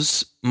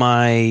use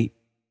my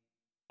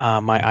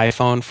my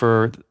iPhone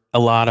for a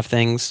lot of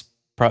things,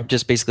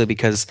 just basically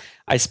because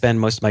I spend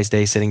most of my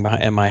day sitting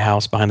in my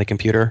house behind the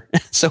computer.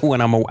 So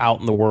when I'm out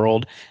in the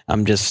world,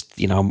 I'm just,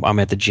 I'm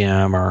at the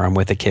gym or I'm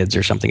with the kids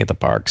or something at the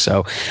park.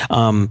 So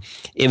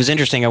it was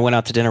interesting. I went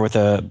out to dinner with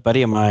a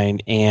buddy of mine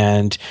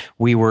and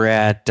we were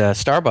at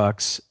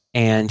Starbucks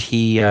and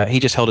he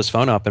just held his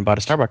phone up and bought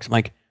a Starbucks. I'm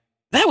like,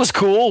 that was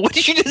cool. What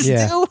did you just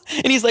do?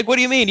 And he's like, what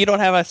do you mean? You don't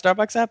have a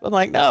Starbucks app? I'm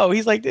like, no.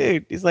 He's like,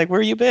 dude,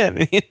 where you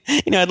been? I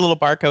had a little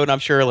barcode and I'm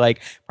sure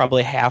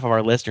probably half of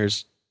our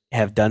listeners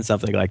have done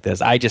something like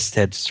this. I just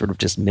had sort of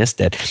just missed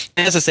it.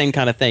 And it's the same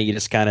kind of thing. You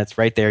just it's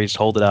right there. You just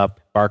hold it up,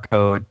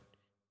 barcode,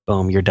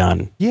 boom, you're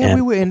done. Yeah,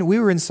 and we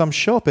were in some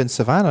shop in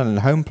Savannah and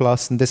Home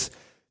Plus, and this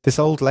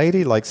old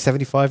lady,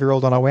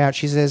 75-year-old on our way out,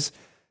 she says,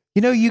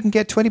 you can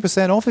get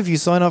 20% off if you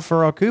sign up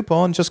for our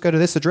coupon. Just go to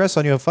this address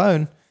on your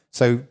phone.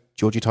 So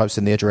Georgie types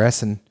in the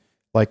address, and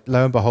lo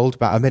and behold,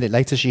 about a minute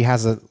later, she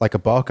has a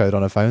barcode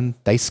on her phone.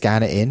 They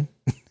scan it in,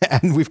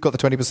 and we've got the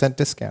 20%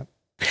 discount.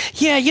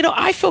 Yeah,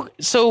 I feel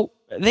so.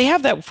 They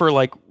have that for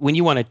when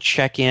you want to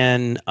check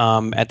in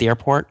at the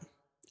airport.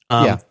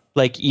 In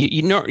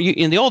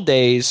the old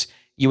days,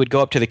 you would go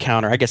up to the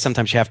counter. I guess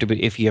sometimes you have to, but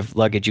if you have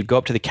luggage, you'd go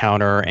up to the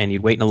counter and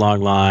you'd wait in a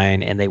long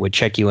line, and they would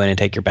check you in and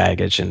take your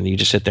baggage, and you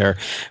just sit there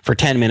for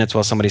 10 minutes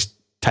while somebody's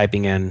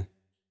typing in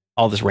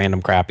all this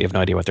random crap. You have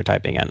no idea what they're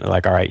typing in. They're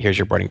like, all right, here's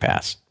your boarding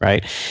pass,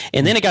 right?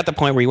 And then it got to the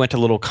point where you went to a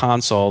little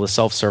console, the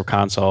self-serve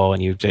console,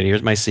 and you said,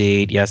 here's my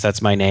seat. Yes,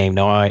 that's my name.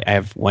 No, I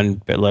have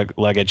one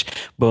luggage.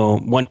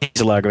 Boom. One piece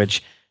of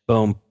luggage.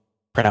 Boom.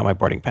 Print out my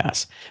boarding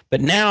pass.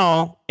 But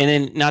now, and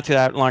then not too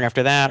that long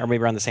after that, or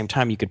maybe around the same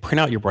time, you could print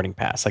out your boarding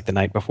pass the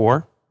night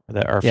before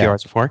or a few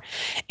hours before.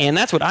 And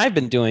that's what I've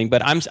been doing.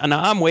 But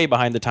I'm way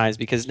behind the times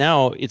because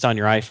now it's on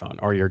your iPhone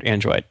or your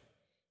Android.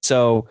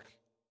 So...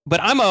 But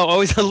I'm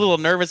always a little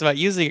nervous about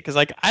using it because,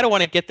 I don't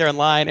want to get there in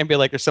line and be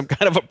like, there's some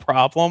kind of a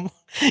problem.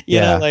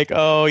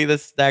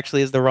 This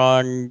actually is the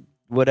wrong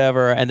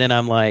whatever. And then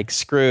I'm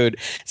screwed.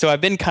 So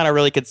I've been kind of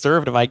really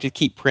conservative. I just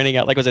keep printing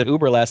out. I was at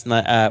Uber last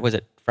night. Was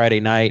it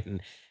Friday night?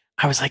 And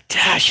I was like,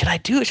 should I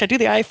do the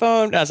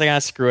iPhone? And I was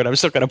like, screw it. I'm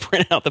still going to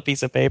print out the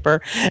piece of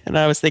paper. And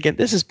I was thinking,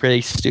 this is pretty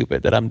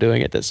stupid that I'm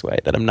doing it this way,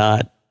 that I'm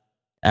not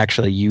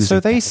actually using. So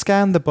they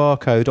scan the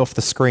barcode off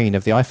the screen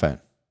of the iPhone,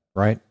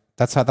 right?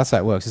 That's how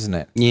it works, isn't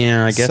it?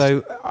 Yeah, I guess.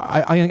 So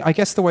I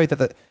guess the way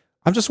that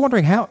I'm just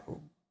wondering how.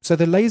 So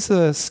the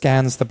laser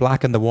scans the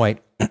black and the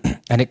white,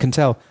 and it can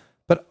tell.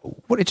 But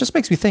it just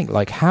makes me think,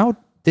 how.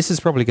 This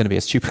is probably going to be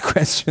a stupid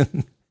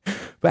question,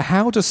 but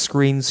how do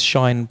screens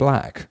shine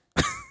black?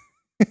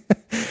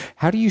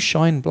 How do you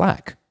shine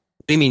black?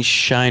 What do you mean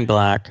shine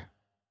black?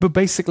 But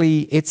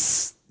basically,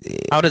 it's.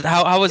 How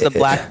is the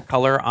black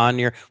color on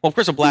your? Well, of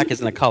course, a black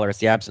isn't a color; it's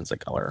the absence of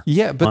color.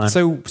 Yeah, but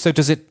so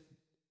does it?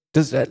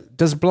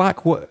 Does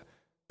black work?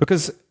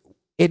 Because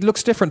it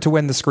looks different to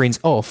when the screen's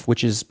off,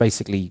 which is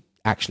basically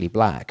actually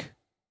black.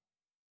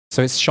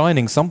 So it's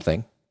shining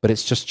something, but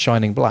it's just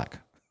shining black.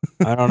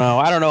 I don't know.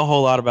 I don't know a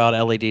whole lot about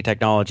LED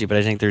technology, but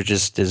I think there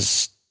just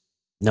is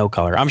no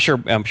color. I'm sure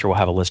we'll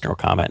have a listener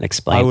comment and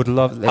explain. I would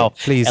love how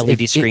please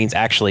LED screens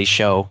actually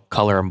show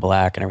color and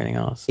black and everything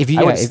else.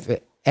 If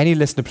any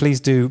listener,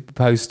 please do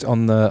post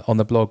on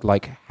the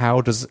blog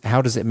how does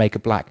it make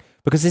it black?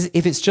 Because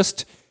if it's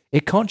just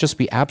it can't just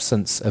be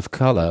absence of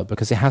color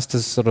because it has to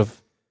sort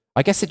of,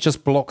 I guess it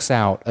just blocks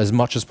out as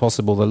much as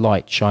possible the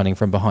light shining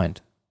from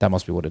behind. That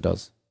must be what it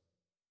does.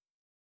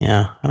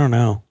 Yeah, I don't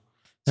know.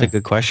 It's a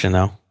good question,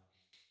 though.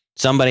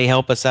 Somebody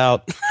help us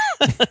out.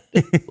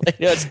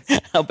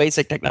 How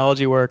basic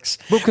technology works.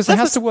 Well, because it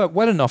has to work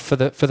well enough for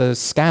the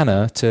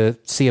scanner to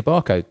see a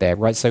barcode there,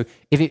 right? So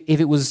if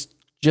it was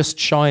just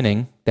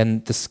shining,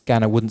 then the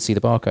scanner wouldn't see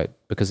the barcode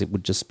because it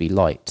would just be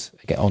light,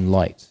 get on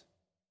light.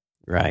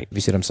 Right.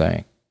 You see what I'm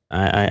saying?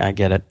 I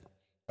get it.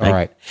 All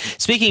right.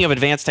 Speaking of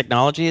advanced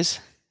technologies,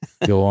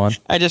 go on.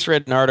 I just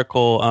read an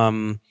article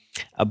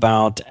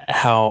about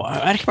how I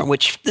can't remember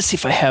which. Let's see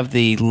if I have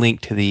the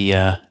link to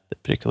the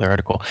particular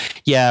article.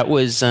 Yeah, it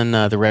was on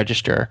the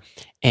Register,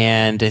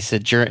 and it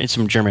said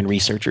some German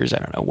researchers, I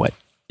don't know what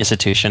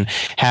institution,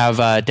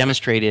 have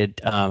demonstrated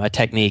a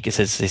technique. It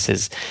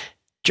says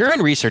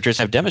German researchers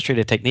have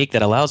demonstrated a technique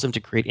that allows them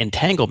to create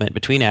entanglement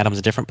between atoms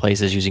in different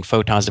places using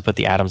photons to put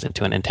the atoms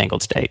into an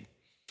entangled state.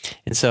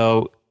 And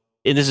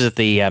this is at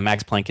the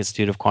Max Planck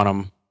Institute of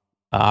Quantum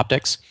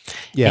Optics.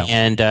 Yeah.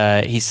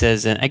 And he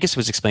says, and I guess it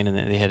was explained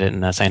they had it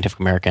in Scientific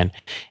American,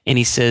 and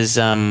he says,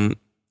 no,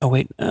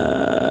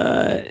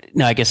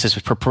 I guess it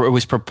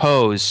was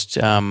proposed.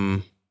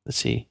 Let's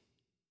see.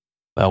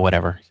 Well,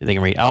 whatever. They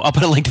can read. I'll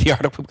put a link to the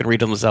article. People can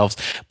read them themselves.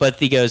 But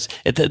he goes,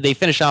 they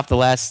finish off the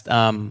last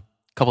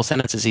couple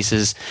sentences. He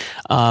says,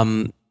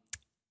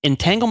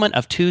 entanglement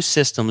of two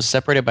systems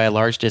separated by a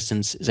large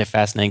distance is a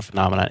fascinating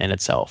phenomenon in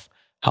itself.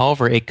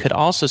 However, it could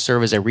also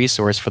serve as a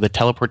resource for the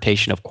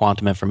teleportation of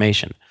quantum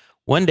information.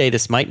 One day,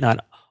 this might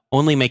not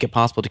only make it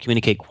possible to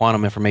communicate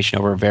quantum information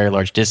over very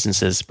large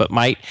distances, but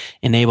might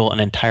enable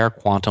an entire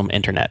quantum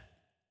internet.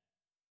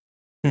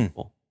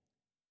 Cool.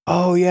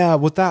 Oh yeah,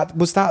 was that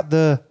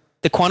the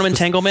quantum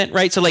entanglement,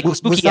 right? So, like,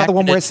 was that the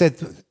one where it said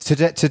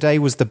today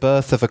was the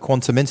birth of a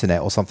quantum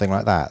internet or something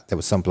like that? There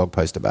was some blog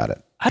post about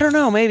it. I don't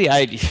know. Maybe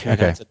Okay.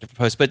 That's a different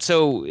post. But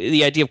so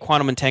the idea of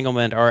quantum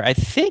entanglement, or I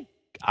think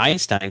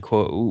Einstein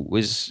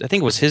was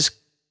his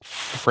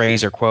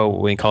phrase or quote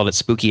when he called it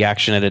spooky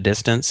action at a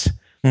distance.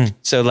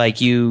 So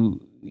like you're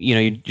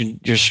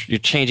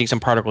changing some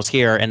particles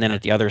here, and then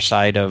at the other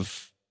side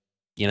of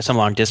some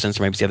long distance,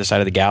 or maybe it's the other side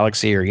of the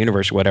galaxy or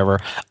universe or whatever,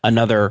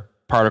 another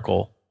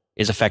particle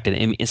is affected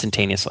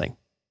instantaneously.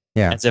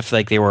 Yeah, as if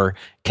like they were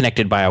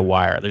connected by a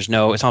wire. It's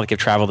not like they've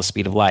traveled the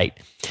speed of light.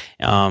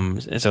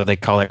 So they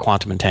call it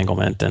quantum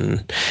entanglement,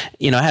 and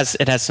it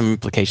has some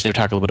implications. They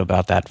talk a little bit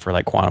about that for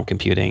like quantum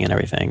computing and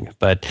everything.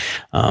 But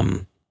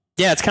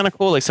yeah, it's kind of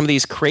cool. Like some of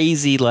these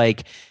crazy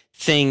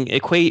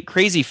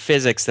crazy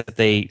physics that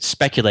they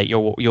speculate.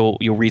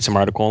 You'll read some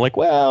article like,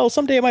 well,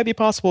 someday it might be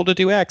possible to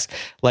do X.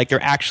 Like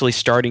they're actually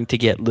starting to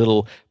get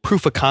little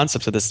proof of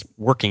concepts of this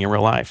working in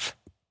real life.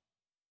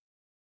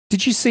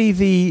 Did you see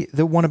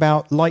the one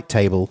about light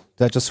table?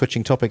 They're just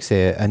switching topics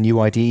here. A new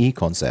IDE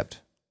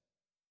concept.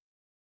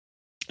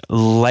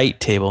 Light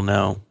table,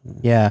 no.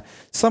 Yeah,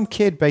 some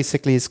kid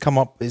basically has come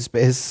up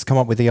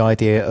with the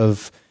idea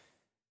of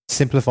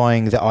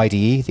simplifying the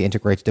IDE, the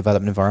integrated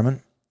development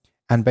environment,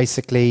 and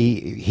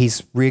basically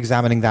he's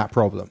re-examining that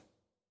problem,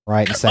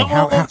 right? And saying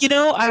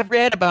I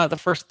read about the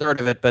first third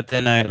of it, but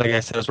then I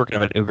was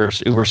working on Uber,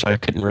 so I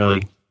couldn't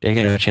really. I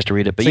didn't have a chance to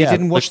read it, but so you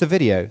didn't watch the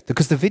video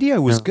because the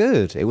video was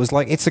good. It was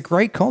like it's a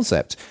great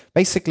concept.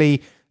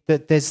 Basically,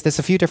 that there's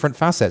a few different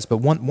facets, but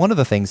one of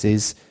the things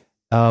is,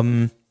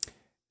 so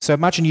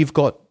imagine you've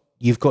got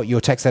your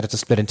text editor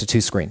split into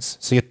two screens.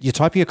 So you're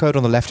typing your code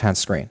on the left hand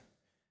screen,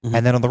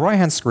 and then on the right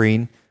hand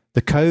screen,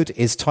 the code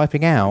is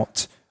typing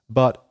out,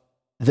 but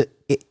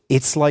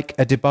it's like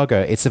a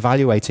debugger. It's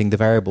evaluating the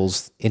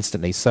variables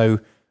instantly.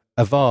 So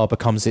a var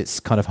becomes its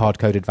kind of hard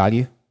coded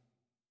value.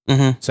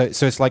 So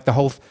it's like the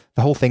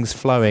whole thing's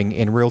flowing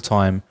in real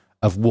time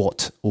of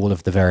what all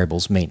of the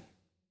variables mean.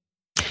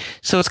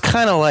 So it's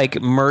kind of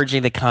like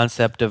merging the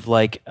concept of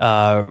like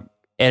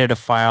edit a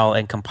file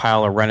and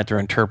compile or run it through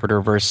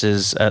interpreter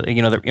versus and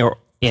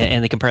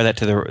they compare that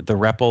to the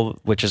REPL,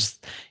 which is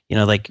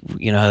like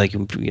a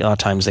lot of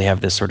times they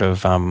have this sort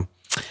of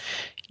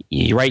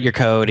you write your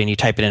code and you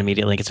type it in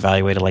immediately. It gets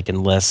evaluated like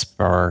in Lisp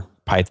or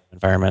Python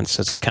environments.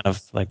 So it's kind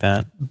of like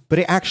that. But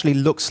it actually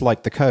looks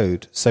like the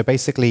code. So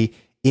basically.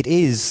 It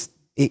is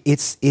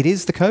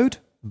the code,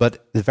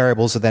 but the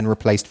variables are then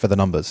replaced for the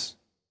numbers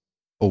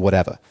or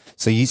whatever.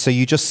 So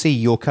you just see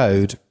your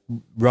code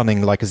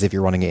running like as if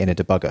you're running it in a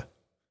debugger.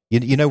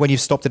 You know when you've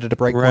stopped it at a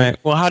breakpoint. Right.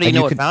 Well, how do you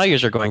know what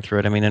values are going through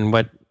it? I mean, and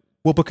what?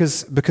 Well,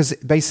 because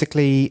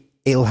basically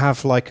it'll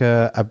have like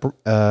a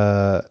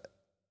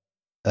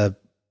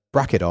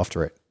bracket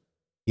after it.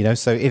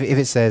 So if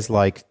it says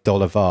like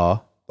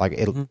 $var, like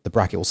the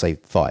bracket will say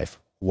 5,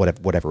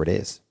 whatever it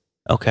is.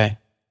 Okay.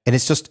 And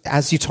it's just,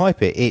 as you type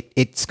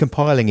it's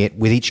compiling it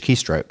with each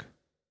keystroke.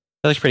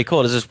 That looks pretty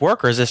cool. Does this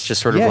work, or is this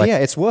just sort of like... Yeah,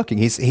 it's working.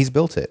 He's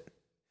built it.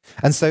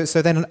 And so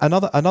then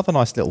another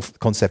nice little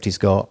concept he's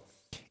got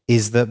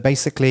is that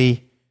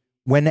basically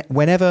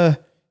whenever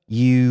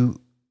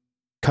you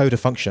code a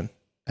function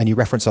and you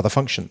reference other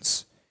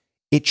functions,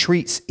 it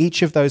treats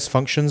each of those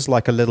functions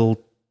like a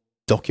little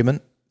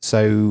document.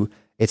 So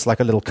it's like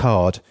a little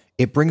card.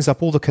 It brings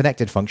up all the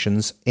connected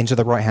functions into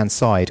the right-hand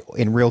side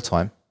in real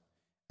time.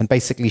 And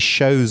basically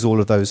shows all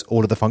of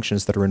the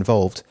functions that are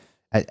involved,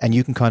 and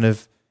you can kind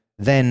of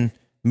then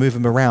move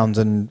them around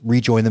and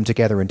rejoin them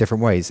together in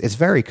different ways. It's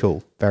very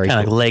cool. Very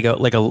kind cool. of like Lego,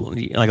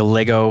 like a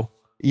Lego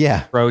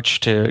approach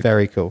to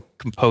very cool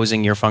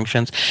composing your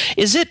functions.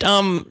 Is it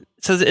so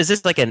is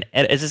this like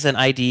is this an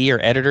IDE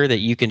or editor that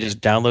you can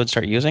just download and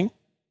start using?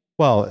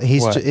 Well,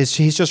 he's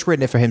just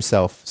written it for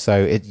himself,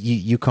 so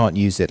you can't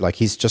use it. Like,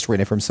 he's just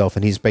written it for himself,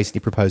 and he's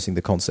basically proposing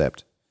the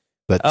concept.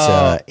 But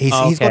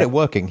he's got it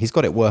working. He's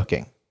got it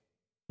working.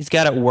 He's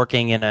got it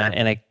working in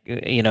a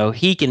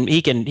he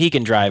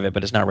can drive it,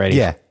 but it's not ready.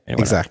 Yeah,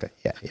 exactly.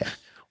 Yeah.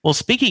 Well,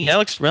 speaking,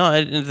 Alex,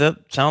 that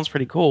sounds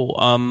pretty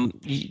cool.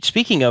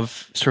 Speaking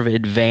of sort of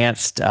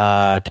advanced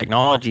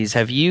technologies,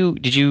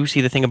 did you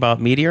see the thing about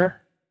Meteor?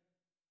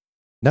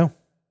 No.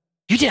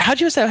 You did? How'd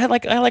you say? I had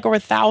like over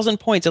 1,000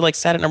 points. It like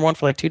sat at number 1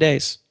 for like 2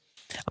 days.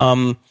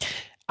 I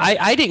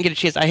didn't get a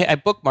chance. I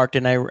bookmarked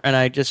it and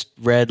I just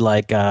read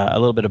like a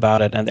little bit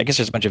about it. And I guess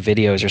there's a bunch of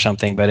videos or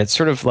something. But it's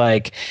sort of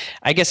like,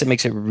 I guess it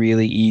makes it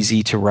really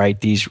easy to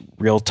write these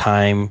real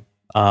time,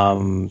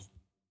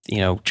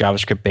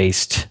 JavaScript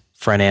based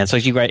front end. So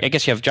I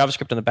guess you have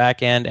JavaScript on the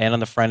back end and on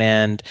the front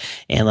end,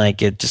 and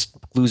like it just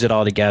glues it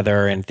all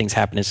together and things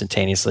happen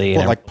instantaneously.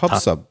 Well, like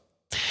PubSub.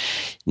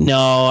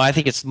 No, I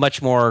think it's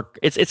much more.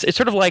 It's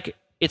sort of like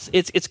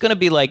it's going to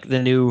be like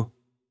the new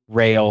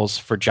Rails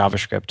for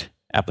JavaScript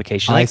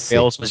application. Like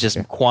Rails was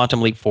just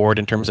quantum leap forward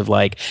in terms of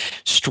like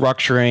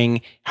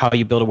structuring how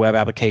you build a web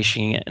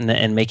application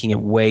and making it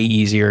way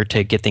easier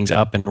to get things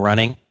up and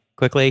running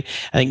quickly.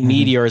 I think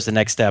Meteor is the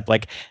next step.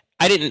 Like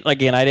I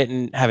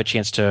didn't have a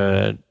chance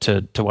to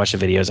watch the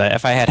videos.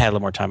 If I had a little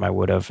more time, I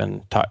would have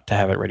and to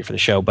have it ready for the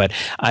show. But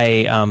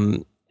I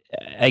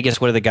guess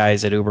one of the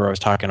guys at Uber I was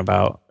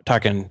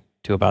talking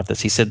to about this,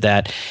 he said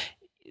that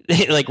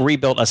they like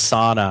rebuilt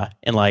Asana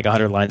in like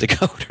 100 lines of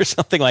code or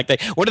something like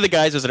that. One of the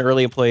guys was an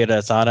early employee at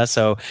Asana,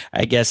 so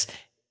I guess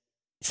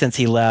since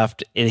he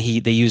left, they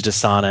used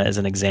Asana as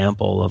an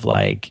example of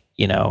like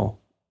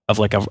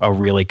a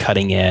really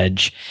cutting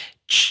edge,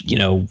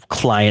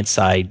 client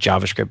side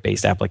JavaScript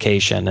based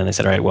application. And they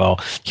said, all right, well,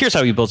 here's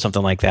how you build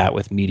something like that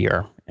with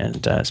Meteor,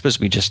 and it's supposed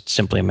to be just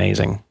simply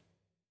amazing.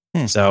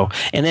 So,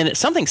 and then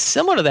something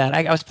similar to that,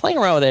 I was playing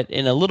around with it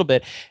in a little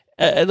bit,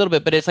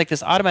 but it's like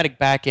this automatic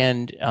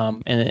backend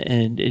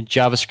in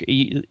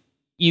JavaScript.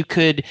 You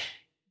could,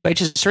 by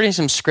just inserting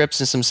some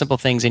scripts and some simple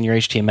things in your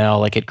HTML,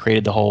 like it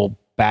created the whole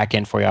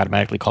backend for you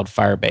automatically called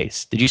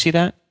Firebase. Did you see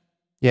that?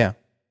 Yeah.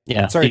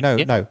 Sorry, no.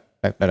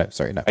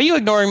 Sorry, no. Are you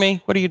ignoring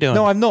me? What are you doing?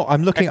 No, I'm not.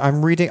 I'm looking.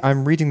 I'm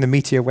reading the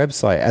Meteor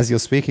website as you're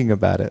speaking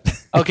about it.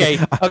 Okay.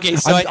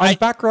 So I'm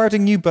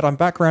backgrounding you, but I'm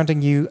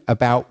backgrounding you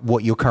about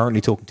what you're currently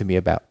talking to me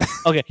about.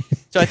 Okay.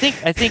 So I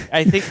think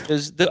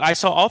I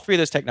saw all three of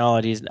those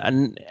technologies,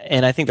 and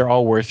I think they're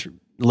all worth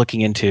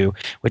looking into,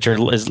 which are,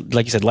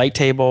 like you said,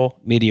 Lighttable,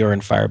 Meteor,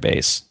 and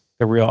Firebase.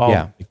 They're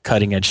all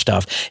cutting edge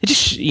stuff. It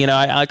just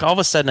like all of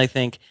a sudden I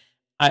think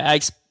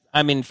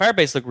I mean,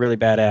 Firebase looked really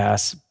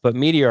badass, but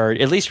Meteor,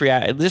 at least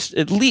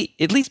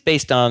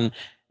based on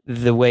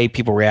the way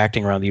people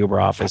reacting around the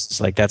Uber office,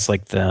 it's like that's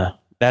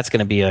going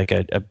to be like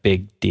a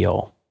big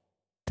deal.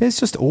 There's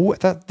just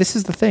this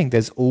is the thing.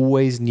 There's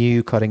always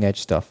new cutting edge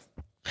stuff.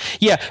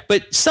 Yeah,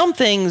 but some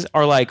things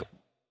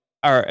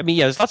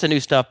there's lots of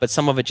new stuff, but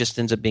some of it just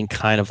ends up being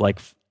kind of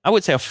like, I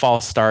would say, a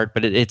false start.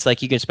 But it's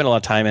like you can spend a lot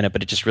of time in it,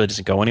 but it just really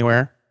doesn't go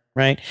anywhere,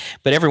 right?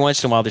 But every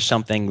once in a while, there's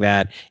something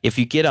that if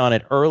you get on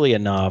it early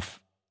enough,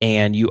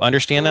 and you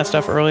understand that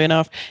stuff early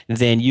enough,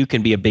 then you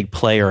can be a big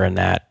player in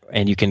that,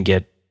 and you can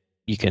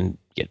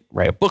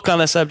write a book on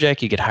the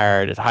subject. You get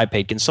hired as a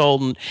high-paid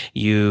consultant.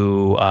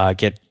 You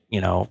get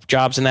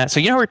jobs in that. So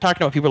we're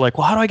talking about people are like,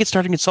 well, how do I get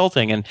started in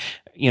consulting? And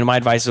my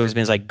advice has always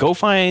been like, go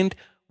find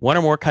one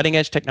or more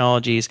cutting-edge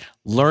technologies,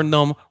 learn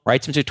them,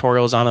 write some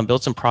tutorials on them,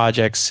 build some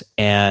projects,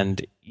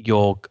 and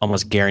you'll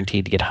almost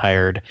guaranteed to get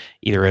hired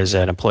either as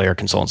an employer or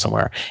consultant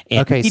somewhere.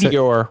 And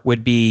Meteor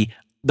would be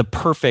the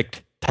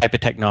perfect type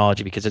of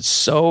technology because it's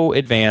so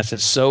advanced,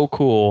 it's so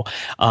cool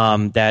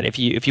that if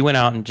you went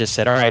out and just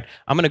said, all right,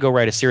 I'm going to go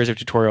write a series of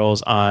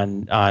tutorials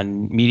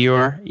on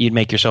Meteor, you'd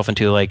make yourself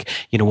into like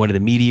one of the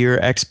Meteor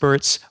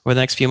experts over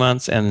the next few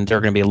months, and there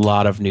are going to be a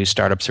lot of new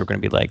startups who are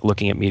going to be like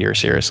looking at Meteor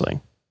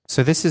seriously.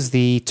 So this is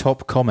the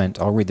top comment.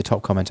 I'll read the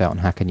top comment out on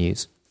Hacker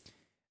News.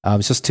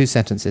 It's just 2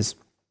 sentences.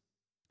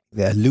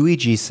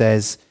 Luigi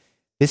says,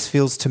 "This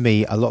feels to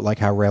me a lot like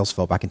how Rails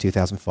felt back in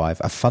 2005,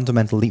 a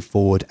fundamental leap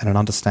forward and an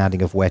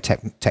understanding of where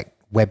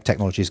web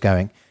technology is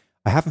going.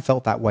 I haven't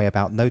felt that way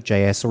about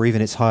Node.js or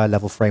even its higher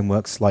level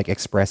frameworks like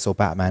Express or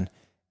Batman.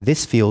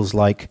 This feels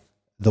like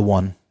the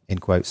one," in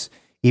quotes,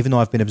 even though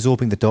I've been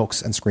absorbing the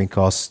docs and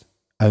screencasts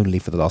only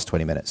for the last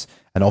 20 minutes.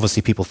 And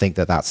obviously people think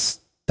that that's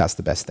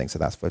the best thing, so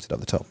that's voted at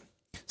the top.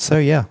 So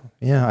yeah,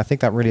 I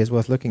think that really is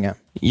worth looking at.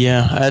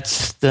 Yeah,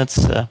 that's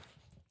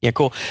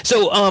cool.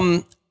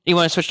 So you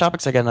want to switch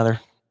topics? I got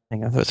another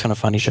thing. I thought it was kind of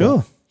funny.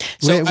 Sure.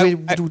 So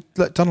we've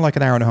done like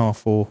an hour and a half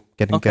for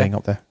going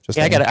up there.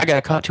 I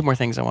got 2 more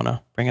things I want to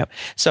bring up.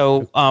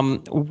 So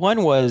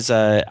one was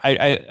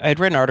I'd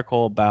read an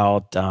article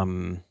about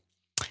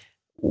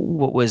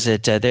what was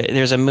it?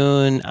 There's a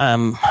moon.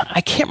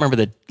 I can't remember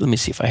the. Let me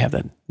see if I have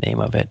the name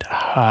of it.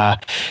 One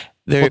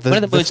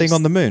of the thing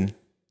on the moon,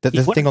 the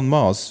thing on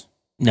Mars.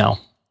 No.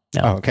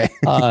 Oh, okay.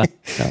 No.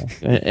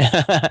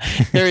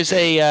 There's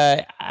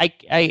a.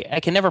 I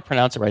can never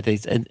pronounce it right.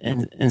 It's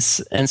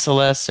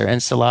Enceladus or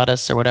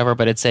Enceladus or whatever,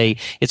 but it's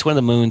one of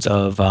the moons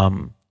of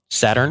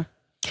Saturn,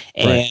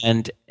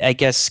 and I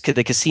guess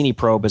the Cassini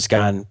probe has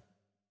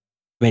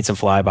made some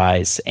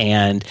flybys,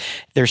 and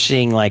they're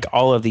seeing like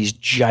all of these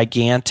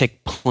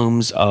gigantic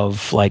plumes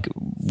of like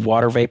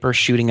water vapor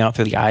shooting out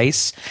through the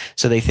ice.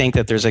 So they think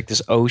that there's like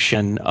this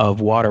ocean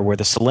of water where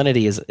the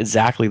salinity is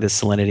exactly the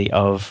salinity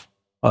of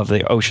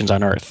the oceans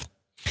on Earth.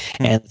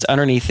 And it's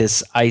underneath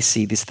this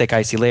thick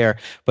icy layer,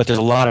 but there's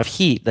a lot of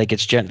heat. Like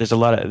there's a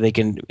lot of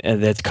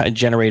that's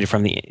generated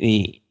from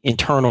the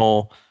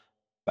internal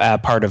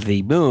part of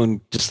the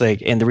moon,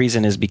 and the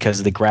reason is because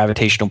of the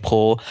gravitational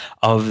pull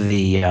of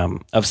the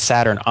of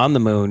Saturn on the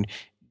moon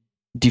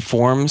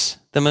deforms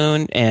the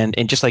moon, and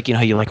just like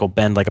how you will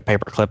bend like a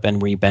paper clip,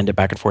 and where you bend it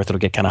back and forth, it'll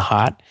get kind of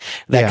hot.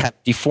 That kind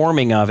of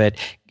deforming of it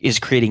is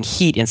creating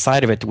heat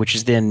inside of it, which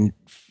is then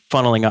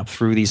funneling up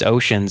through these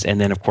oceans,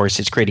 and then of course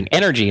it's creating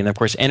energy, and of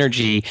course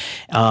energy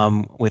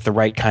with the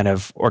right kind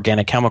of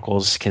organic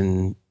chemicals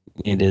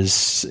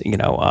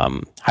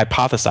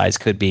hypothesized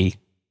could be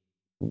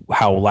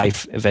how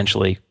life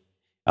eventually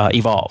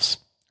evolves,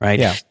 right?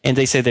 Yeah. And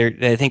they say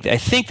I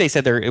think they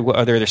said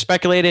they're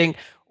speculating,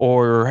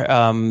 or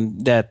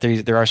that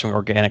there are some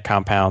organic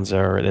compounds,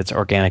 or that's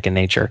organic in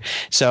nature.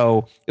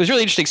 So it was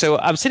really interesting. So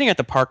I'm sitting at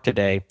the park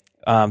today,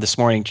 this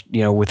morning,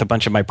 with a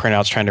bunch of my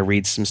printouts, trying to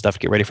read some stuff,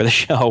 get ready for the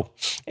show.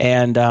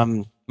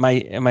 And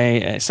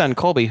my son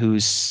Colby,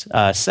 who's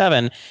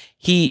 7,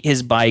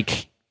 his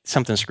bike,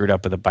 something screwed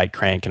up with the bike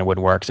crank and it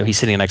wouldn't work. So he's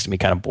sitting next to me,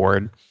 kind of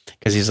bored,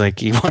 because he's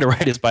like, "You want to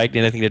ride his bike?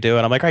 Need anything to do?"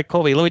 And I'm like, "All right,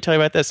 Colby, let me tell you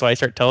about this." So I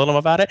start telling him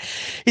about it.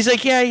 He's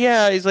like,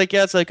 "Yeah." He's like,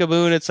 "Yeah, it's like a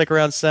moon. It's like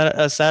around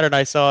Saturn.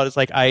 I saw it. It's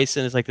like ice,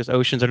 and it's like there's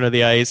oceans under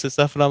the ice and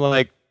stuff." And I'm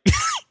like,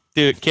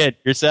 "Dude, kid,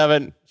 you're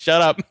 7.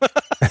 Shut up."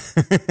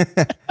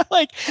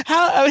 Like,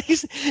 how?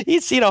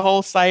 He's seen a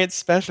whole science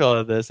special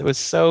of this. It was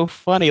so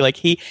funny. Like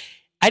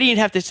I didn't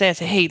even have to say. I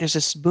said, "Hey, there's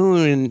this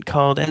moon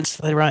called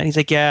Enceladus." And he's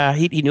like, "Yeah."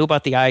 He knew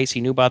about the ice.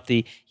 He knew about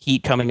the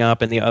heat coming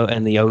up in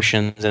the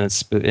oceans, and it's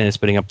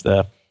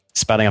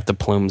spouting up the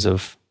plumes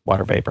of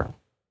water vapor.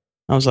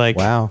 I was like,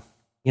 "Wow."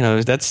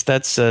 That's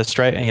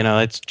straight.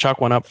 It's chalk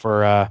one up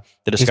for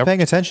the Discovery. He's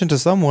paying attention to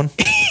someone.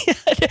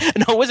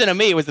 No, it wasn't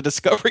me. It was the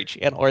Discovery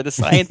Channel or the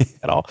Science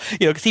Channel.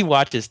 Because he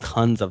watches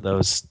tons of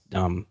those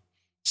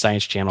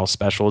Science Channel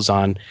specials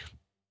on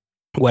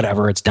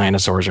whatever it's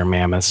dinosaurs or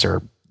mammoths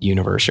or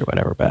universe or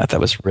whatever. But I thought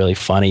it was really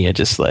funny. It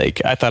just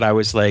I thought I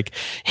was like,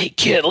 "Hey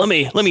kid, let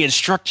me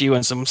instruct you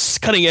in some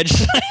cutting edge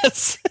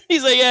science."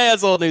 He's like, "Yeah,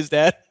 that's old news,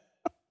 Dad."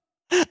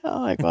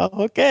 I'm like, "Well,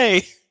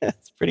 okay,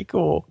 that's pretty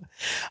cool."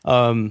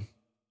 So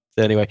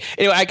anyway,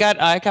 I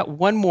got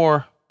one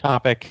more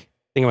topic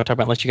thing I want to talk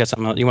about. Unless you got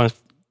something else, you want to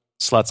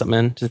slot something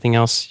in? Anything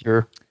else?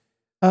 You're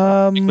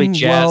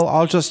well,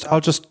 I'll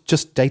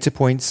just data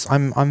points.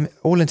 I'm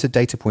all into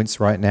data points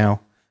right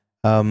now.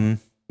 What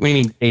do you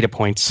mean data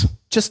points?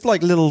 Just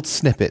like little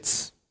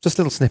snippets, to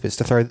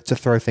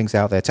throw things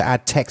out there, to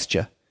add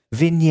texture,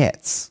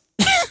 vignettes.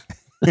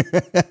 All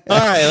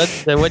right,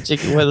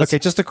 okay,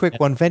 just a quick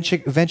one.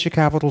 Venture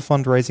capital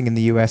fundraising in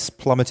the US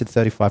plummeted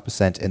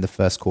 35% in the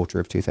first quarter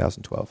of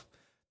 2012.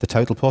 The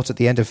total pot at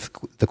the end of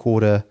the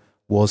quarter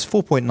was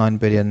 $4.9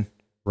 billion,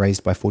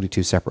 raised by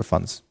 42 separate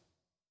funds.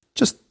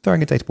 Just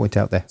throwing a data point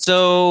out there.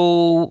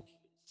 So,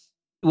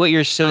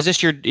 is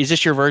this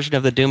your version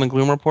of the doom and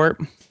gloom report?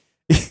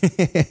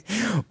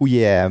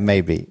 Yeah,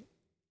 maybe.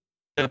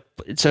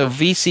 So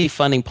VC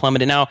funding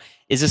plummeted. Now,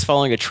 is this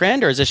following a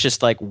trend, or is this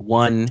just like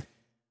one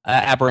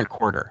aberrant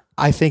quarter?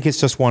 I think it's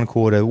just one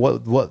quarter.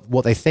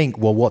 What they think,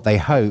 what they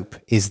hope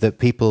is that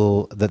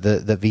people that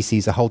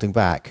VCs are holding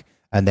back,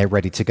 and they're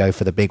ready to go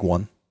for the big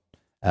one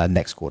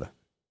next quarter.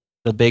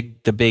 The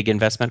big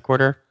investment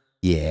quarter.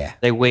 Yeah,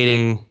 they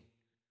waiting.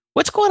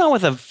 What's going on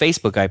with a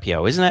Facebook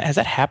IPO? Has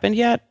that happened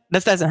yet?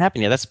 That hasn't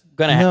happened yet. That's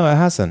gonna happen. No, it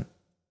hasn't.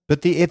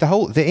 But the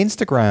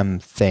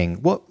Instagram thing.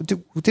 What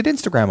did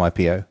Instagram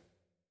IPO?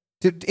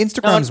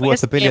 Instagram's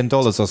worth $1 billion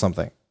or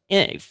something.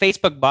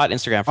 Facebook bought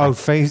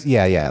Instagram.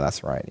 Yeah,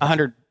 that's right.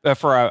 100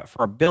 for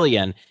 $1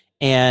 billion,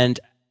 and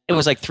it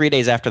was like 3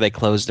 days after they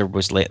closed their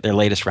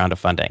latest round of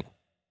funding.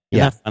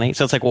 Isn't that funny?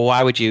 So it's like, well,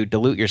 why would you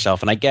dilute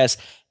yourself? And I guess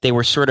they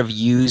were sort of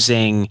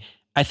using.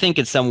 I think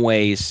in some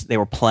ways they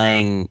were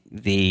playing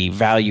the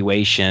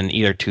valuation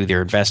either to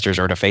their investors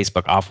or to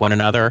Facebook off one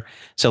another.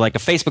 So like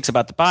if Facebook's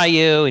about to buy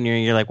you, and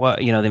you're like, well,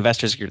 the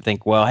investors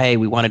think, well, hey,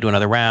 we want to do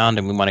another round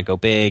and we want to go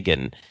big,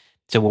 and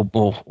so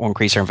we'll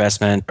increase our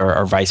investment,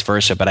 or vice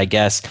versa. But I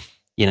guess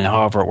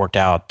however it worked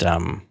out,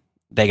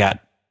 the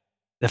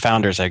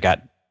founders that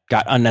got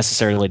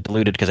unnecessarily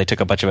diluted because they took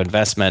a bunch of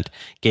investment,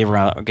 gave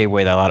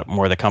away a lot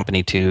more of the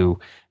company to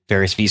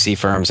various VC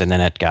firms, and then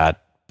it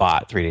got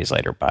bought 3 days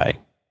later by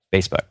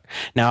Facebook.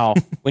 Now,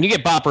 when you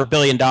get bought for $1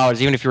 billion,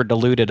 even if you were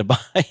diluted to buy,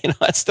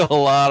 that's still a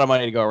lot of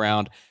money to go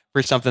around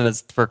for something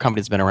that's for a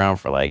company that's been around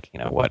for like,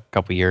 a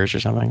couple years or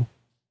something.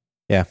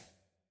 Yeah.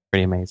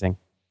 Pretty amazing.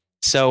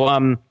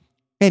 So,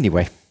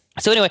 Anyway,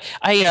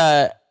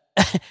 I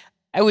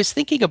I was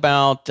thinking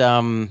about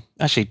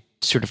actually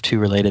sort of two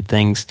related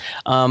things.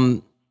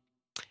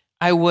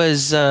 I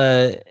was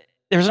there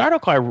was an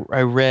article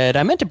I read.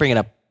 I meant to bring it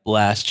up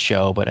last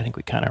show, but I think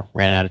we kind of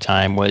ran out of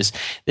time.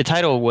 The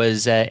title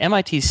was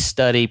MIT's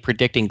study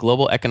predicting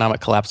global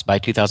economic collapse by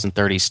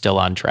 2030 still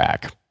on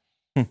track.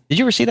 Did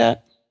you ever see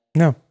that?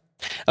 No.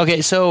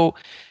 Okay, so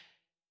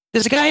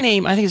there's a guy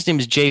named, I think his name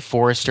is Jay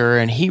Forrester,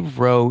 and he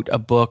wrote a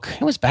book.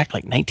 It was back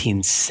like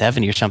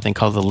 1970 or something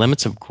called The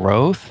Limits of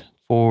Growth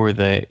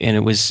I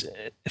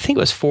think it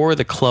was for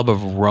the Club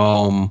of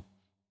Rome.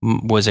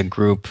 Was a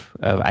group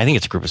of, I think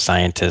it's a group of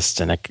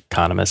scientists and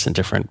economists and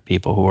different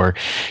people who are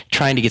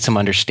trying to get some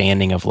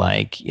understanding of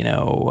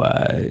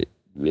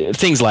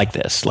things like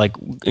this, like,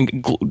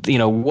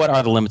 what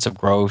are the limits of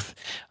growth,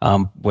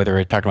 whether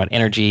it's talking about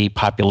energy,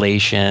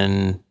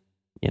 population,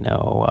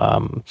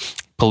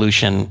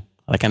 pollution,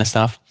 that kind of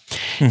stuff.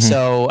 Mm-hmm.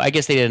 So I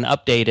guess they did an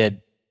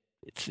updated,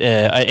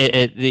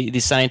 the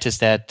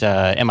scientists at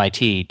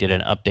MIT did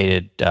an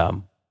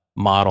updated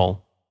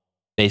model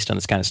based on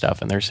this kind of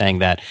stuff, and they're saying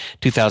that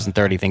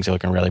 2030 things are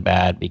looking really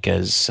bad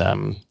because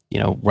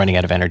running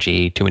out of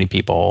energy, too many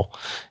people,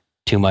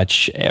 too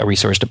much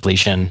resource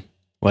depletion,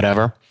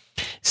 whatever.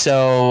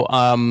 So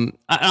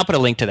I'll put a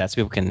link to that so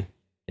people can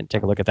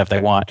take a look at that if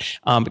they want.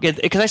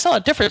 Because I saw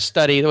a different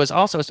study. There was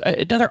also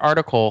another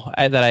article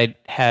that I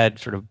had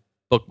sort of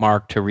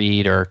bookmarked to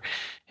read or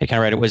had kind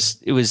of read.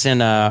 It was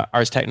in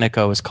Ars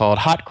Technica. It was called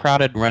 "Hot,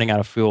 Crowded, and Running Out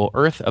of Fuel: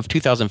 Earth of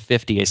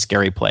 2050, a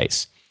Scary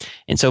Place."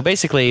 And so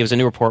basically, it was a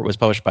new report was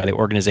published by the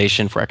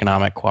Organization for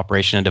Economic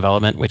Cooperation and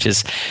Development, which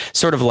is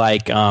sort of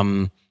like,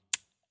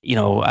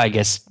 I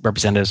guess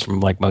representatives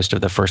from like most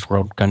of the first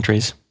world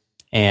countries,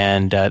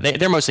 and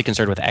they're mostly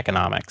concerned with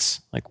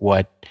economics, like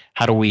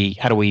how do we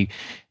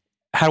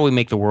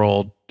make the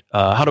world,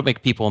 how to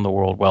make people in the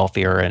world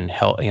wealthier and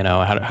help,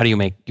 how do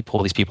you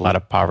pull these people out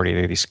of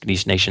poverty,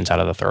 these nations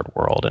out of the third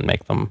world, and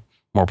make them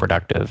more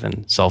productive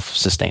and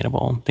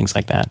self-sustainable and things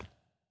like that.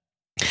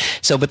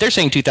 So, but they're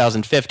saying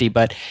 2050,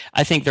 but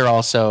I think they're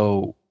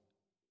also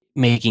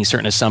making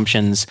certain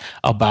assumptions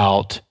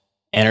about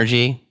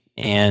energy,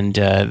 and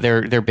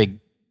they're big.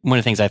 One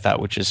of the things I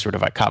thought, which is sort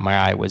of caught my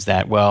eye, was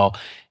that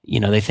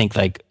they think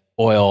like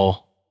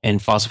oil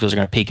and fossil fuels are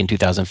going to peak in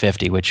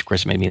 2050, which of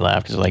course made me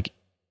laugh because like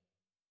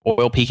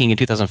oil peaking in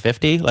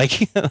 2050,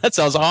 like that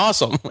sounds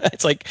awesome.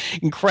 It's like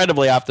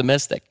incredibly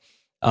optimistic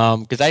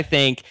because I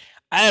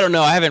don't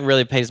know, I haven't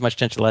really paid as much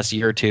attention the last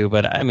year or two,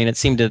 but I mean it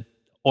seemed that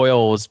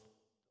oil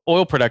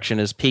production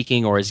is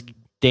peaking or is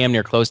damn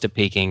near close to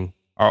peaking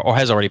or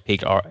has already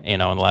peaked in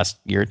the last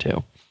year or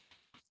two.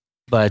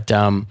 But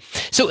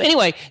so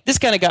anyway, this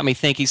kind of got me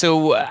thinking.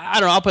 So I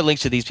don't know, I'll put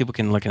links to these. People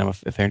can look at them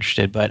if they're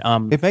interested. But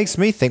it makes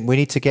me think we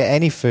need to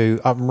get Anyfoo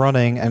up and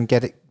running and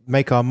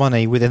make our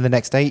money within the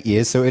next 8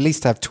 years. So at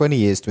least have 20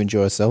 years to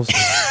enjoy ourselves.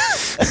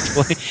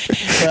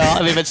 Well, I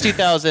mean, if it's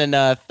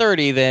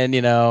 2030, then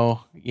you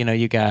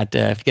got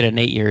if you get it in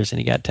 8 years, and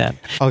you got 10.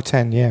 Oh,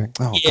 10, yeah.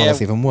 Oh, yeah. God,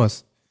 that's even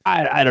worse.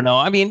 I don't know.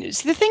 I mean,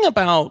 see, the thing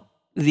about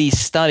these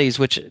studies,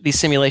 these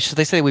simulations,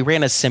 they say we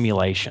ran a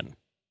simulation.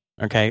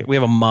 Okay, we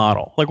have a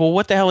model. Like, well,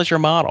 what the hell is your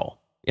model?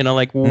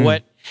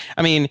 What?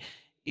 I mean,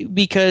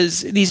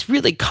 because these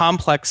really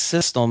complex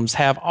systems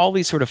have all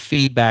these sort of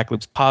feedback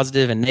loops,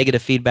 positive and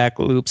negative feedback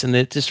loops, and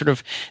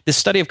the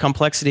study of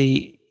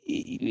complexity,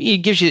 it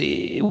gives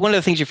you one of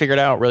the things you figured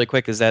out really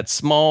quick is that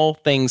small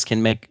things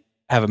can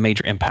have a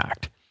major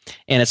impact.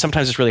 And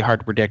sometimes it's really hard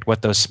to predict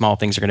what those small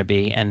things are going to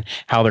be and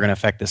how they're going to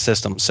affect the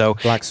system. So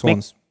black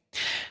swans.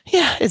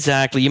 Yeah,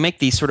 exactly. You make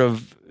these sort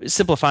of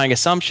simplifying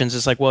assumptions.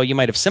 It's like, well, you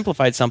might have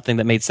simplified something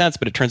that made sense,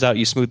 but it turns out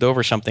you smoothed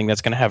over something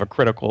that's going to have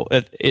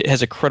it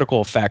has a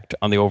critical effect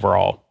on the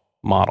overall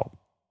model.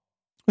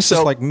 It's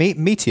just like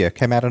Meteor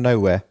came out of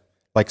nowhere,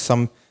 like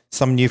some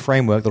new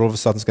framework that all of a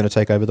sudden is going to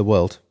take over the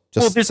world.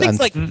 There's things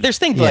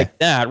like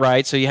that,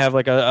 right? So you have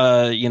like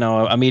a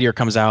meteor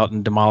comes out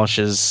and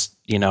demolishes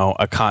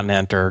a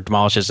continent or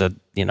demolishes a.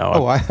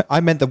 Oh, I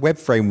meant the web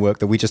framework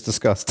that we just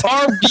discussed.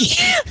 Or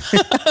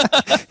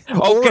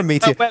a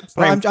meteor.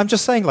 I'm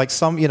just saying, like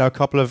a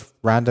couple of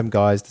random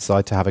guys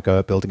decide to have a go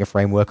at building a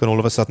framework, and all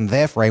of a sudden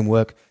their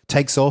framework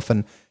takes off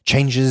and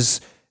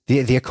changes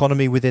the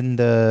economy within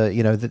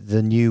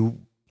the new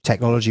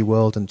technology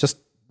world, and just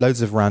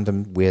loads of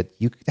random weird.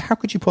 How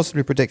could you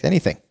possibly predict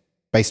anything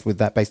based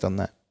on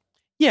that?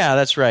 Yeah,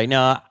 that's right.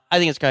 Now, I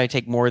think it's going to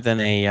take more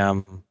than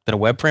a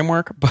web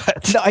framework,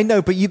 but no, I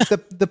know. But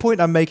the point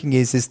I'm making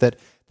is that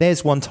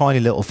there's one tiny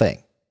little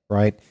thing,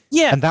 right?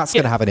 Yeah, and that's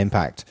going to have an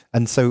impact.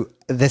 And so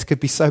there could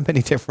be so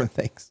many different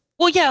things.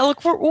 Well, yeah.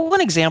 Look,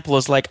 one example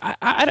is like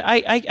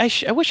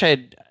I wish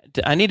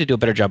I need to do a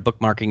better job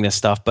bookmarking this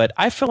stuff, but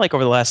I feel like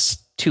over the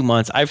last 2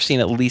 months, I've seen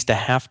at least a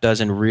half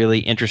dozen really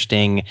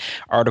interesting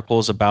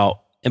articles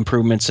about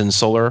improvements in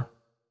solar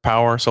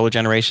power, solar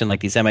generation, like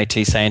these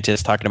MIT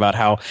scientists talking about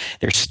how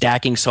they're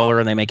stacking solar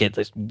and they make it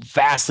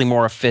vastly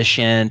more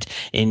efficient,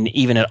 and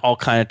even at all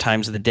kind of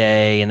times of the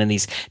day. And then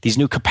these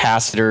new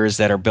capacitors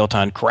that are built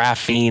on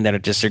graphene that are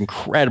just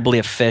incredibly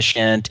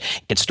efficient,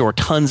 can store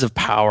tons of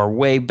power,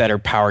 way better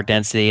power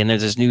density. And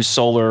there's this new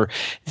solar,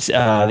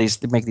 they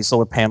make these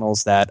solar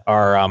panels that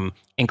are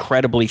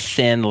incredibly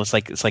thin. It's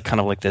like kind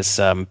of like this,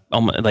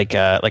 like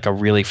a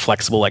really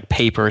flexible like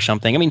paper or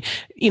something. I mean,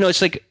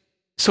 it's like.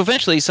 So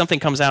eventually something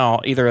comes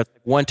out, either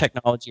one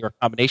technology or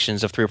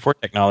combinations of 3 or 4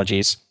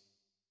 technologies.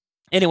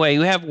 Anyway,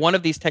 you have one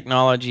of these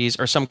technologies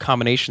or some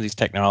combination of these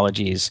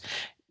technologies,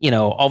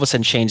 all of a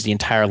sudden change the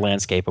entire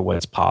landscape of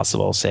what's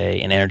possible,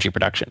 say, in energy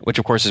production, which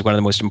of course is one of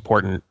the most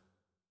important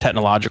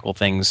technological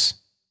things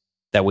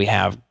that we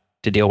have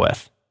to deal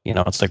with.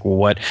 It's like, well,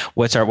 what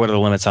are the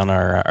limits on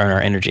our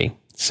energy?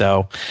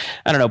 So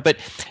I don't know. But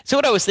so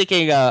what I was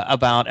thinking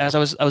about as I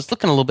was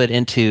looking a little bit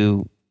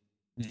into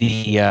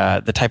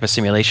the type of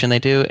simulation they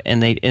do,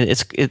 and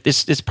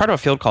it's part of a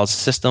field called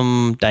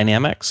system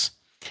dynamics.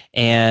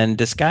 And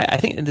this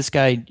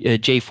guy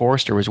Jay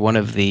Forrester was one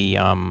of the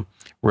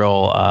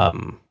real I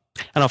don't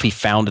know if he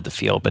founded the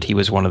field, but he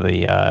was one of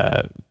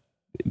the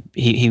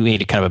he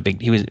made it kind of a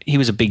big he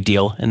was a big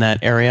deal in that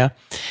area.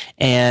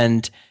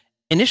 And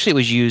initially it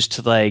was used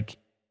to, like,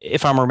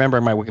 if I'm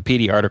remembering my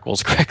Wikipedia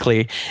articles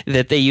correctly,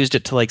 that they used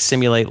it to like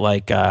simulate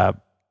like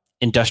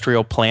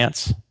industrial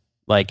plants,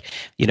 like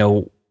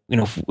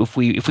if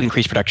we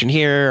increase production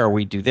here, or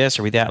we do this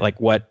or we that, like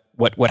what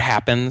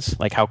happens?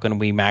 Like, how can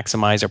we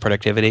maximize our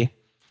productivity?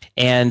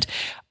 And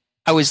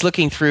I was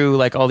looking through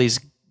like all these,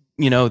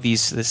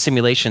 these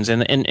simulations,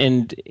 and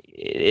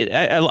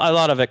a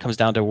lot of it comes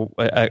down to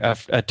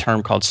a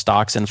term called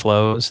stocks and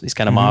flows. These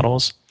kind of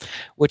models,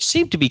 which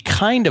seem to be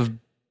kind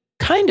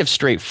of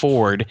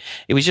straightforward.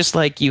 It was just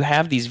like you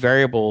have these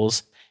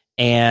variables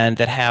and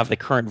that have the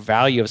current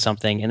value of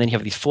something, and then you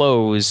have these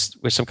flows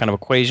with some kind of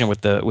equation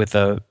with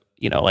the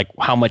like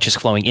how much is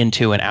flowing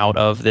into and out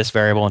of this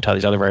variable into all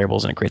these other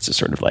variables, and it creates a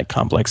sort of like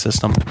complex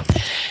system.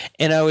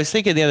 And I was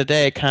thinking the other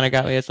day, it kind of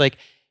got me. It's like,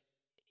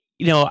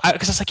 because I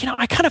was like,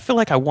 I kind of feel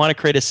like I want to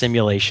create a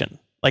simulation.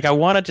 Like I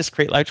just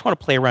want to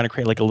play around and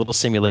create like a little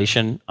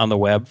simulation on the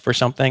web for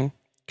something,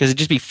 because it'd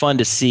just be fun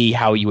to see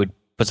how you would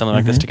put something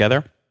like this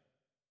together.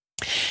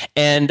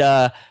 And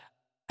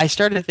I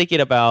started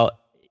thinking about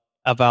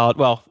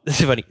well, this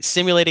is funny,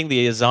 simulating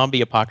the zombie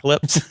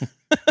apocalypse.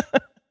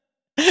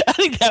 I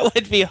think that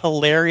would be a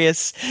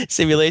hilarious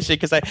simulation,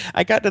 because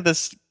I got to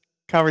this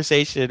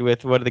conversation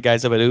with one of the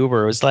guys up at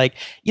Uber. It was like,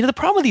 the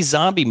problem with these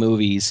zombie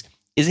movies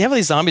is they have all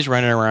these zombies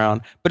running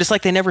around, but it's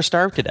like they never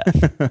starve to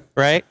death,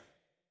 right?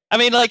 I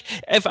mean, like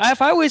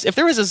if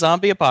there was a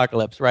zombie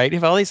apocalypse, right?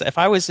 If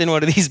I was in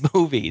one of these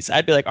movies,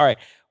 I'd be like, all right,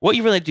 what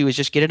you really do is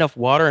just get enough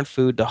water and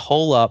food to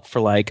hole up for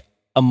like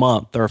a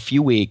month or a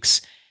few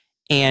weeks,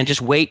 and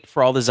just wait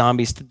for all the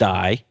zombies to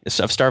die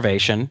of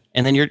starvation,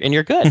 and then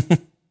you're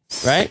good.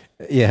 Right?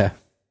 Yeah.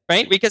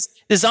 Right? Because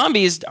the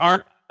zombies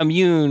aren't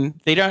immune.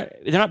 They're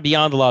not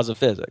beyond the laws of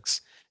physics.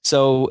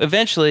 So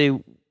eventually,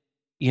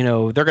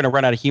 they're going to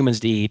run out of humans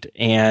to eat,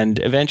 and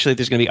eventually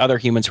there's going to be other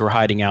humans who are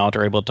hiding out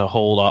or able to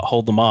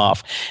hold them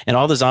off, and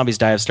all the zombies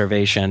die of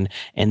starvation,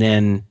 and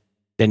then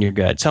you're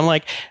good. So I'm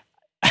like,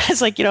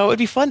 it's like, it'd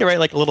be fun to write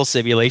like a little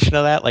simulation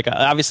of that. Like,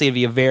 obviously it'd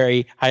be a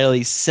very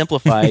highly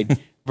simplified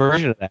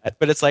version of that,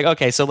 but it's like,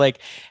 okay, so like,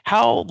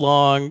 how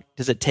long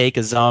does it take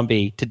a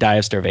zombie to die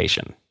of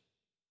starvation?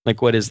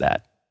 Like, what is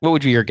that? What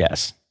would be your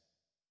guess?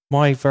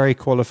 My very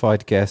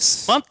qualified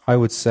guess, month? I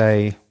would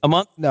say a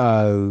month.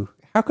 No,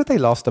 how could they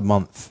last a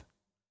month?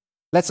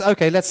 Let's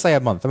say a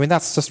month. I mean,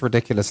 that's just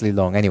ridiculously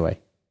long. Anyway,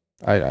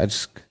 I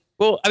just.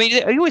 Well, I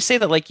mean, I always say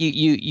that like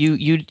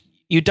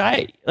you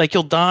die, like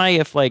you'll die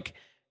if like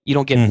you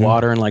don't get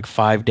water in like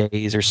 5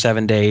 days or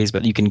 7 days,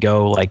 but you can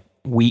go like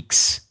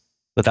weeks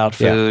without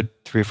food,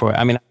 3 or 4.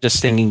 I mean, I'm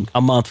just thinking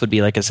a month would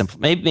be like a simple.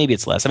 Maybe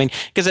it's less. I mean,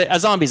 because a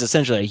zombie is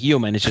essentially a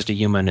human. It's just a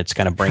human. It's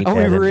kind of brain dead.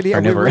 Are we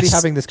really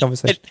having this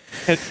conversation?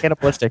 It's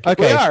cannibalistic.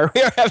 Okay, we are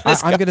having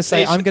this I'm going to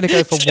say I'm going to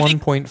go for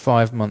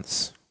 1.5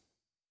 months.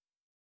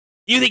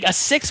 You think a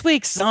 6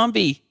 week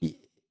zombie?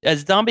 A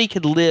zombie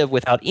could live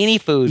without any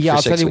food. Yeah, for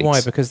I'll 6 tell you weeks.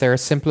 why. Because they're a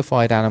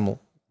simplified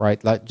animal,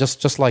 right? Like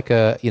just like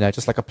a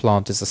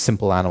plant is a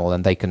simple animal,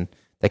 and they can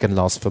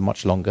last for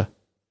much longer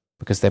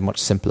because they're much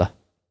simpler.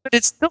 But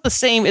it's still the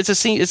same. It's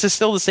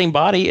still the same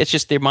body. It's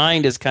just their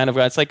mind is kind of.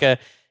 It's like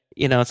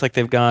it's like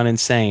they've gone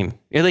insane.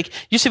 You're like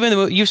you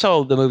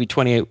saw the movie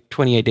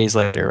 28 Days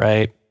Later,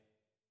 right?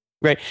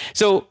 Right.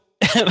 So.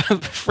 A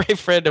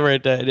friend of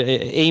ours,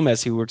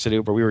 Amos, who works at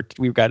Uber,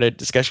 we got a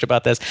discussion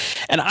about this,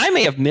 and I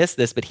may have missed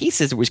this, but he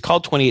says it was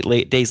called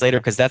 28 Days Later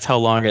because that's how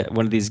long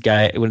one of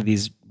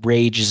these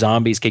rage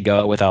zombies could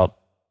go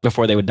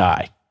before they would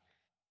die.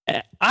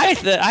 I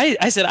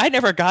said I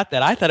never got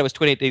that. I thought it was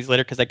 28 Days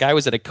Later because that guy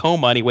was in a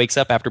coma and he wakes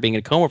up after being in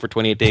a coma for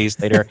 28 days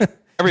later.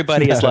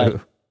 Everybody is like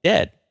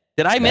dead.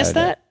 Did I miss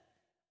that?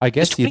 I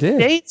guess you did.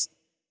 Days?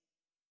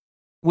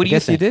 What do you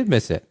think? You did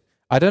miss it.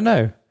 I don't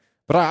know.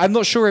 But I'm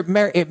not sure it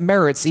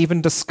merits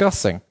even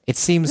discussing. It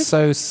seems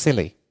so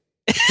silly.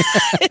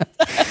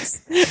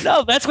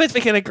 No, that's what's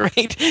making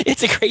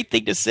it's a great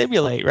thing to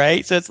simulate,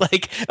 right? So it's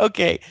like,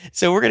 okay,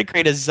 so we're going to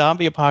create a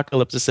zombie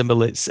apocalypse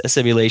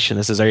simulation.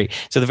 This is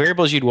so the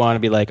variables you'd want to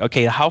be like,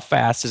 okay, how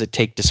fast does it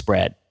take to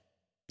spread?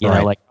 You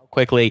know, like how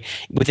quickly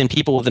within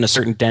people within a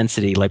certain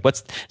density, like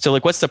what's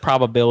the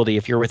probability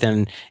if you're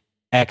within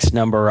X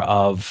number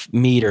of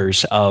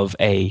meters of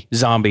a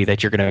zombie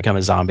that you're going to become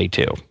a zombie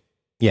too?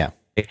 Yeah.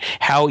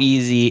 How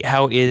easy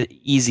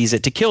is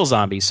it to kill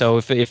zombies? So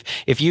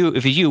if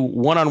you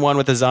one-on-one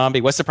with a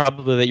zombie, what's the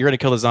probability that you're going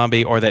to kill a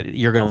zombie or that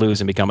you're going to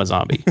lose and become a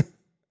zombie?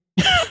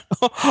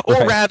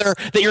 Or rather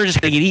that you're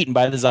just going to get eaten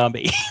by the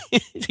zombie.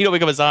 If you don't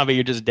become a zombie,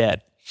 you're just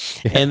dead.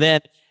 Yeah. And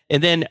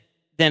then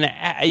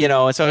you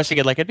know, so I was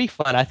thinking like it'd be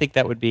fun. I think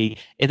that would be,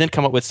 and then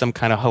come up with some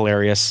kind of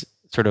hilarious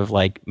sort of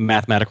like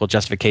mathematical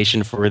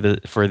justification for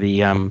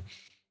the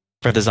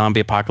zombie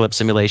apocalypse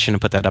simulation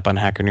and put that up on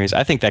Hacker News.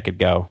 I think that could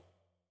go.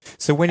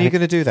 So when are you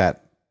going to do that?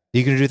 Are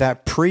you going to do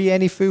that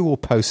pre-AnyFu or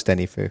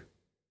post-AnyFu?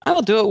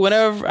 I'll do it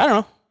whenever, I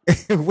don't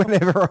know.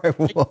 Whenever I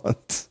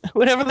want.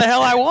 Whatever the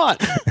hell I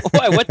want.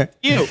 Why? What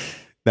you?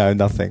 No,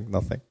 nothing.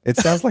 It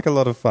sounds like a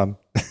lot of fun.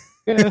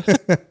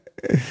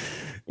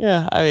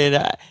 Yeah, I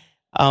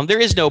mean, there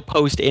is no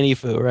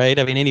post-AnyFu, right?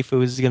 I mean,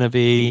 AnyFu is going to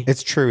be...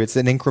 It's true. It's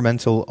an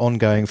incremental,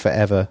 ongoing,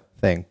 forever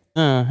thing.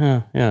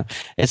 Yeah.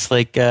 It's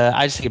like,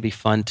 I just think it'd be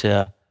fun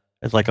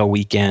it's like a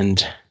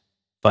weekend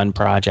fun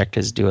project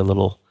is do a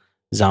little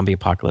zombie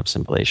apocalypse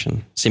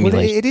simulation. Well,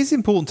 it is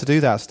important to do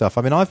that stuff.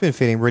 I mean, I've been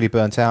feeling really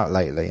burnt out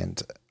lately, and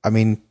I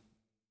mean,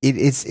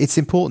 it's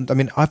important. I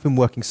mean, I've been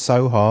working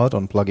so hard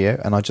on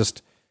Pluggio, and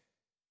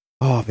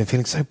I've been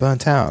feeling so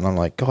burnt out, and I'm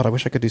like, God, I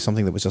wish I could do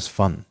something that was just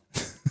fun.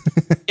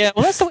 Yeah,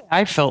 well, that's the way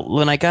I felt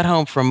when I got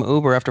home from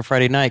Uber after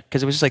Friday night,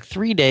 because it was just like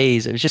 3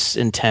 days. It was just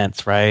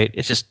intense, right?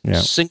 It's just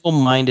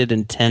single-minded,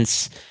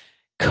 intense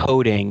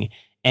coding.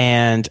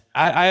 And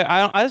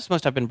I just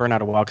must have been burnt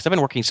out a while because I've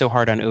been working so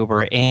hard on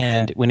Uber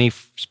and any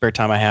spare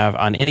time I have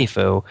on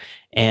AnyFu,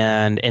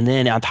 and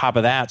then on top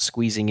of that,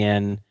 squeezing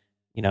in,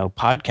 you know,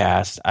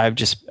 podcasts.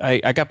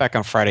 I got back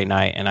on Friday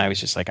night and I was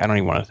just like, I don't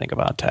even want to think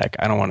about tech.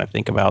 I don't want to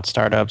think about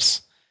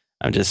startups.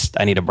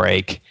 I need a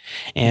break.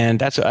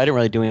 And I didn't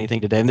really do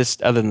anything today. And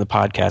other than the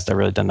podcast, I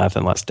really done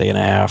nothing last day and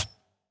a half.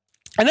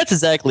 And that's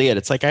exactly it.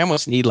 It's like I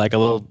almost need like a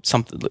little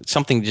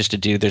something just to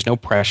do. There's no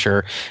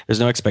pressure.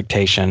 There's no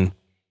expectation.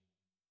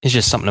 It's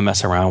just something to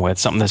mess around with,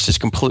 something that's just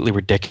completely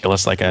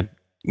ridiculous, like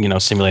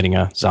simulating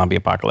a zombie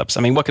apocalypse.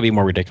 I mean, what could be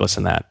more ridiculous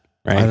than that,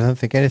 right? I don't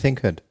think anything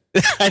could.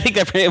 I think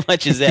that pretty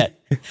much is it.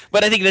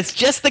 But I think that's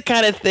just the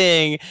kind of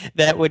thing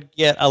that would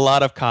get a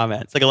lot of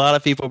comments. Like a lot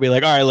of people would be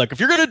like, all right, look, if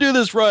you're going to do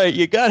this right,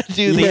 you got to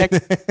do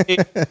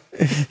the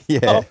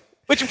Yeah.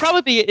 Which would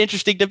probably be an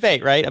interesting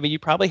debate, right? I mean, you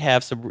probably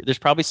have there's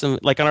probably some,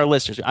 like on our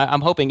listeners,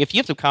 I'm hoping, if you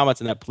have some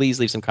comments on that, please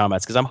leave some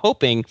comments, because I'm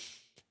hoping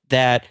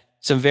that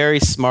some very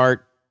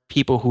smart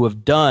people who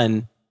have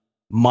done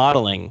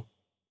modeling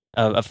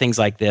of things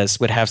like this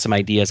would have some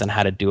ideas on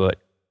how to do it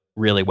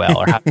really well,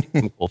 or how to do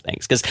some cool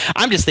things. Because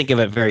I'm just thinking of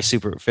it very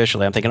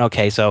superficially. I'm thinking,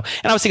 okay, so,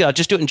 and I was thinking, I'll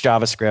just do it in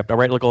JavaScript. I'll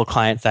write like a little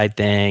client-side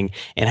thing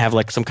and have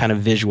like some kind of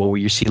visual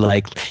where you see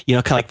like, you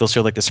know, kind of like those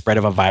sort of like the spread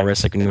of a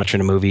virus, like when you watch in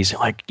the movies,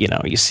 like, you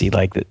know, you see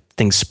like the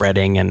things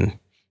spreading and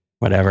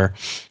whatever.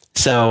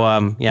 So,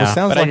 yeah. Well, it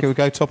sounds like it would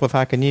go top of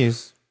Hacker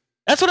News.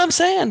 That's what I'm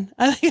saying.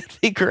 I think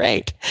it'd be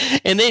great.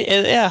 And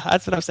yeah,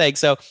 that's what I'm saying.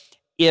 So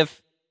if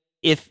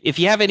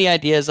you have any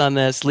ideas on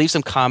this, leave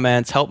some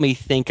comments. Help me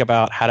think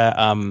about how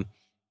to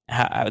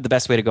the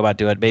best way to go about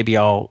doing it. Maybe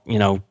I'll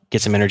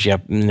get some energy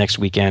up in the next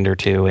weekend or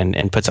two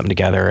and put something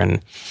together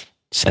and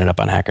send it up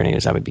on Hacker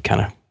News. That would be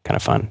kind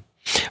of fun.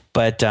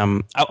 But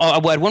I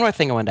had one more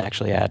thing I wanted to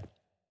actually add.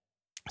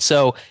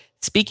 So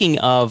speaking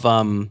of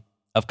kind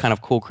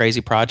of cool,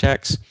 crazy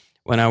projects,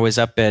 when I was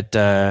up at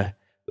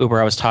Uber,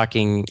 I was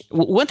talking.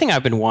 One thing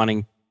I've been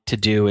wanting to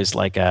do is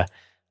like a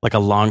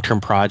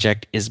long-term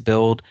project is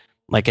build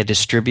like a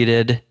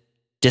distributed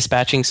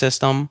dispatching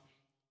system.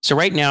 So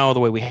right now, the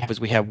way we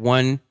have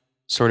one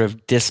sort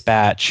of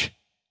dispatch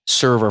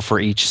server for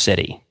each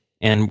city,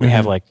 and we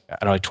have like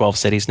 12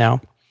 cities now.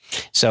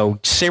 So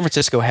San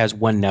Francisco has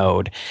one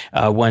node,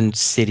 one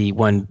city,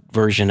 one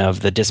version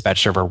of the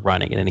dispatch server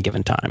running at any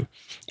given time.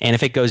 And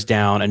if it goes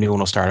down, a new one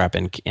will start up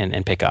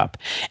and pick up.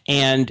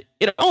 And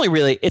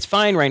it's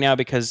fine right now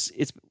because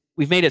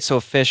we've made it so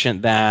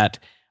efficient that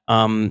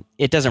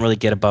it doesn't really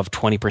get above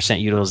 20%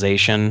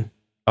 utilization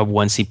of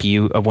one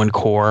CPU, of one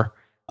core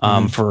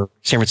for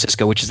San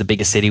Francisco, which is the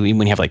biggest city.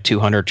 We have like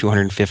 200,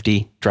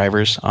 250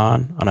 drivers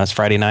on a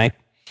Friday night.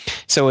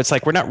 So it's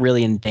like we're not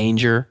really in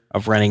danger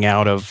of running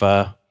out of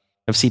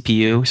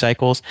CPU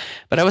cycles.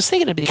 But I was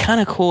thinking it'd be kind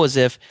of cool as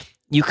if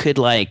you could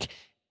like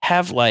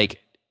have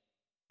like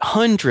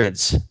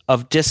hundreds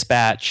of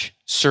dispatch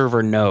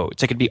server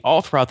nodes. It could be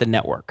all throughout the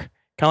network,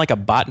 kind of like a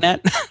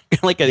botnet,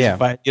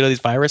 these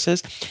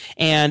viruses.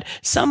 And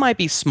some might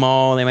be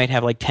small. They might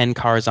have like 10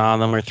 cars on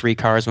them or 3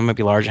 cars. One might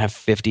be large and have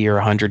 50 or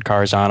 100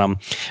 cars on them.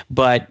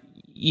 But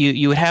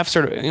you would have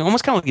sort of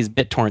almost kind of like these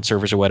BitTorrent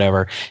servers or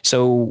whatever.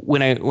 So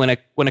when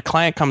a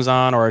client comes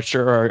on or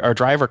a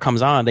driver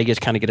comes on, they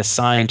just kind of get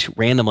assigned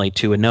randomly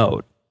to a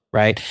node,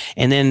 right?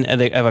 And then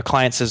if a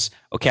client says,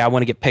 okay, I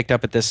want to get picked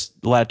up at this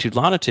latitude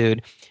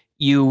longitude,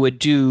 you would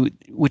do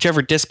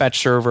whichever dispatch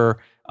server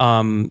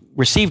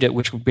received it,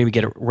 which would maybe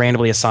get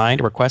randomly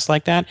assigned a request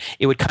like that.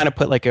 It would kind of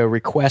put like a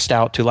request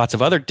out to lots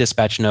of other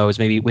dispatch nodes,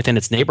 maybe within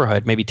its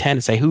neighborhood, maybe 10,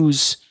 and say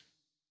who's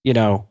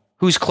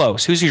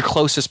close, who's your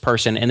closest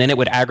person, and then it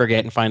would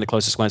aggregate and find the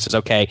closest one. It says,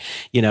 okay,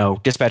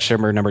 dispatch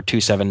server number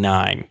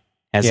 279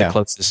 has the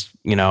closest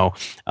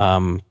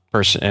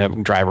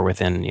person driver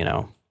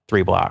within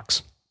 3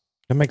 blocks.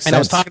 That makes sense. And I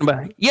was talking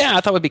about,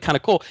 I thought it would be kind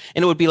of cool.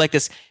 And it would be like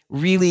this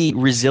really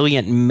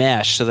resilient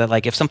mesh so that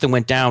like if something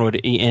went down,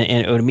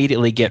 it would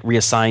immediately get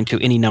reassigned to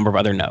any number of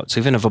other nodes. So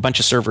even if a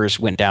bunch of servers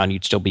went down,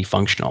 you'd still be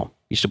functional.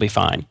 You'd still be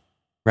fine,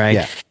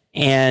 right?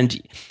 Yeah.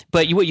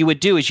 But what you would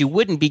do is you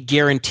wouldn't be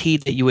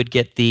guaranteed that you would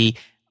get the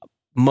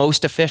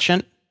most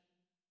efficient.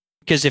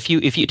 Because if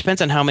it depends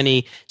on how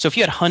many, so if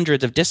you had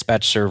hundreds of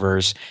dispatch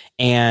servers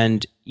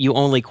and you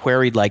only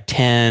queried like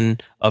 10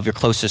 of your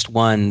closest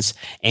ones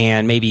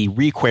and maybe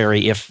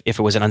requery if it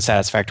was an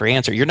unsatisfactory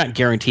answer, you're not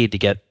guaranteed to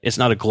get, it's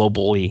not a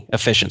globally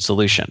efficient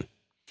solution.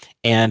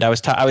 And I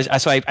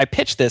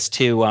pitched this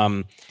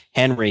to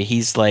Henry.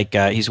 He's like,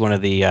 he's one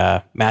of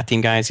the math team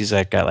guys. He's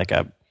like,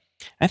 I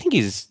think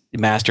he's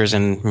master's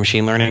in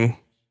machine learning.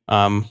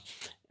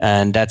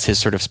 And that's his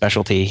sort of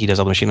specialty. He does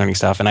all the machine learning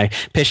stuff. And I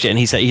pitched it, and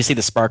he said, "You see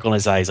the sparkle in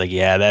his eyes." Like,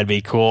 yeah, that'd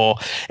be cool.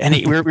 And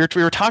we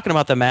were talking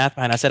about the math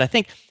behind. I said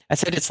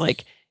it's like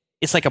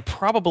a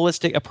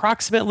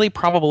approximately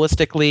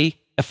probabilistically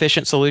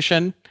efficient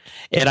solution.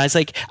 And I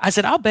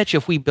said, I'll bet you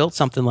if we built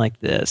something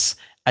like this,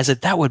 I said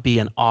that would be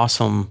an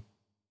awesome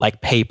like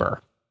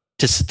paper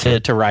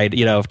to write,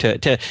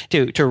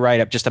 to write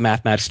up just the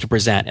mathematics to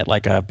present at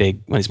like a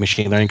big one of these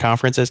machine learning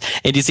conferences.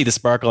 And you see the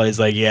sparkle, and he's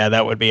like, yeah,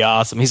 that would be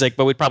awesome. He's like,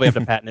 but we'd probably have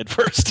to patent it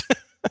first.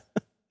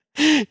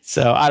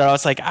 So I don't know.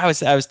 It's like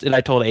and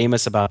I told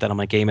Amos about that. I'm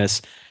like,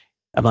 Amos,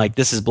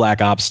 this is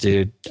Black Ops,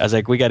 dude. I was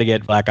like, we got to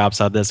get Black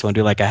Ops on this one,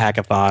 do like a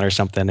hackathon or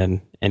something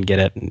and get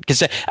it.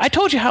 Because I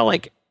told you how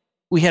like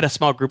we had a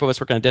small group of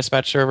us working on a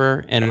dispatch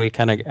server, and I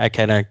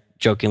kind of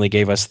jokingly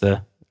gave us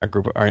the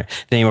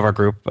name of our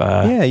group.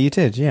 Yeah, you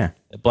did. Yeah.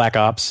 Black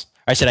Ops.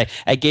 I said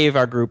I gave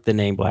our group the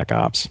name Black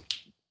Ops.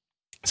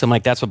 So I'm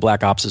like, that's what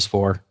Black Ops is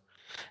for.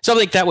 So I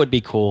think that would be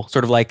cool.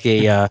 Sort of like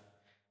a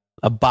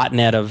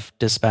botnet of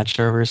dispatch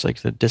servers,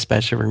 like the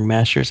dispatch server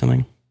mesh or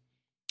something.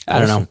 I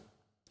don't know.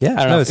 Yeah, I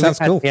don't know. It sounds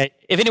cool. If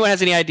anyone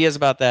has any ideas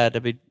about that,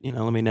 let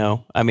me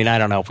know. I mean, I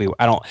don't know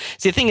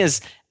the thing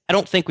is, I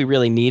don't think we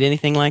really need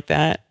anything like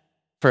that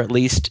for at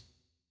least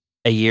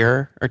a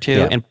year or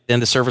two, and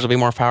then the servers will be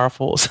more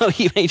powerful. So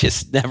you may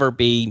just never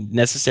be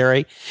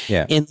necessary,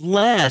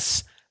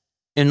 unless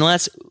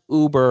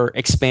Uber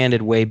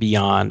expanded way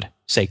beyond,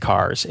 say,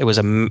 cars. It was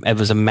a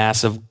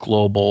massive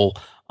global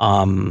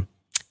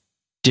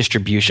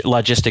distribution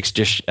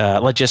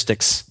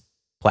logistics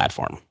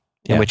platform.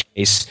 In which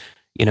case,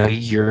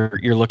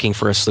 you're looking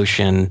for a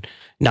solution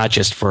not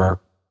just for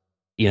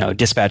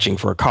dispatching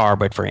for a car,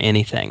 but for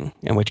anything.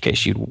 In which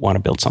case, you'd want to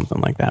build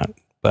something like that.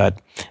 But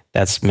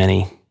that's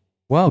many.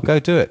 Well, go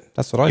do it.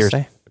 That's what I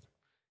say.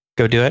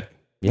 Go do it.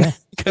 Yeah.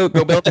 go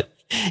build it.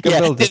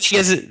 Build it.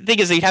 The thing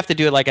is, you'd have to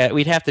do it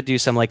we'd have to do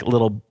some like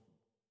little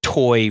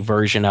toy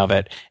version of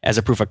it as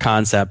a proof of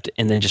concept,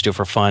 and then just do it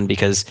for fun.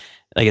 Because,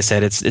 like I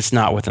said, it's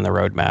not within the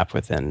roadmap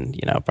within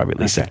probably at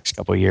least the next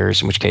couple of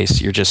years. In which case,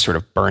 you're just sort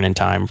of burning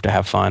time to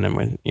have fun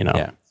and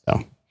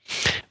So,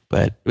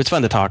 but it's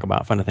fun to talk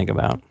about, fun to think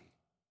about.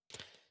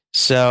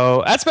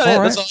 So that's about it.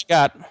 Right. That's all I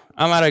got.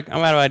 I'm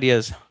out of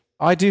ideas.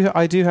 I do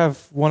have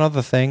one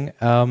other thing,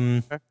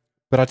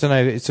 but I don't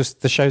know. It's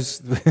just the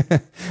show's.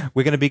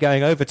 We're going to be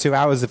going over 2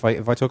 hours if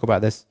I talk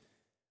about this.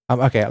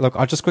 Okay, look,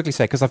 I'll just quickly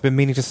say, because I've been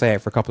meaning to say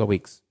it for a couple of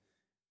weeks.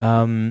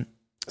 Ezsql,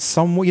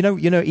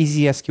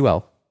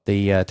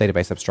 the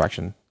database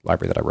abstraction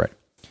library that I wrote.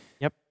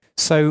 Yep.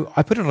 So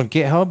I put it on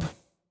GitHub,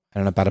 I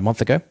don't know, about a month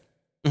ago.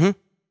 Mm-hmm.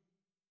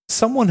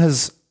 Someone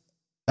has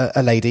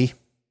a lady.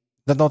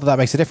 Not that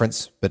makes a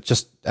difference, but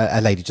just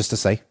a lady, just to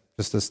say.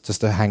 Just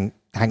to hang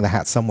the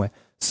hat somewhere.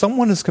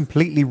 Someone has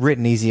completely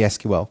written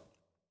ezSQL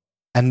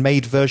and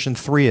made version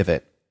 3 of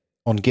it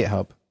on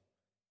GitHub.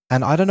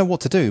 And I don't know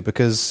what to do,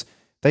 because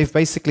they've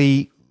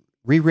basically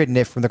rewritten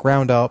it from the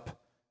ground up,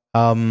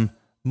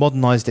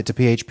 modernized it to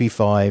PHP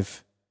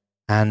 5,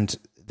 and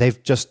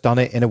they've just done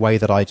it in a way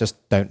that I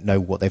just don't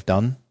know what they've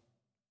done.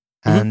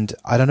 Mm-hmm. And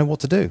I don't know what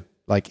to do.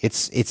 Like,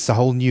 it's a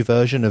whole new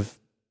version of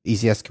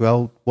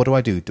ezSQL. What do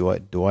I do?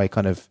 Do I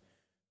kind of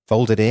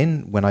fold it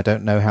in when I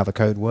don't know how the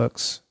code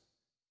works?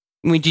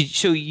 I mean,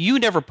 did you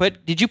put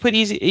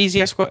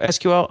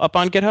ezSQL up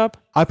on GitHub?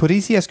 I put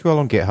ezSQL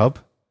on GitHub.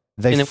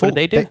 What did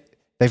they do?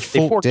 They've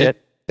forked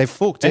it. They've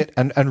forked it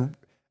and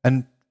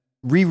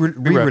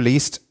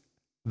re-released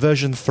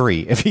version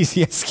 3 of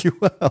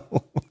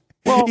ezSQL.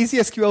 Well,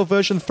 ezSQL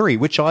version 3,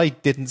 which I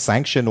didn't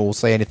sanction or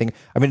say anything.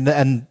 I mean,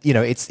 and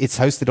it's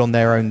hosted on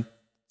their own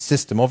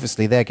system,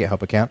 obviously their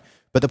GitHub account.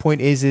 But the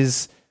point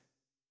is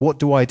what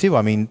do I do?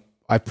 I mean,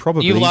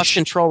 you lost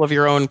control of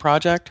your own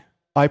project?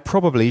 I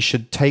probably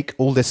should take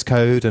all this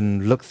code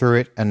and look through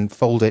it and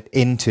fold it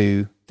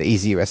into the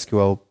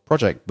ezSQL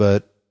project.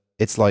 But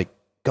it's like,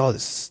 God,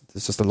 there's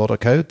just a lot of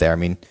code there. I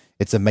mean,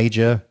 it's a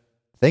major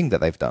thing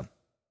that they've done.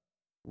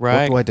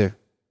 Right. What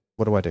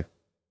do I do?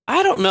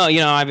 I don't know.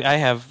 I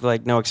have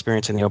like no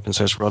experience in the open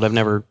source world. I've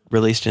never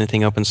released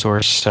anything open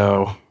source,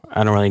 so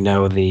I don't really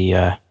know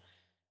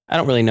I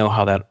don't really know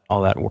how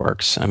all that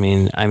works. I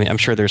mean, I'm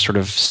sure there's sort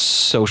of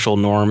social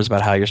norms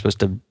about how you're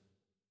supposed to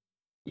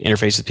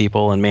interface with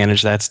people and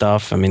manage that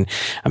stuff. I mean,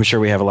 I'm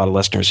sure we have a lot of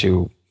listeners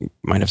who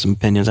might have some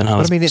opinions on how.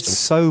 But I mean, it's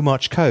so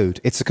much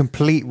code. It's a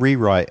complete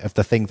rewrite of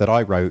the thing that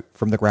I wrote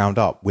from the ground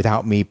up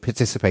without me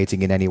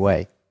participating in any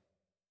way.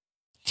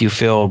 Do you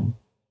feel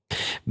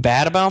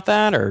bad about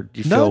that, or do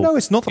you feel? No,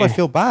 it's not that I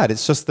feel bad.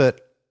 It's just that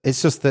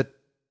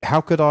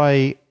how could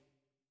I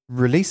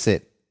release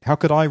it? How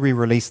could I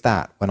re-release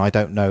that when I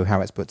don't know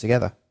how it's put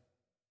together?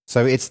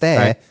 So it's there.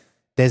 Right.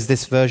 There's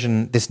this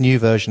new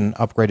version,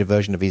 upgraded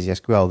version of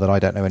ezSQL that I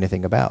don't know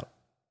anything about.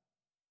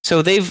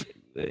 So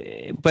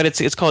but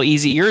it's called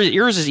Easy.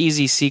 Yours is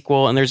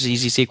ezSQL, and there's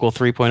ezSQL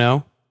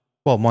 3.0.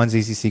 Well, mine's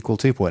ezSQL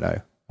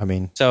 2.0. I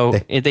mean, so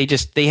it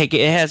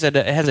has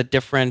a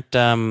different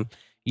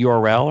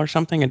URL or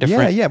something. A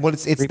different Well,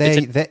 it's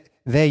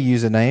their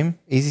username,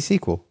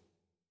 ezSQL.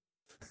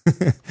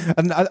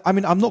 And I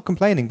mean, I'm not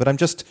complaining, but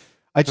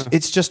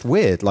it's just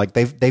weird. Like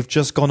they've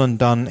just gone and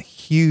done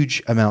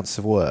huge amounts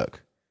of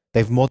work.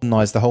 They've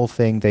modernized the whole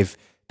thing. They've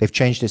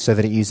changed it so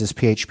that it uses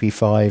PHP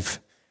 5.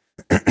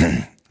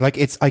 I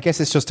guess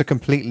it's just a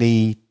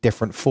completely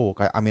different fork.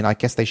 I mean, I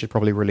guess they should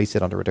probably release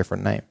it under a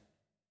different name.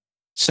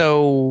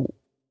 So,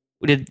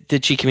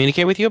 did she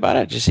communicate with you about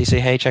it? Did she say,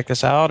 "Hey, check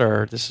this out,"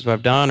 or "This is what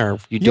I've done," or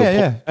you do?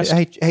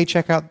 Hey,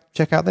 check out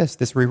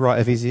this rewrite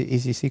of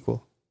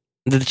ezSQL.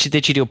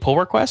 Did she do a pull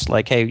request?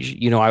 Like, hey,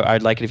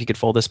 I'd like it if you could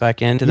fold this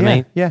back into the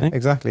main. Yeah, thing?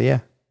 Exactly. Yeah.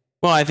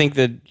 Well, I think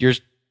that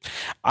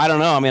I don't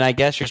know. I mean, I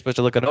guess you're supposed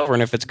to look it over,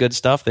 and if it's good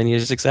stuff, then you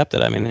just accept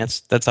it. I mean,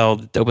 that's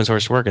how open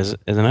source work is,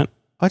 isn't it?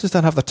 I just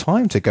don't have the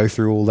time to go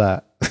through all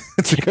that.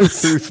 To go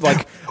through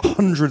like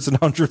hundreds and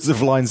hundreds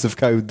of lines of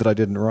code that I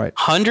didn't write.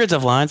 Hundreds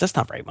of lines? That's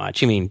not very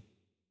much. You mean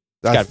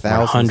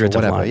thousands, hundreds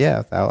of lines?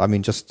 Yeah, I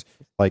mean, just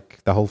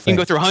like the whole thing. You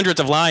can go through hundreds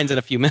of lines in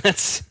a few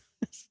minutes.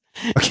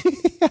 Okay.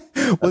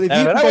 Well, if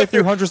you can go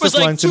through hundreds of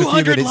lines in a few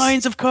minutes, 200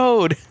 lines of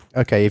code.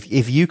 Okay,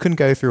 if you can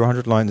go through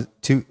 200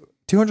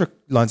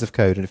 lines of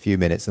code in a few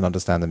minutes and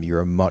understand them,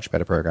 you're a much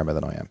better programmer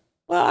than I am.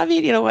 Well, I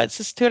mean, you know what? It's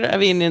just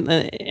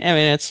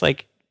it's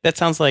like that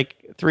sounds like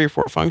 3 or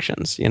 4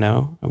 functions.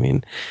 I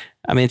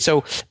mean,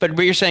 so, but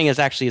what you're saying is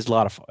actually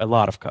a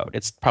lot of code.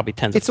 It's probably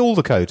tens. It's all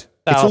the code.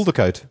 It's all the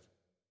code.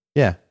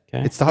 Yeah,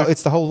 okay. It's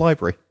the whole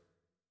library.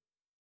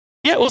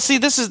 Yeah. Well, see,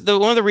 this is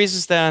one of the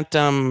reasons that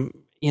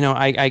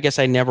I guess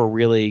I never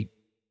really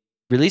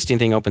released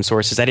anything open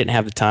source is I didn't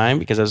have the time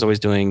because I was always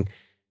doing,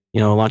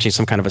 launching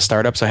some kind of a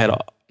startup. So I had,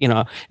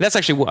 that's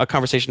actually a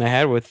conversation I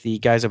had with the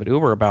guys up at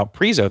Uber about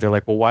Preezo. They're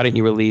like, well, why didn't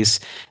you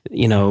release,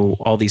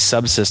 all these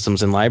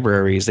subsystems and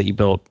libraries that you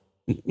built,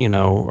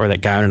 or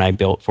that Guy and I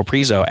built for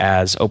Preezo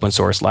as open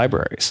source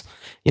libraries?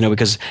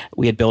 Because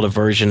we had built a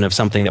version of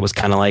something that was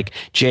kind of like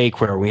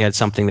jQuery. We had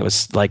something that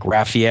was like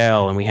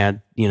Raphael, and we had,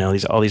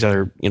 all these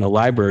other,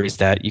 libraries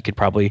that you could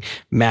probably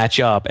match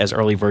up as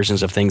early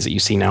versions of things that you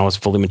see now as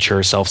fully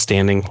mature,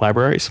 self-standing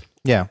libraries.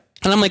 Yeah.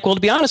 And I'm like, well,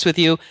 to be honest with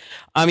you,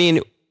 I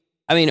mean,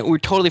 we're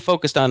totally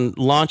focused on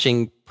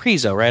launching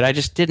Preezo, right? I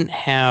just didn't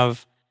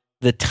have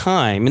the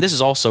time. And this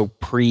is also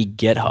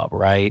pre-GitHub,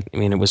 right? I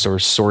mean, it was sort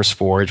of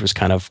SourceForge was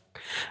kind of,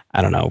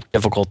 I don't know,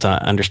 difficult to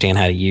understand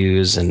how to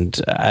use. And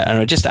I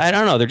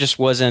don't know. There just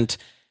wasn't,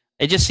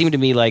 it just seemed to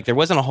me like there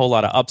wasn't a whole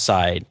lot of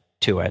upside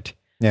to it.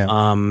 Yeah.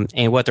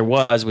 And what there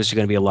was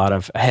going to be a lot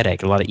of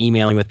headache, a lot of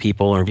emailing with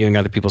people and reviewing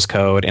other people's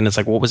code. And it's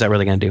like, what was that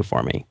really going to do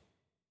for me?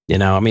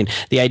 I mean,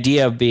 the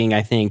idea of being,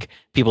 I think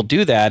people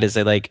do that is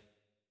they like,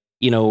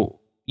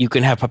 you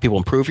can have people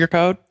improve your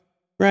code,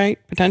 right?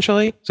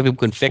 Potentially. So people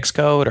can fix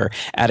code or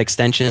add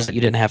extensions that you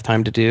didn't have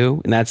time to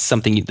do. And that's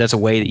a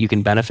way that you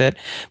can benefit.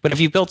 But if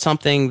you built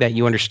something that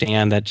you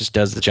understand that just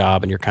does the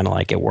job and you're kind of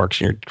like, it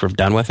works and you're sort of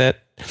done with it,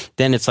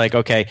 then it's like,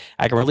 okay,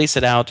 I can release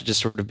it out to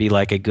just sort of be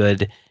like a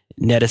good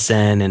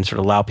netizen and sort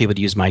of allow people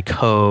to use my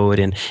code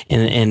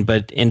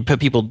but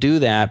people do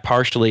that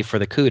partially for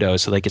the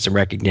kudos so they get some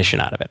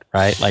recognition out of it,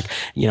 right? Like,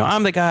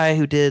 I'm the guy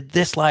who did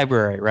this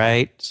library,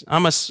 right?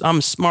 I'm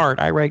smart,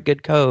 I write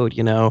good code,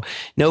 know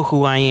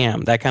who I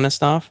am, that kind of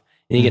stuff.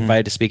 And you get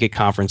invited to speak at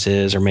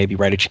conferences or maybe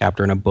write a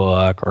chapter in a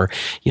book or,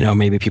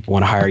 maybe people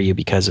want to hire you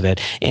because of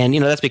it. And,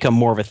 that's become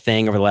more of a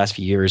thing over the last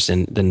few years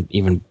than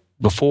even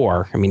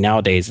before. I mean,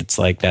 nowadays it's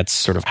like that's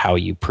sort of how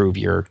you prove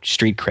your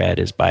street cred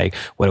is by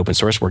what open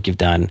source work you've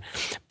done.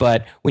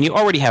 But when you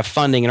already have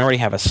funding and already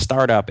have a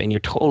startup and you're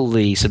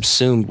totally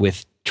subsumed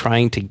with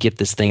trying to get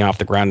this thing off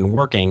the ground and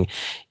working,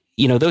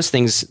 those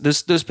things,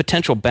 those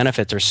potential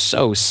benefits are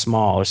so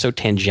small or so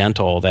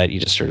tangential that you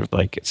just sort of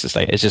like, it's just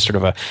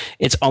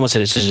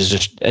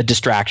a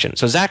distraction.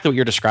 So exactly what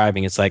you're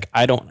describing. It's like,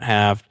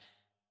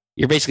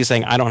 you're basically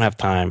saying, I don't have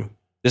time.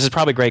 This is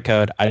probably great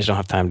code. I just don't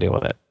have time to deal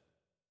with it.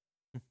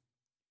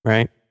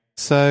 Right.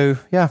 So,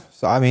 yeah.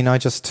 So, I mean,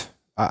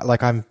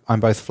 I'm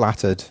both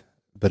flattered,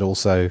 but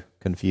also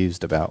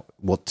confused about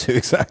what to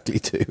exactly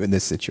do in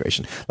this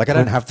situation. Like, I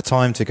don't have the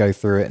time to go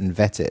through it and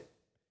vet it.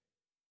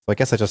 So I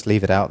guess I just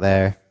leave it out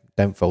there.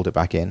 Don't fold it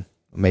back in.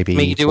 Maybe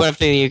you do one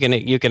thing, you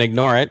can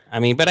ignore it. I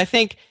mean, but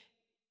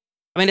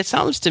it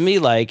sounds to me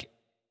like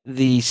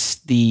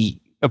the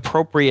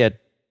appropriate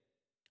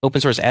open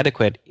source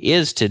etiquette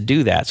is to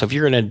do that. So if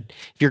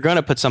you're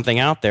gonna put something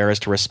out there, is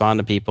to respond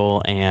to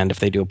people, and if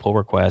they do a pull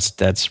request,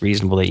 that's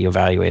reasonable that you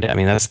evaluate it. I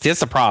mean, that's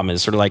the problem.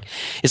 Is sort of like,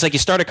 it's like you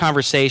start a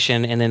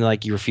conversation and then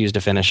like you refuse to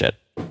finish it.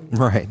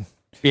 Right.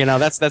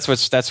 That's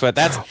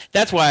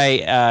why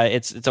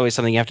it's always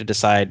something you have to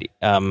decide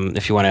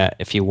if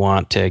you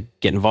want to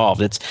get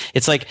involved.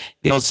 It's like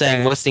the old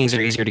saying, most things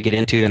are easier to get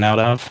into than out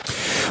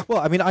of. Well,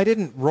 I mean, I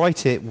didn't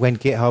write it when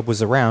GitHub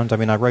was around. I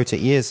mean, I wrote it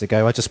years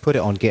ago. I just put it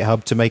on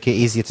GitHub to make it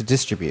easier to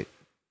distribute.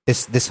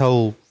 This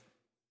whole.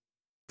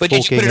 But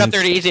did you put it up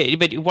there to easy?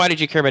 But why did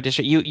you care about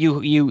distribute?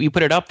 You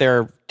put it up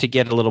there to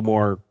get a little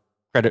more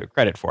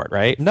credit for it,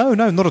 right? No,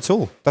 not at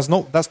all. That's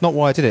not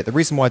why I did it. The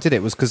reason why I did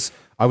it was because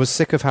I was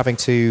sick of having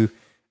to.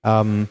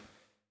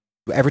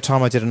 Every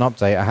time I did an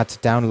update, I had to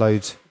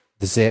download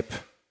the zip,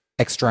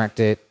 extract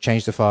it,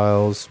 change the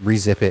files,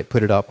 rezip it,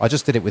 put it up. I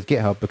just did it with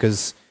GitHub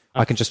because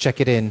I can just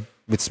check it in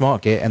with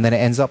SmartGit, and then it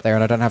ends up there,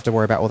 and I don't have to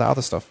worry about all that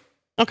other stuff.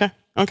 Okay.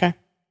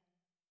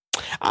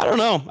 I don't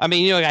know. I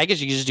mean, I guess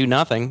you can just do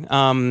nothing.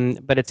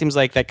 But it seems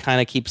like that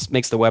kind of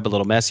makes the web a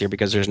little messier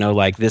because there's no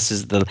like, this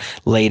is the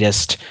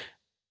latest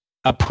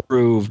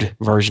approved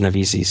version of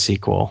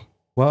ezSQL.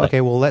 Well,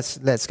 okay. Well, let's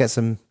get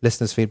some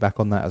listeners' feedback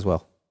on that as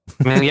well.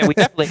 I mean, yeah, we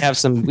definitely have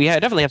some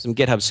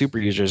GitHub super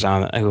users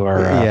on who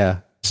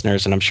are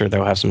listeners, and I'm sure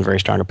they'll have some very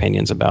strong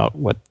opinions about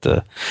what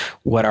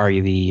are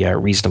the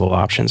reasonable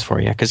options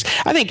for you. Because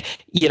I think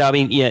I'm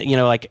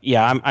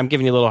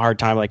giving you a little hard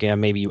time. Like,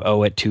 maybe you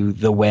owe it to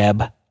the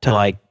web to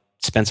like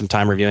spend some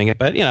time reviewing it,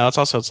 but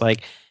it's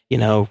like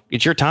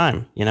it's your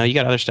time. You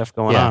got other stuff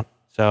going on.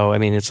 So, I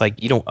mean, it's like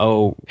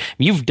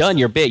you've done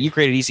your bit. You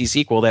created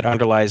ezSQL that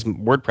underlies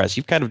WordPress.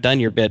 You've kind of done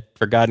your bit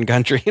for God and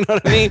country. You know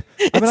what I mean?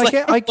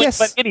 I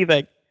guess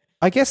anything.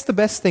 I guess the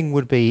best thing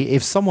would be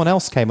if someone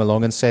else came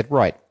along and said,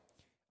 right,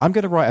 I'm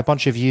going to write a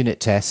bunch of unit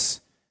tests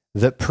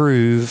that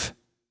prove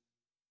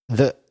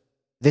that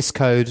this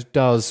code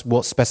does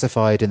what's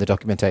specified in the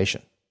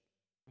documentation.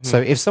 Mm-hmm.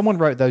 So if someone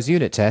wrote those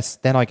unit tests,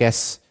 then I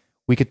guess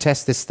we could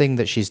test this thing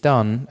that she's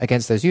done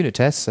against those unit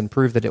tests and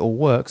prove that it all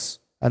works.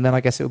 And then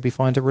I guess it would be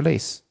fine to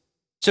release.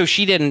 So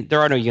there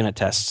are no unit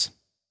tests.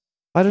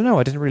 I don't know.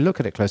 I didn't really look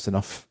at it close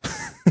enough.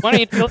 Why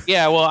don't you?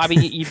 Yeah, well, I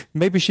mean,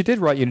 maybe she did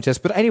write unit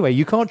tests, but anyway,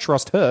 you can't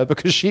trust her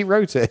because she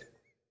wrote it.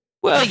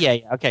 Well, yeah,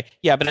 okay.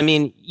 Yeah, but I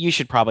mean, you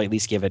should probably at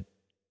least give it,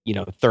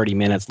 30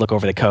 minutes, look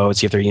over the code,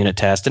 see if there are unit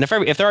tests. And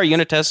if there are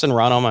unit tests and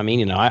run them, I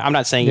mean, I'm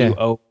not saying you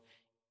owe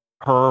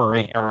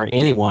her or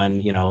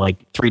anyone,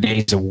 like 3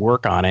 days of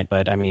work on it.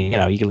 But I mean,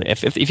 you can,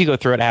 if you go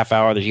through it a half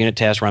hour, there's unit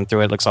tests, run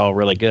through it, looks all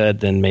really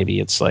good, then maybe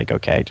it's like,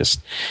 okay, just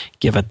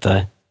give it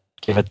the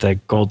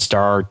gold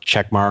star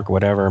check mark or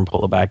whatever and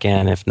pull it back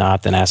in. If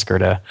not, then ask her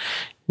to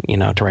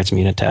write some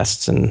unit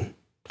tests and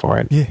for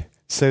it. Yeah.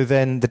 So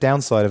then the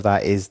downside of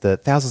that is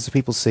that thousands of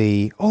people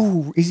see,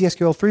 oh,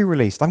 ezSQL 3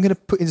 released. I'm going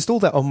to install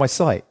that on my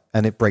site,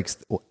 and it breaks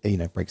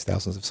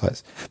thousands of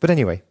sites. But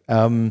anyway,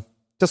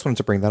 just wanted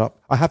to bring that up.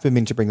 I have been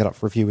meaning to bring that up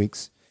for a few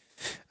weeks.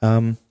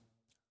 I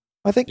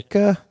think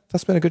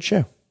that's been a good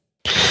show.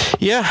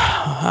 Yeah,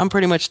 I'm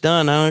pretty much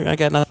done. I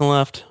got nothing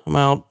left. I'm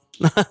out.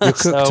 You're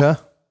cooked, huh?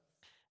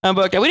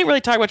 But we didn't really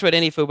talk much about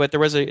any food, but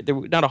there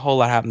not a whole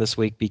lot happened this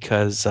week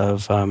because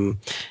of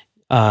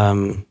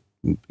me.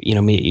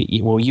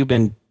 Well, you've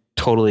been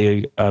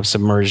totally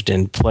submerged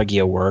in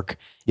Pluggio work.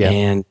 Yeah.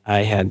 And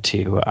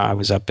I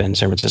was up in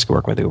San Francisco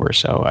working with Uber,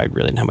 so I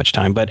really didn't have much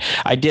time. But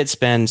I did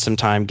spend some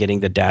time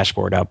getting the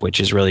dashboard up, which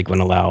is really going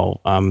to allow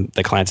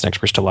the clients and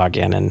experts to log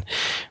in and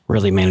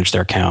really manage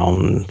their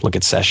account and look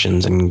at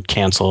sessions and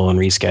cancel and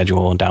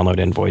reschedule and download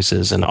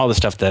invoices and all the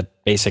stuff that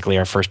basically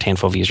our first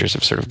handful of users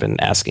have sort of been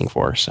asking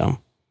for. So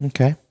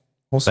okay.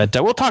 Awesome.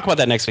 But we'll talk about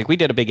that next week. We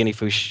did a big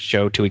IndyFoo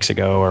show 2 weeks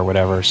ago or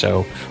whatever,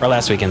 or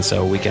last weekend,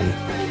 so we can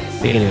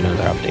do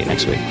another update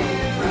next week.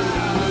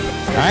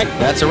 All right,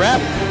 that's a wrap.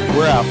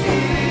 We're out.